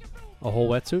wetsuit. A whole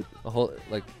wetsuit? A whole,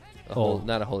 like, a Oh. whole,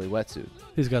 not a holy wetsuit.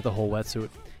 He's got the whole wetsuit.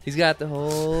 He's got the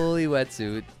holy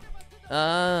wetsuit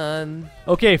on.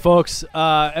 Okay, folks.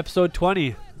 Episode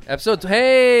 20. Episode,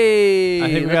 hey! I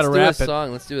think we let's gotta do wrap a it.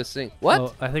 song. Let's do a sing. What?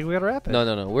 Oh, I think we gotta wrap it.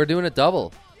 No. We're doing a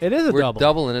double. It is a We're double.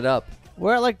 doubling it up.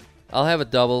 We're at like I'll have a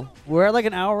double.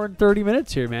 an hour and 30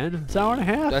 minutes here, man. It's an hour and a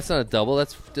half. That's not a double.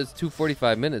 That's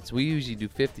 245 minutes. We usually do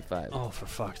 55. Oh, for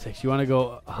fuck's sake! You want to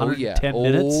go Oh, 110 yeah.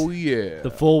 minutes? Oh, yeah.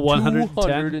 The full 110?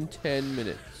 210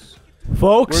 minutes.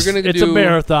 Folks, We're gonna it's a do-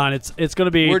 marathon. It's going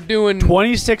to be We're doing.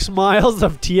 26 miles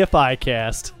of TFI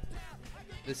cast.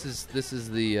 This is the.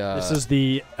 This is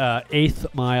the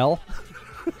 8th mile.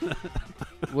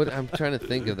 What I'm trying to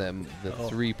think of the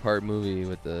 3-part movie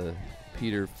with the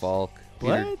Peter Falk.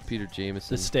 What? Peter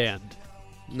Jameson. The Stand.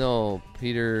 No,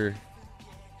 Peter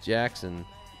Jackson.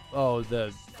 Oh,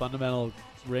 the fundamental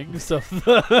rings of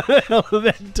the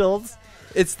elementals.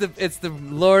 It's the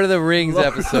Lord of the Rings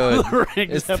episode. The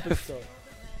rings It's the- episode.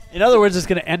 In other words, it's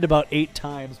going to end about 8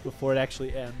 times before it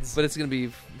actually ends. But it's gonna be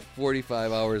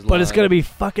 45 hours long. But it's going to be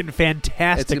fucking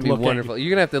fantastic It's gonna be looking. wonderful. You're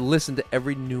gonna have to listen to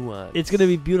every nuance. It's going to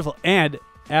be beautiful. And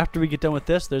after we get done with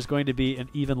this, there's going to be an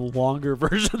even longer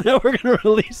version that we're going to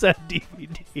release on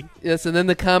DVD. Yes, and then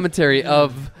the commentary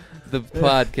of the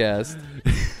podcast.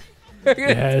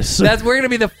 Yes. We're going to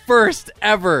be the first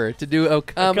ever to do a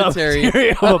commentary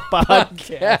of a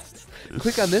podcast.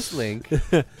 Click on this link.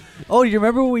 Oh, you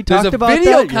remember when we There's talked a about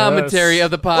video that? commentary Yes.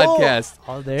 of the podcast.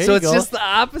 Oh, there So you it's go. just the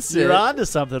opposite. You're on to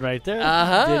something right there.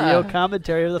 Uh-huh. Video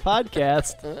commentary of the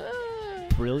podcast.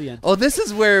 Brilliant. Oh, this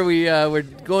is where we're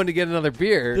going to get another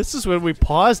beer. This is when we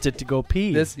paused it to go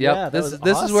pee. This Yeah, that this was is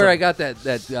awesome. where I got that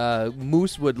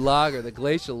Moosewood lager, the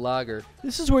glacial lager.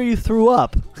 This is where you threw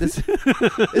up. This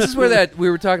is where that we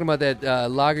were talking about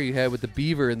that lager you had with the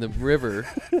beaver in the river.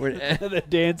 Where, The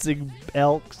dancing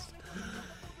elks.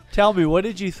 Tell me, what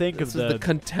did you think this of is the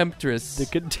contemptress. the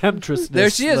contemptuousness? There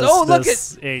she is. Oh, look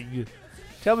at.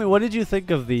 Tell me, what did you think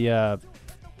of the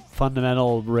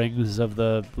fundamental rings of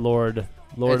the Lord it's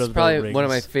of the probably Rings? one of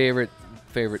my favorite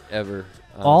ever.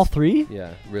 All three?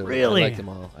 Yeah, really. Really? I liked them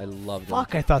all. I loved them.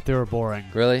 Fuck, I thought they were boring.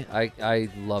 Really? I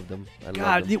loved them. I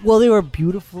God, loved them. well, they were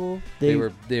beautiful. They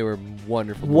were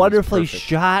wonderful. movies. wonderfully Perfect.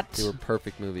 shot. They were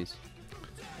perfect movies.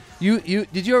 You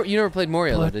never played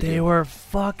Moria, though, But did they you? were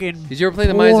fucking. Did you ever play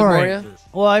the Mines of boring. Moria?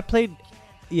 Well, I played.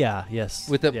 Yeah, yes.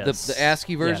 With the yes.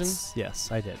 ASCII version?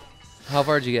 Yes, I did. How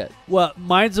far did you get? Well,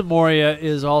 Mines of Moria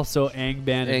is also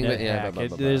Angband and Angband, yeah, NetHack. blah, blah, blah,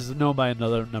 blah. There's known by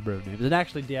another number of names. And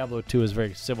actually, Diablo 2 is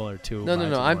very similar to No.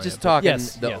 Mines of I'm Moria, just but- talking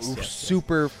Yes, the yes.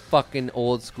 super fucking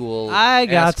old school. I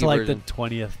got ASCII to like version. the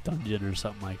 20th dungeon or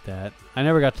something like that. I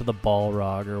never got to the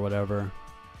Balrog or whatever.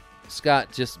 Scott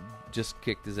just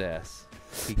kicked his ass.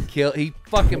 He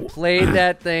fucking played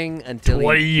that thing until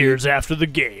he years after the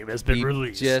game has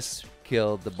he just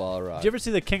killed the Balrog. Did you ever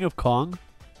see the King of Kong?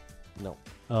 No.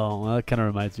 Oh, well, that kind of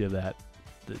reminds me of that.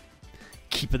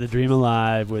 Keeping the dream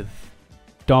alive with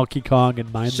Donkey Kong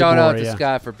and Mines Shout of out Moria. to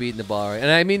Scott for beating the Balrog, and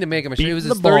I mean to make him a shirt. It was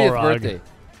Beating his the 30th Balrog. birthday,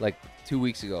 like 2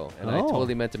 weeks ago, and I Oh.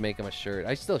 totally meant to make him a shirt.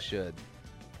 I still should.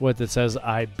 What that says,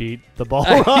 I beat the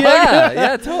Balrog.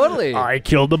 yeah, totally. I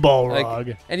killed the Balrog.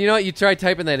 Like, and you know what? You try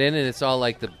typing that in, and it's all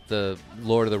like the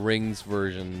Lord of the Rings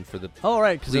version for the Oh,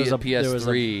 right, because there was a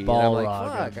PS3. And I'm Balrog.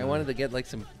 like, fuck, I and- wanted to get like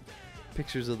some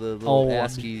pictures of the little I'm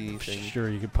ASCII thing. sure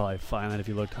you could probably find that if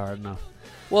you looked hard enough.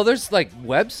 Well, there's like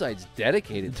websites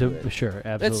dedicated to it. Sure,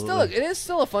 absolutely. It is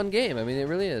still a fun game. I mean, it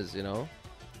really is. You know.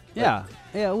 yeah,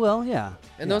 well, yeah.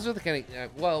 And those are the kind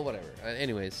of well, whatever.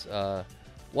 Anyways,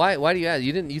 why do you ask?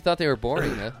 You thought they were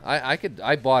boring, huh?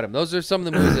 I bought them. Those are some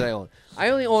of the movies that I own. I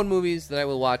only own movies that I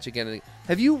will watch again and again.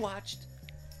 Have you watched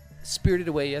Spirited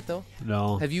Away yet, though?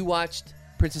 No, Have you watched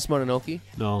Princess Mononoke?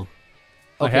 no.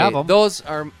 Okay, I have them. Those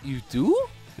are you do?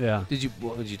 Yeah. Did you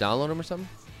download them or something?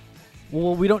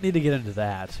 Well, we don't need to get into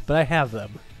that, but I have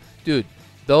them. Dude,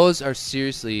 those are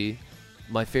seriously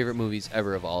my favorite movies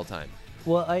ever of all time.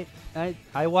 Well,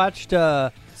 I watched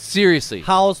Seriously.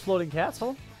 Howl's Floating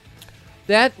Castle.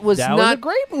 That was That not was a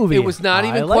great movie. It was not I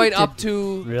even liked quite up it.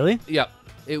 to Really? Yeah.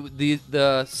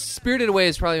 The Spirited Away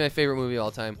is probably my favorite movie of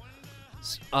all time.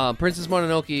 Princess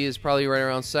Mononoke is probably right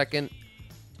around second.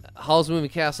 Howl's Moving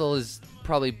Castle is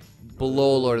probably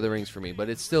below Lord of the Rings for me, but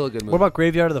it's still a good movie. What about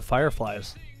Graveyard of the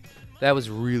Fireflies? That was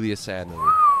really a sad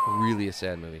movie. Really a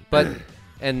sad movie. But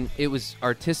and it was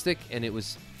artistic and it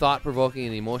was thought provoking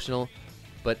and emotional,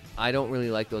 but I don't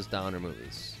really like those downer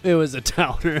movies. It was a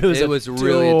downer. It It a was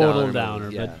really a total downer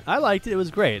movie, yeah. but I liked it. It was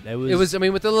great. It I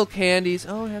mean, with the little candies.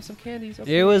 Oh, have some candies.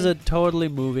 Okay. It was a totally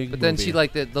moving. But then movie. she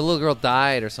the little girl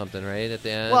died or something, right at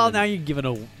the end. Well, and- now you're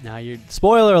giving now you're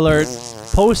spoiler alert.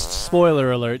 Post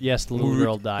spoiler alert. Yes, the little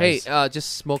girl dies. Hey,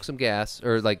 just smoke some gas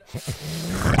or like.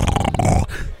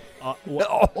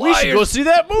 we should go see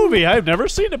that movie. I've never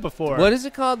seen it before. What is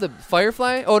it called? The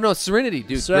Firefly? Oh no, Serenity,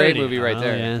 dude. Serenity. Great movie right Oh,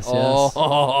 there. yes,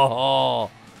 oh,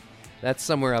 that's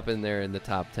somewhere up in there in the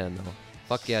top 10 though.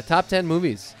 Fuck yeah, top 10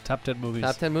 movies. Top 10 movies.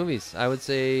 Top 10 movies. I would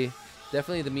say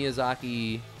definitely the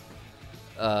Miyazaki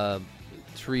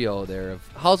trio there of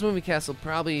Howl's Moving Castle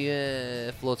probably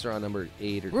floats around number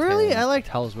 8 or 10. Really, I liked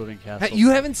Howl's Moving Castle. You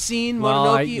haven't seen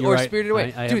Mononoke you're or right. Spirited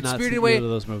Away? I have Dude, not Spirited seen Away, either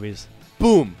of those movies.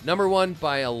 boom, number 1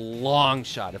 by a long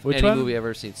shot of Which any one? movie I've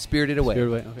ever seen. Spirited Away.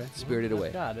 Spirited Away. Okay. Spirited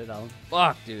Away. Got it.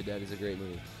 Fuck, dude, that is a great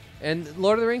movie. And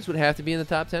Lord of the Rings would have to be in the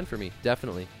top 10 for me,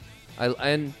 definitely.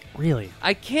 And Really?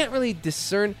 I can't really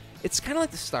discern. It's kind of like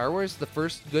the Star Wars, the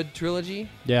first good trilogy.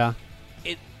 Yeah.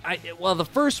 Well, the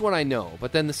first one I know,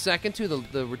 but then the second two,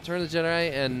 the Return of the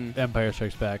Jedi and Empire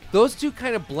Strikes Back. those two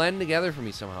kind of blend together for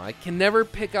me somehow. I can never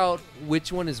pick out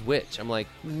which one is which. I'm like,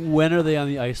 When are they on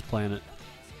the ice planet?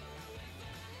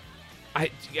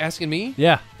 you asking me?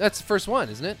 Yeah. That's the first one,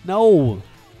 isn't it? No.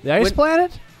 The ice When-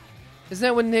 planet? Isn't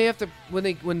that when they have to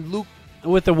when Luke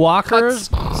With the walkers?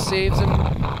 saves him?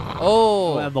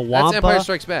 Oh, And the that's Wampa. Empire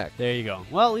Strikes Back. There you go.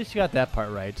 Well, at least you got that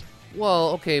part right. Well,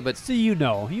 okay, but So you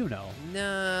know.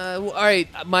 nah. All right,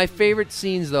 my favorite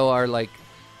scenes though are like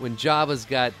when Jabba's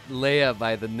got Leia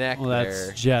by the neck. Well, that's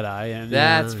there. Jedi, and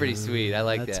That's pretty sweet. I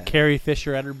like that's that. Carrie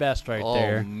Fisher at her best, right Oh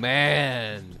there,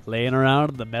 man! laying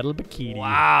around in the metal bikini,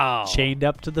 Wow. chained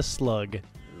up to the slug.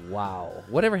 Wow.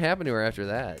 Whatever happened to her after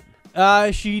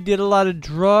that? She did a lot of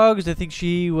drugs. I think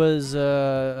she was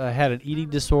had an eating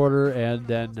disorder, and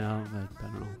then I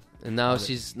don't know. And now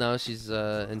she's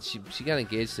and she got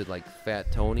engaged to like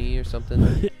Fat Tony or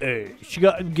something. Hey, she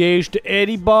got engaged to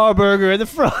Eddie Barburger and the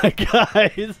Fry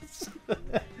Guys.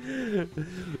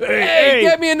 Hey,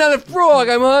 get me another frog!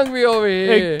 I'm hungry over here.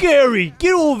 Hey, Gary,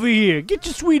 get over here. Get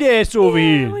your sweet ass over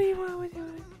here.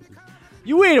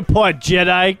 You ain't a part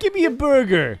Jedi. Give me a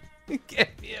burger.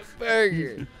 Get me a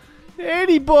burger.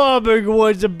 Eddie Barburger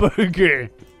wants a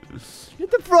burger. Get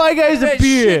the Fry Guys a That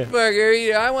beer. shit burger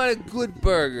eater. I want a good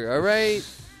burger. All right.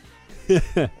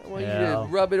 I want you Yeah. to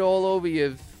rub it all over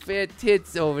your fat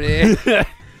tits over there.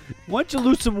 Why don't you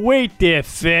lose some weight there,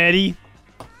 fatty?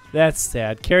 That's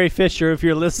sad. Carrie Fisher, if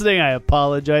you're listening, I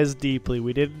apologize deeply.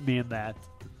 We didn't mean that.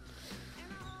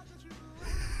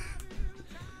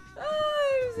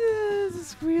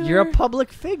 You're a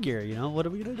public figure, you know? What are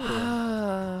we going to do?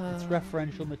 It's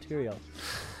referential material.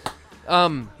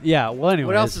 Yeah, well, anyway.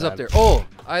 What else is up there? Oh,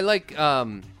 I like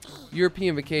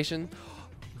European Vacation.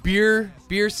 Beer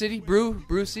City, Brew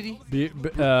City.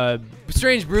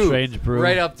 Strange Brew. Strange Brew.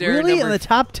 Right up there. Really? In number the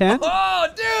top 10? Oh,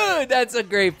 dude, that's a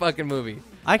great fucking movie.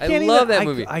 I can't love even, that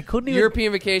movie. I couldn't even.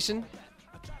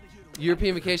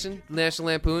 European Vacation, National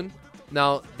Lampoon.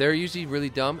 Now, they're usually really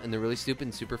dumb and they're really stupid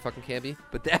and super fucking campy.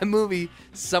 But that movie,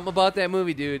 something about that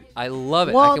movie, dude, I love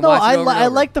it. Well, I can no, watch it over and I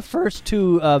over. like the first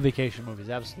two vacation movies,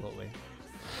 absolutely.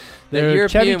 The They're European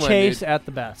Chevy one, Chase dude. at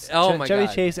the best. Oh, my Chevy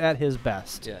God. Chase at his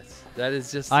best. Yes, that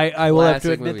is just I will have to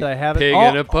classic admit movie. that I haven't. Pig all,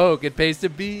 in a poke. It pays to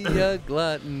be a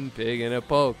glutton. Pig in a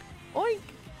poke. Oink.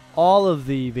 all of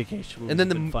the vacation movies. And then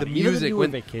have been the funny. Even music newer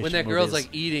when vacation that girl's movies.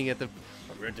 like eating at the.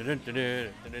 I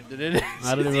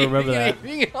don't even remember that.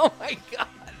 Oh my god!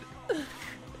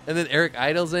 And then Eric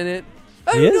Idle's in it.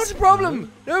 Oh, Is? no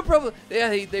problem. No problem.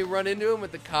 Yeah, they run into him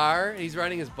with the car. And he's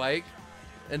riding his bike,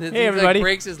 and then Hey, he everybody. like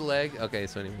breaks his leg. Okay,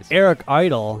 so anyways. Eric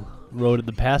Idle rode in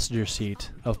the passenger seat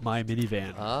of my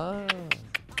minivan. Ah.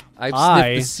 I've I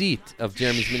sniffed the seat of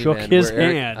Jeremy's shook minivan his where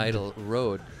hand. Eric Idle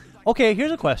rode. Okay,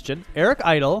 here's a question. Eric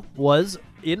Idle was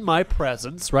in my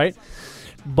presence, right?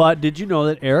 But did you know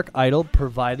that Eric Idle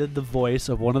provided the voice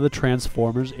of one of the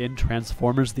Transformers in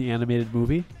Transformers the Animated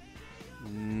Movie?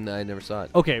 I never saw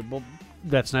it. Okay, well,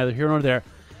 that's neither here nor there.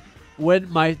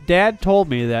 When my dad told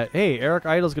me that, hey, Eric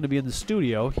Idle's going to be in the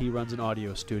studio, he runs an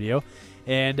audio studio,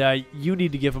 and you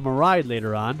need to give him a ride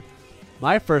later on,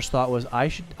 my first thought was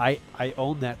I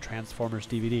own that Transformers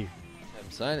DVD. Have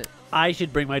him sign it. I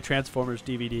should bring my Transformers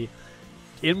DVD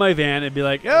in my van and be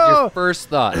like, That's your oh, first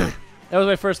thought. that was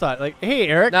my first thought. Like, hey,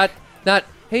 Eric. not.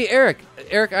 Hey, Eric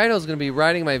Idle's going to be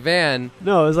riding my van.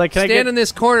 No, it was like, can Stand I get... in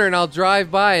this corner and I'll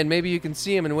drive by and maybe you can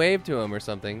see him and wave to him or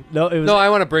something. No, it was... No, I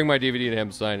want to bring my DVD and have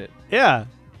him sign it. yeah.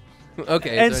 Okay.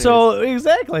 And anyways. so,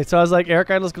 exactly. So I was like,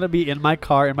 Eric Idle's going to be in my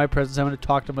car, in my presence. I'm going to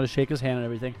talk to him, I'm going to shake his hand and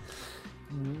everything.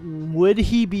 Would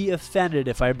he be offended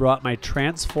if I brought my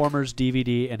Transformers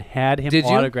DVD and had him Did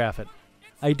you? autograph it?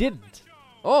 I didn't.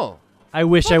 Oh, I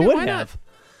wish I Okay, would why not? have.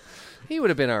 he would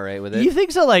have been all right with it. You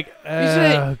think so? Like, You should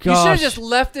have gosh. just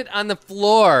left it on the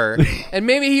floor, and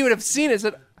maybe he would have seen it. And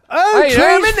said, Oh, Hey,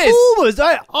 I'm in this.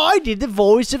 Transformers! I did the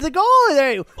voice of the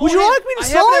guy. Would you I- like me to I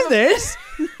sign haven't this?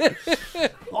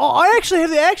 Oh, I actually have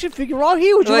the action figure right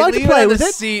here. Would you like to leave it play on with the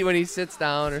it? seat when he sits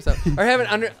down or something, or have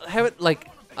it like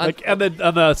on Like on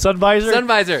the sun visor. sun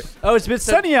visor. Oh, it's a bit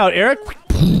sunny out, Eric.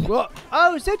 Well,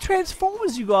 oh, is that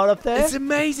Transformers you got up there? It's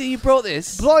amazing you brought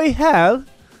this. Bloody hell.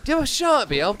 Do you have a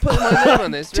Sharpie? I'll put my name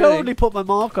on this. really. Totally put my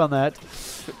mark on that.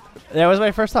 That was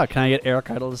my first thought. Can I get Eric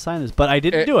Idle to sign this? But I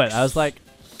didn't do it. I was like,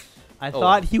 I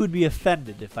thought he would be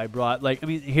offended if I brought, like, I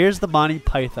mean, here's the Monty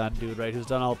Python dude, right, who's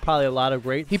done probably a lot of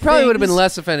great He probably would have been things.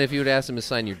 less offended if you would ask him to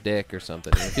sign your dick or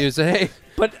something. If he would say, "Hey,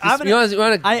 But you want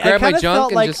to I grab my kinda junk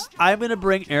felt and like just." I'm going to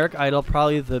bring Eric Idle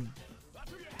probably the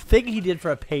thing he did for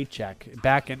a paycheck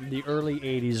back in the early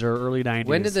 80s or early 90s.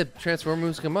 When did the Transformers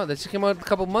movies come out? That just came out a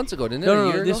couple months ago, didn't it? No,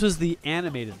 A year this ago? was the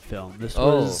animated film. This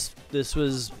Oh.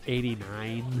 was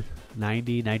 89,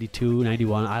 90, 92,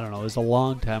 91. I don't know. It was a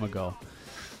long time ago.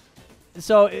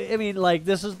 So, I mean, like,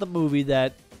 this is the movie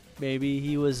that maybe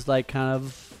he was like kind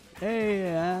of,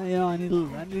 hey, I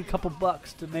need a couple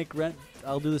bucks to make rent.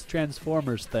 I'll do this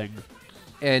Transformers thing.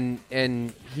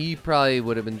 and he probably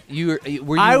would have been. Were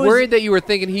I you was- worried that you were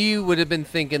thinking he would have been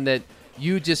thinking that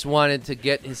you just wanted to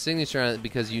get his signature on it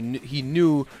because you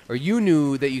knew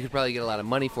that you could probably get a lot of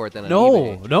money for it then on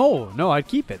eBay. No, I'd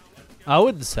keep it. I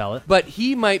wouldn't sell it. But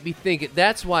he might be thinking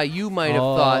that's why you might have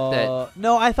thought that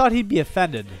No, I thought he'd be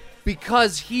offended.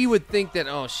 because he would think that,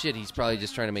 oh shit, he's probably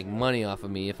just trying to make money off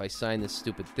of me. If I sign this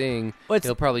stupid thing, Well, it's-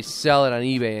 he'll probably sell it on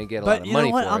eBay and get a lot But of you money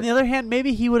know what? for On it. the other hand,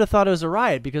 maybe he would have thought it was a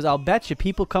riot because I'll bet you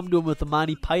people come to him with the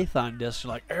Monty Python disc.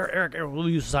 Like, Eric, will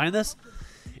you sign this?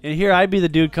 And here I'd be the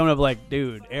dude coming up like,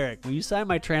 dude, Eric, will you sign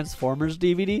my Transformers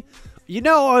DVD? You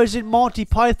know I was in Monty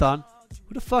Python.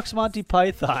 Who the fuck's Monty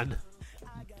Python?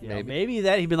 You know, maybe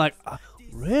that he'd be like,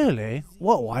 really?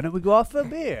 What? Why don't we go out for a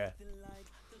beer?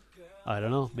 I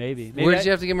don't know. Maybe. Where did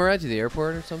you have to give him a ride to the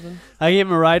airport or something? I gave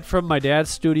him a ride from my dad's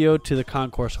studio to the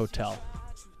Concourse Hotel.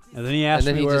 And then he asked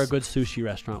then me he where just- a good sushi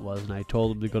restaurant was, and I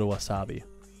told him to go to Wasabi.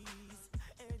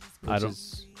 I Which don't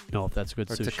is- know if that's a good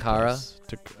Or sushi Takara? place.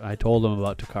 I told him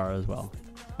about Takara as well.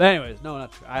 But anyways, no,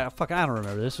 not I don't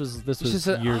remember. This was He just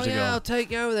said, years oh, ago. yeah, I'll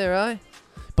take you over there, right?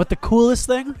 But the coolest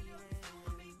thing,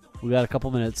 we got a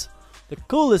couple minutes. The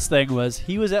coolest thing was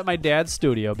he was at my dad's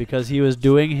studio because he was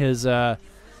doing his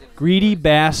Greedy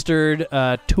Bastard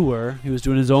tour. He was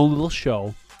doing his own little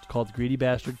show. It's called Greedy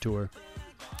Bastard Tour.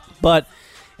 But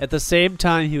at the same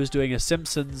time, he was doing a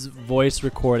Simpsons voice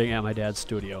recording at my dad's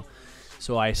studio.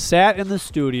 So I sat in the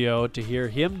studio to hear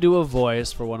him do a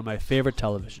voice for one of my favorite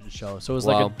television shows. So it was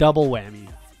like Wow. a double whammy.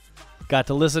 Got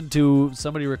to listen to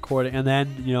somebody recording, and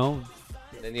then,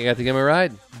 Then you got to give him a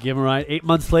ride. give him a ride. 8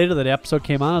 months later, that episode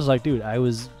came on. I was like, dude, I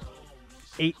was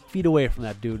 8 feet away from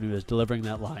that dude who was delivering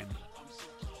that line.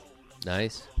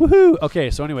 Nice. Woohoo! Okay,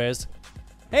 so anyways,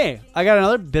 hey, I got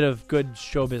another bit of good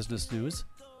show business news.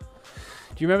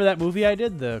 Do you remember that movie I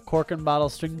did, the Cork and Bottle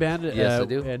String Band? Yes, I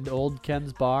do. And Old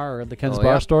Ken's Bar, or the Ken's Oh,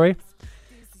 Bar yeah. story?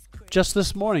 Just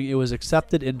this morning, it was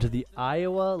accepted into the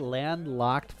Iowa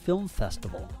Landlocked Film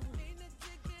Festival.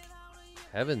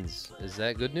 Heavens, is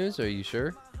that good news? Are you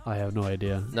sure? I have no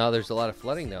idea. No, there's a lot of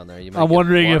flooding down there. You might I'm get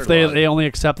wondering if they waterlogged. only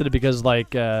accepted it because,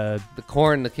 like, The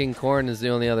King Corn is the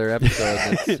only other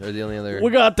episode, or the only other.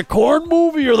 we got the corn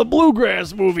movie or the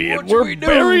bluegrass movie, and What we're we do?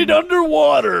 buried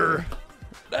underwater.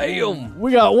 Damn.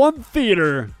 We got one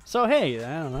theater. So, hey,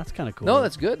 I don't know, that's kind of cool. No,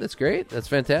 that's good. That's great. That's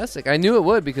fantastic. I knew it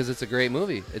would because it's a great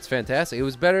movie. It's fantastic. It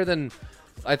was better than,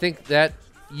 I think, that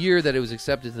year that it was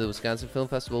accepted to the Wisconsin Film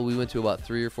Festival. We went to about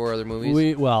 3 or 4 other movies.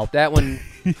 That one,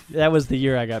 that was the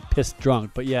year I got pissed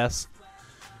drunk, but yes.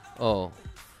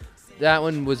 that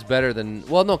one was better than.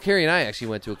 Well, no, Carrie and I actually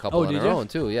went to a couple Oh, on did our you? own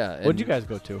too. Yeah. What did you guys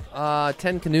go to?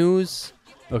 10 Canoes.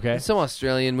 Okay. It's some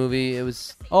Australian movie. It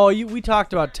was Oh, we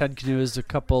talked about 10 Canoes a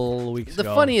couple weeks the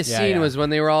ago. funniest Yeah, scene yeah. was when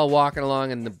they were all walking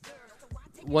along and the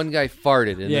one guy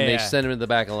farted and Yeah, then they yeah. sent him to the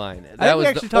back of the line. think That we was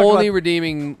actually the talked only about-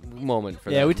 redeeming moment for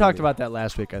that. Yeah, we talked movie. about that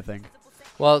last week, I think.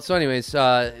 Well, so anyways,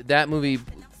 that movie,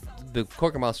 the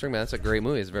Cork and Bottle String Band, that's a great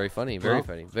movie. It's very funny, very Well.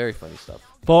 funny, very funny stuff.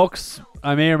 Folks,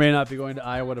 I may or may not be going to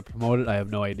Iowa to promote it. I have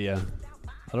no idea.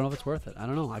 I don't know if it's worth it. I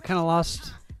don't know. I kind of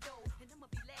lost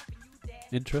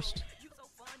interest.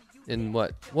 In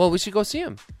what? Well, we should go see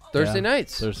him Thursday Yeah.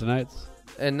 nights. Thursday nights.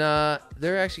 And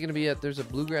they're actually going to be at. There's a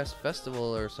bluegrass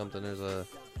festival or something. There's a.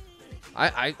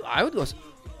 I would go.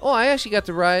 Oh, I actually got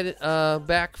to ride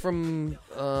back from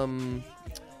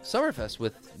Summerfest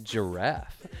with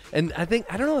Giraffe, and I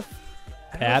don't know if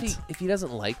Pat? if he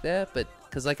doesn't like that, but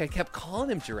because like I kept calling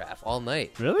him Giraffe all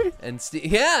night. Really? And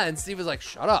Steve was like,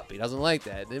 "Shut up! He doesn't like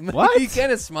that." And What? He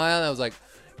kind of smiled. And I was like,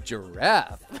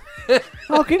 "Giraffe."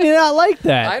 How can you not like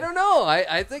that? I don't know.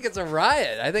 I think it's a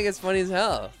riot. I think it's funny as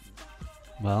hell.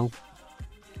 Well,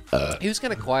 He was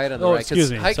kind of quiet on the Oh, ride excuse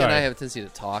because me, Hike and sorry. I have a tendency to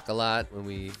talk a lot when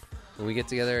we get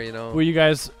together. You know. were you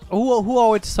guys... Who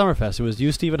all went to Summerfest? It was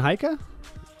you, Stephen Heike? And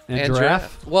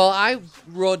Giraffe? Well, I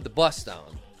rode the bus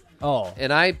down, Oh.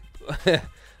 and I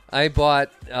I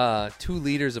bought 2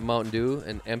 liters of Mountain Dew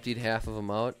and emptied half of them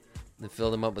out and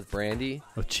filled them up with brandy.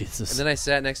 Oh, Jesus. And then I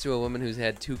sat next to a woman who's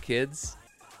had 2 kids,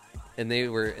 and they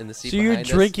were in the seat So you're behind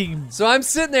us. drinking So I'm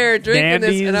sitting there drinking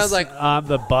this, and I was like, on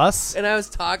the bus? and I was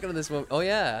talking to this woman. Oh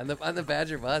yeah, on the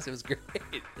Badger bus, it was great.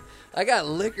 I got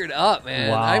liquored up,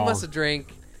 man. I Wow. must have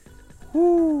drank.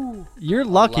 You're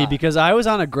lucky lot. because I was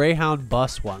on a Greyhound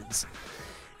bus once.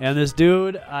 And this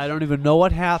dude, I don't even know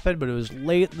what happened, but it was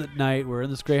late in the night. We're in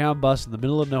this Greyhound bus in the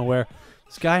middle of nowhere.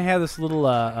 This guy had this little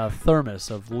thermos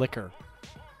of liquor.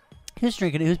 He was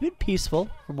drinking it. He was being peaceful,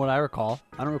 from what I recall.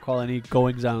 I don't recall any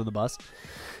goings on the bus.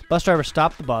 Bus driver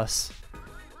stopped the bus.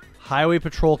 Highway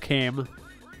patrol came,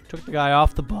 took the guy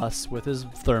off the bus with his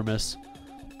thermos,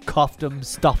 cuffed him,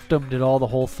 stuffed him, did all the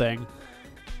whole thing.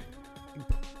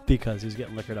 because he was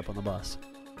getting liquored up on the bus.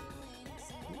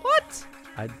 What?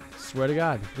 I swear to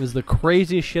God, it was the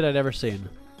craziest shit I'd ever seen.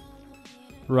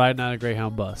 Riding on a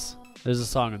Greyhound bus. There's a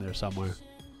song in there somewhere.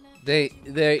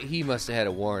 He must have had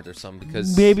a warrant or something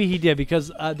because Maybe he did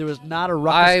because there was not a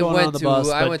ruckus going on the bus.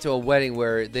 I but- went to a wedding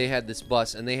where they had this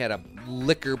bus and they had a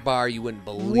liquor bar you wouldn't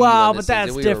believe. Wow, on but this thing. that's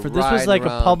And we were different. This was riding like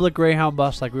around. a public Greyhound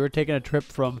bus. Like we were taking a trip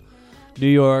from New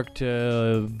York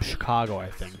to Chicago, I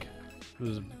think.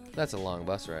 That's a long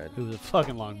bus ride. It was a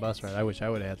fucking long bus ride. I wish I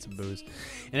would have had some booze.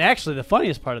 And actually, the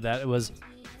funniest part of that was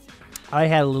I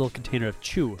had a little container of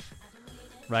chew,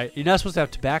 right? You're not supposed to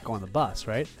have tobacco on the bus,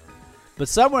 right? But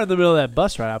somewhere in the middle of that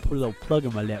bus ride, I put a little plug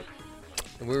in my lip.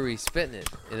 And where were we spitting it?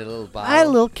 In a little bottle? I had a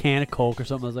little can of Coke or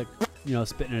something. I was like,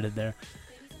 spitting it in there.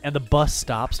 And the bus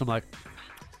stops, and I'm like,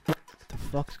 what the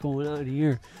fuck's going on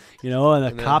here? And the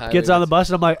And then cop gets on the bus,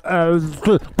 and I'm like,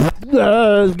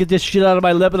 get this shit out of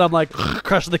my lip, and I'm like,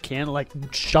 crushing the can, like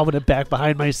shoving it back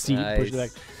behind my seat, and pushing it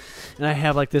Nice. back. And I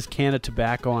have like this can of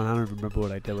tobacco, and I don't remember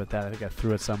what I did with that. I think I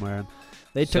threw it somewhere. And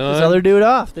they took this Son. other dude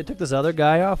off. They took this other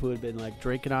guy off who had been like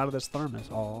drinking out of this thermos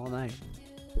all night.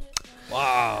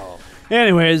 Wow.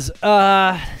 Anyways,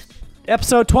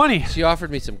 episode 20. She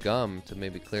offered me some gum to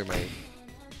maybe clear my.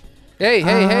 Hey,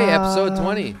 episode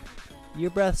 20. Your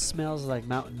breath smells like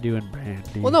Mountain Dew and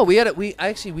brandy. Well, no, we had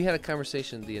a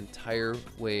conversation the entire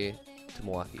way to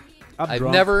Milwaukee. I've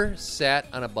drunk. never sat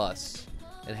on a bus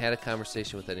and had a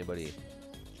conversation with anybody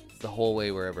the whole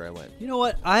way wherever I went. You know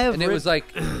what? I have. And it was like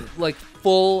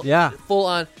full Yeah. full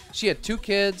on. She had 2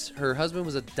 kids. Her husband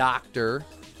was a doctor.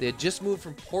 They had just moved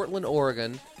from Portland,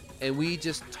 Oregon, and we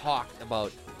just talked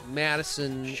about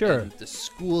Madison Sure. and the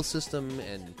school system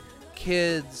and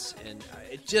kids and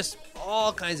just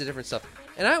all kinds of different stuff.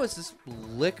 And I was just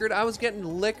liquored. I was getting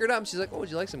liquored up. And she's like, "Oh, would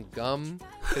you like some gum?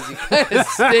 Because you kind of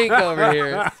stink over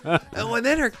here." And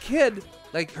then her kid,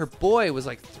 like her boy, was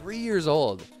like 3 years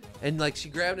old, and like she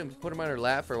grabbed him, put him on her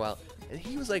lap for a while, and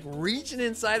he was like reaching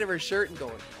inside of her shirt and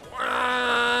going,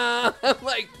 "Wah!" I'm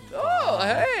like, "Oh,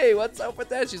 hey, what's up with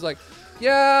that?" She's like,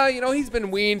 "Yeah, he's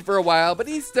been weaned for a while, but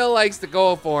he still likes to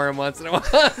go for him once in a while."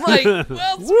 I'm like,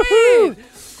 "Well, sweet."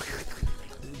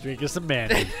 Drinking some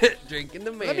brandy. Drinking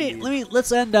the man.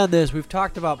 Let's end on this. We've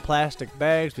talked about plastic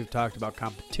bags. We've talked about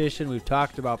competition. We've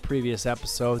talked about previous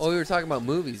episodes. Oh, we were talking about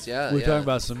movies, yeah. We're yeah. talking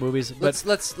about some movies. But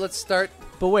Let's start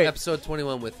wait. episode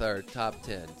 21 with our top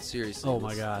 10. Seriously. Oh my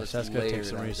let's- gosh, let's that's gonna layer take it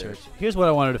some out research. there. Here's what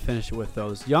I wanted to finish it with: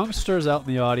 those youngsters out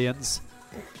in the audience,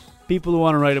 people who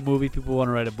want to write a movie, people who want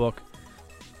to write a book.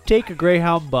 Take a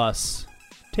Greyhound bus.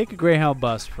 Take a Greyhound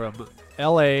bus from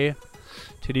L.A.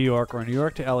 to New York or New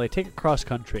York to L.A. Take it cross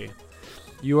country.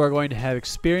 You are going to have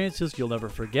experiences you'll never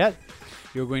forget.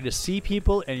 You're going to see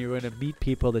people, and you're going to meet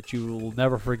people that you will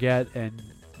never forget, and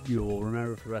you will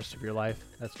remember for the rest of your life.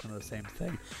 That's kind of the same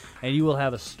thing. And you will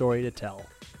have a story to tell.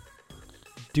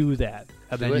 Do that,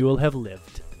 and Do then it. you will have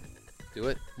lived. Do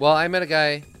it. Well, I met a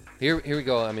guy. Here we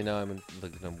go. I mean, now I'm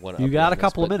looking at one. You up got on a this,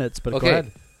 couple of but- minutes, but okay. go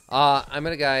ahead. I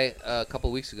met a guy a couple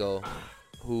of weeks ago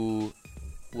who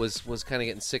was kind of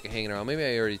getting sick of hanging around. Maybe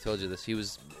I already told you this. He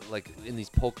was like in these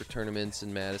poker tournaments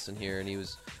in Madison here, and he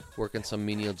was working some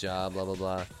menial job, blah blah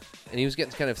blah, and he was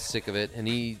getting kind of sick of it. And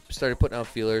he started putting out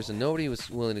feelers, and nobody was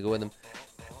willing to go with him.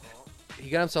 He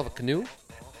got himself a canoe,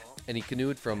 and he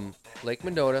canoed from Lake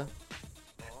Mendota.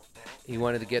 He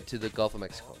wanted to get to the Gulf of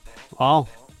Mexico. Oh,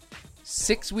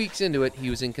 6 weeks into it, he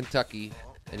was in Kentucky,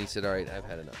 and he said, "All right, I've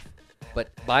had enough." But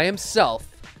by himself,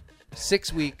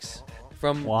 6 weeks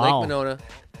from Wow. Lake Monona,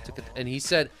 and he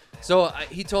said,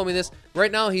 he told me this.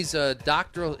 Right now, he's a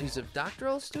doctoral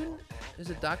student. Is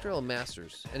it doctoral or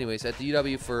master's? Anyways, at the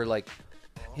UW for like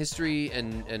history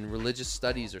and religious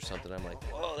studies or something. I'm like,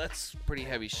 whoa, that's pretty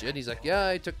heavy shit. He's like, yeah,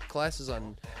 I took classes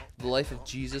on the life of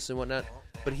Jesus and whatnot.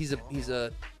 But he's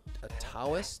a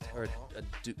Taoist or a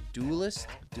dualist.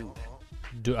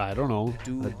 I don't know.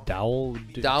 Do- A Tao?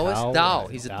 Taoist? Tao.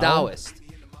 He's a Taoist.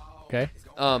 Okay.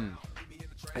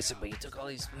 I said, but you took all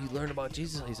these. You learned about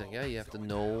Jesus. He's like, yeah. You have to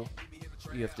know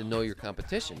your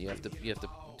competition. You have to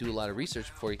do a lot of research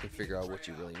before you can figure out what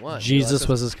you really want. Jesus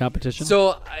was his competition?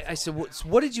 So I said,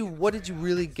 what did you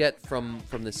really get from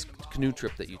this canoe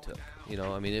trip that you took?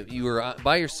 I mean, if you were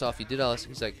by yourself, you did all this.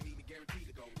 He's like,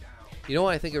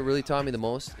 what I think it really taught me the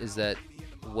most is that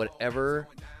whatever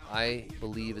I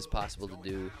believe is possible to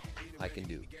do, I can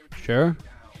do. Sure.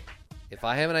 If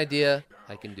I have an idea,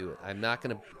 I can do it. I'm not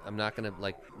gonna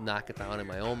like knock it down in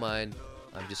my own mind.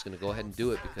 I'm just gonna go ahead and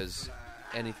do it because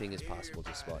anything is possible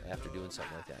just about after doing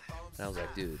something like that. And I was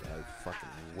like, dude, I fucking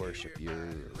worship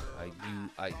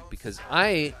because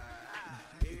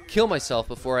kill myself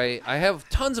before I have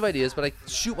tons of ideas, but I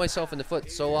shoot myself in the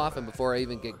foot so often before I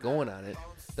even get going on it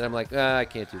that I'm like, I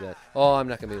can't do that. Oh, I'm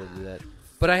not going to be able to do that.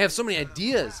 But I have so many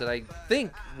ideas that I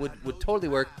think would totally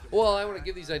work. Well, I want to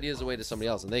give these ideas away to somebody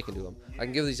else, and they can do them. I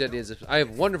can give these ideas. I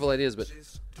have wonderful ideas, but,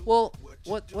 well,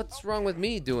 what's wrong with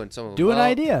me doing some of them? Do an Well,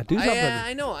 idea. Do something.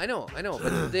 I know.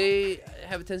 But they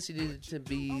have a tendency to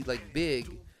be, like, big,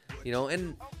 you know,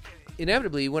 and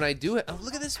inevitably when I do it,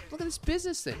 look at this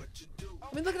business thing.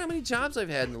 I mean, look at how many jobs I've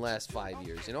had in the last 5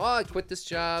 years. You know, I quit this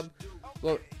job.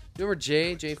 Well, remember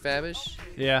Jay Fabish?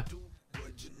 Yeah.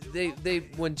 They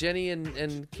when Jenny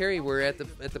and Carrie were at the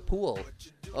pool,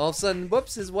 all of a sudden,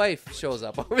 whoops, his wife shows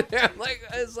up over there.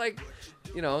 It's like,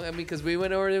 you know, I mean, because we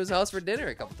went over to his house for dinner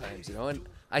a couple times, you know, and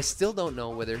I still don't know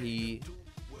whether he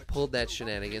pulled that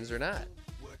shenanigans or not.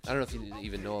 I don't know if you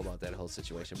even know about that whole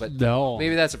situation, but No.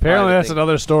 maybe that's a Apparently private that's thing.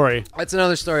 another story. That's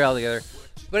another story altogether.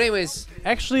 But anyways,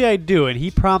 Actually, I do, and he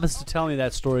promised to tell me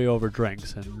that story over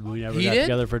drinks, and we never He got did?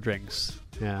 together for drinks.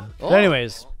 Yeah. Oh. But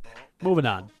anyways, moving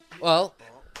on. well,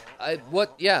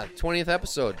 20th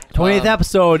episode. 20th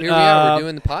episode. Here we are. We're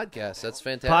doing the podcast. That's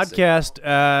fantastic.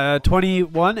 Podcast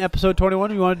 21, episode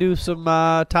 21. We want to do some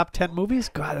top 10 movies?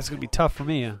 God, that's going to be tough for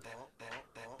me.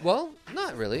 Well,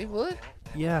 not really, will it?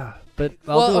 Yeah, but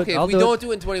I'll do okay. it. I'll If we do don't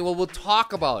do it in 20, we'll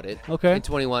talk about it Okay. in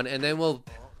 21, and then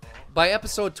by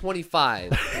episode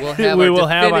 25, we'll have we our will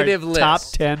have our definitive list. top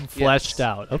 10 fleshed Yes.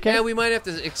 out. Okay. Yeah, we might have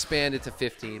to expand it to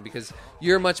 15 because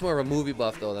you're much more of a movie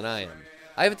buff, though, than I am.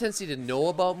 I have a tendency to know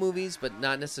about movies, but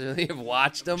not necessarily have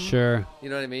watched them. Sure. You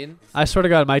know what I mean? I sort of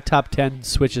got my top 10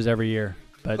 switches every year.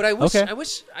 But I wish okay.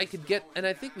 I could get, and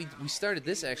I think we started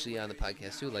this actually on the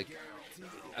podcast too. Like,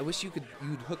 I wish you'd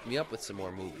hook me up with some more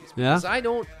movies Yeah? because I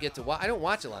don't get to I don't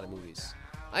watch a lot of movies.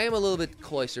 I am a little bit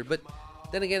cloistered, but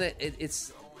then again,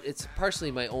 it's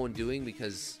partially my own doing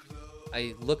because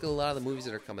I look at a lot of the movies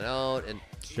that are coming out and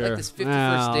Sure. like this 51st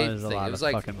Well, Date there's a thing. lot It was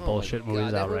of like fucking oh bullshit my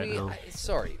movies God, out that right movie, now.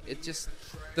 Sorry, it just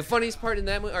the funniest part in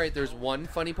that movie. All right, there's one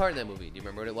funny part in that movie. Do you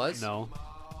remember what it was? No.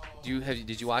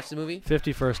 Did you watch the movie?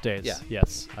 51st Dates. Yeah.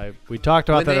 Yes. We talked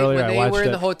about that earlier. When I they watched were in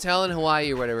it. the hotel in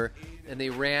Hawaii or whatever, and they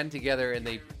ran together and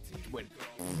they went.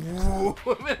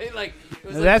 They, like, it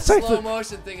was like That's a like slow the-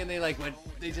 motion thing, and they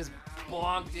just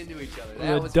bonked into each other. A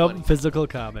That was dumb funny. physical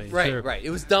comedy. Right, Sure. right. It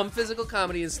was dumb physical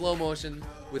comedy in slow motion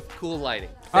with cool lighting.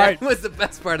 All That right. was the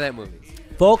best part of that movie.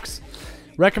 Folks,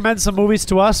 recommend some movies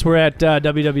to us. We're at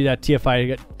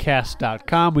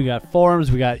www.tficast.com. We got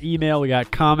forums, we got email, we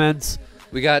got comments.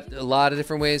 We got a lot of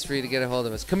different ways for you to get a hold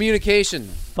of us. Communication.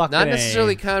 Fucking Not A.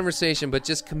 necessarily conversation, but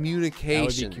just That would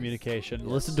communication. be communication. Yes.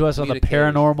 Listen to us on the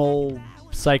Communication. Paranormal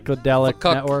Psychedelic Fuck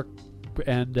up. Network.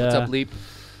 And What's up, Leap?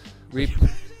 Reap.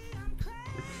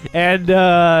 and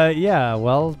yeah,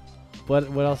 well, what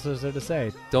else is there to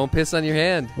say? Don't piss on your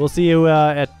hand. We'll see you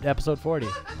at episode 40.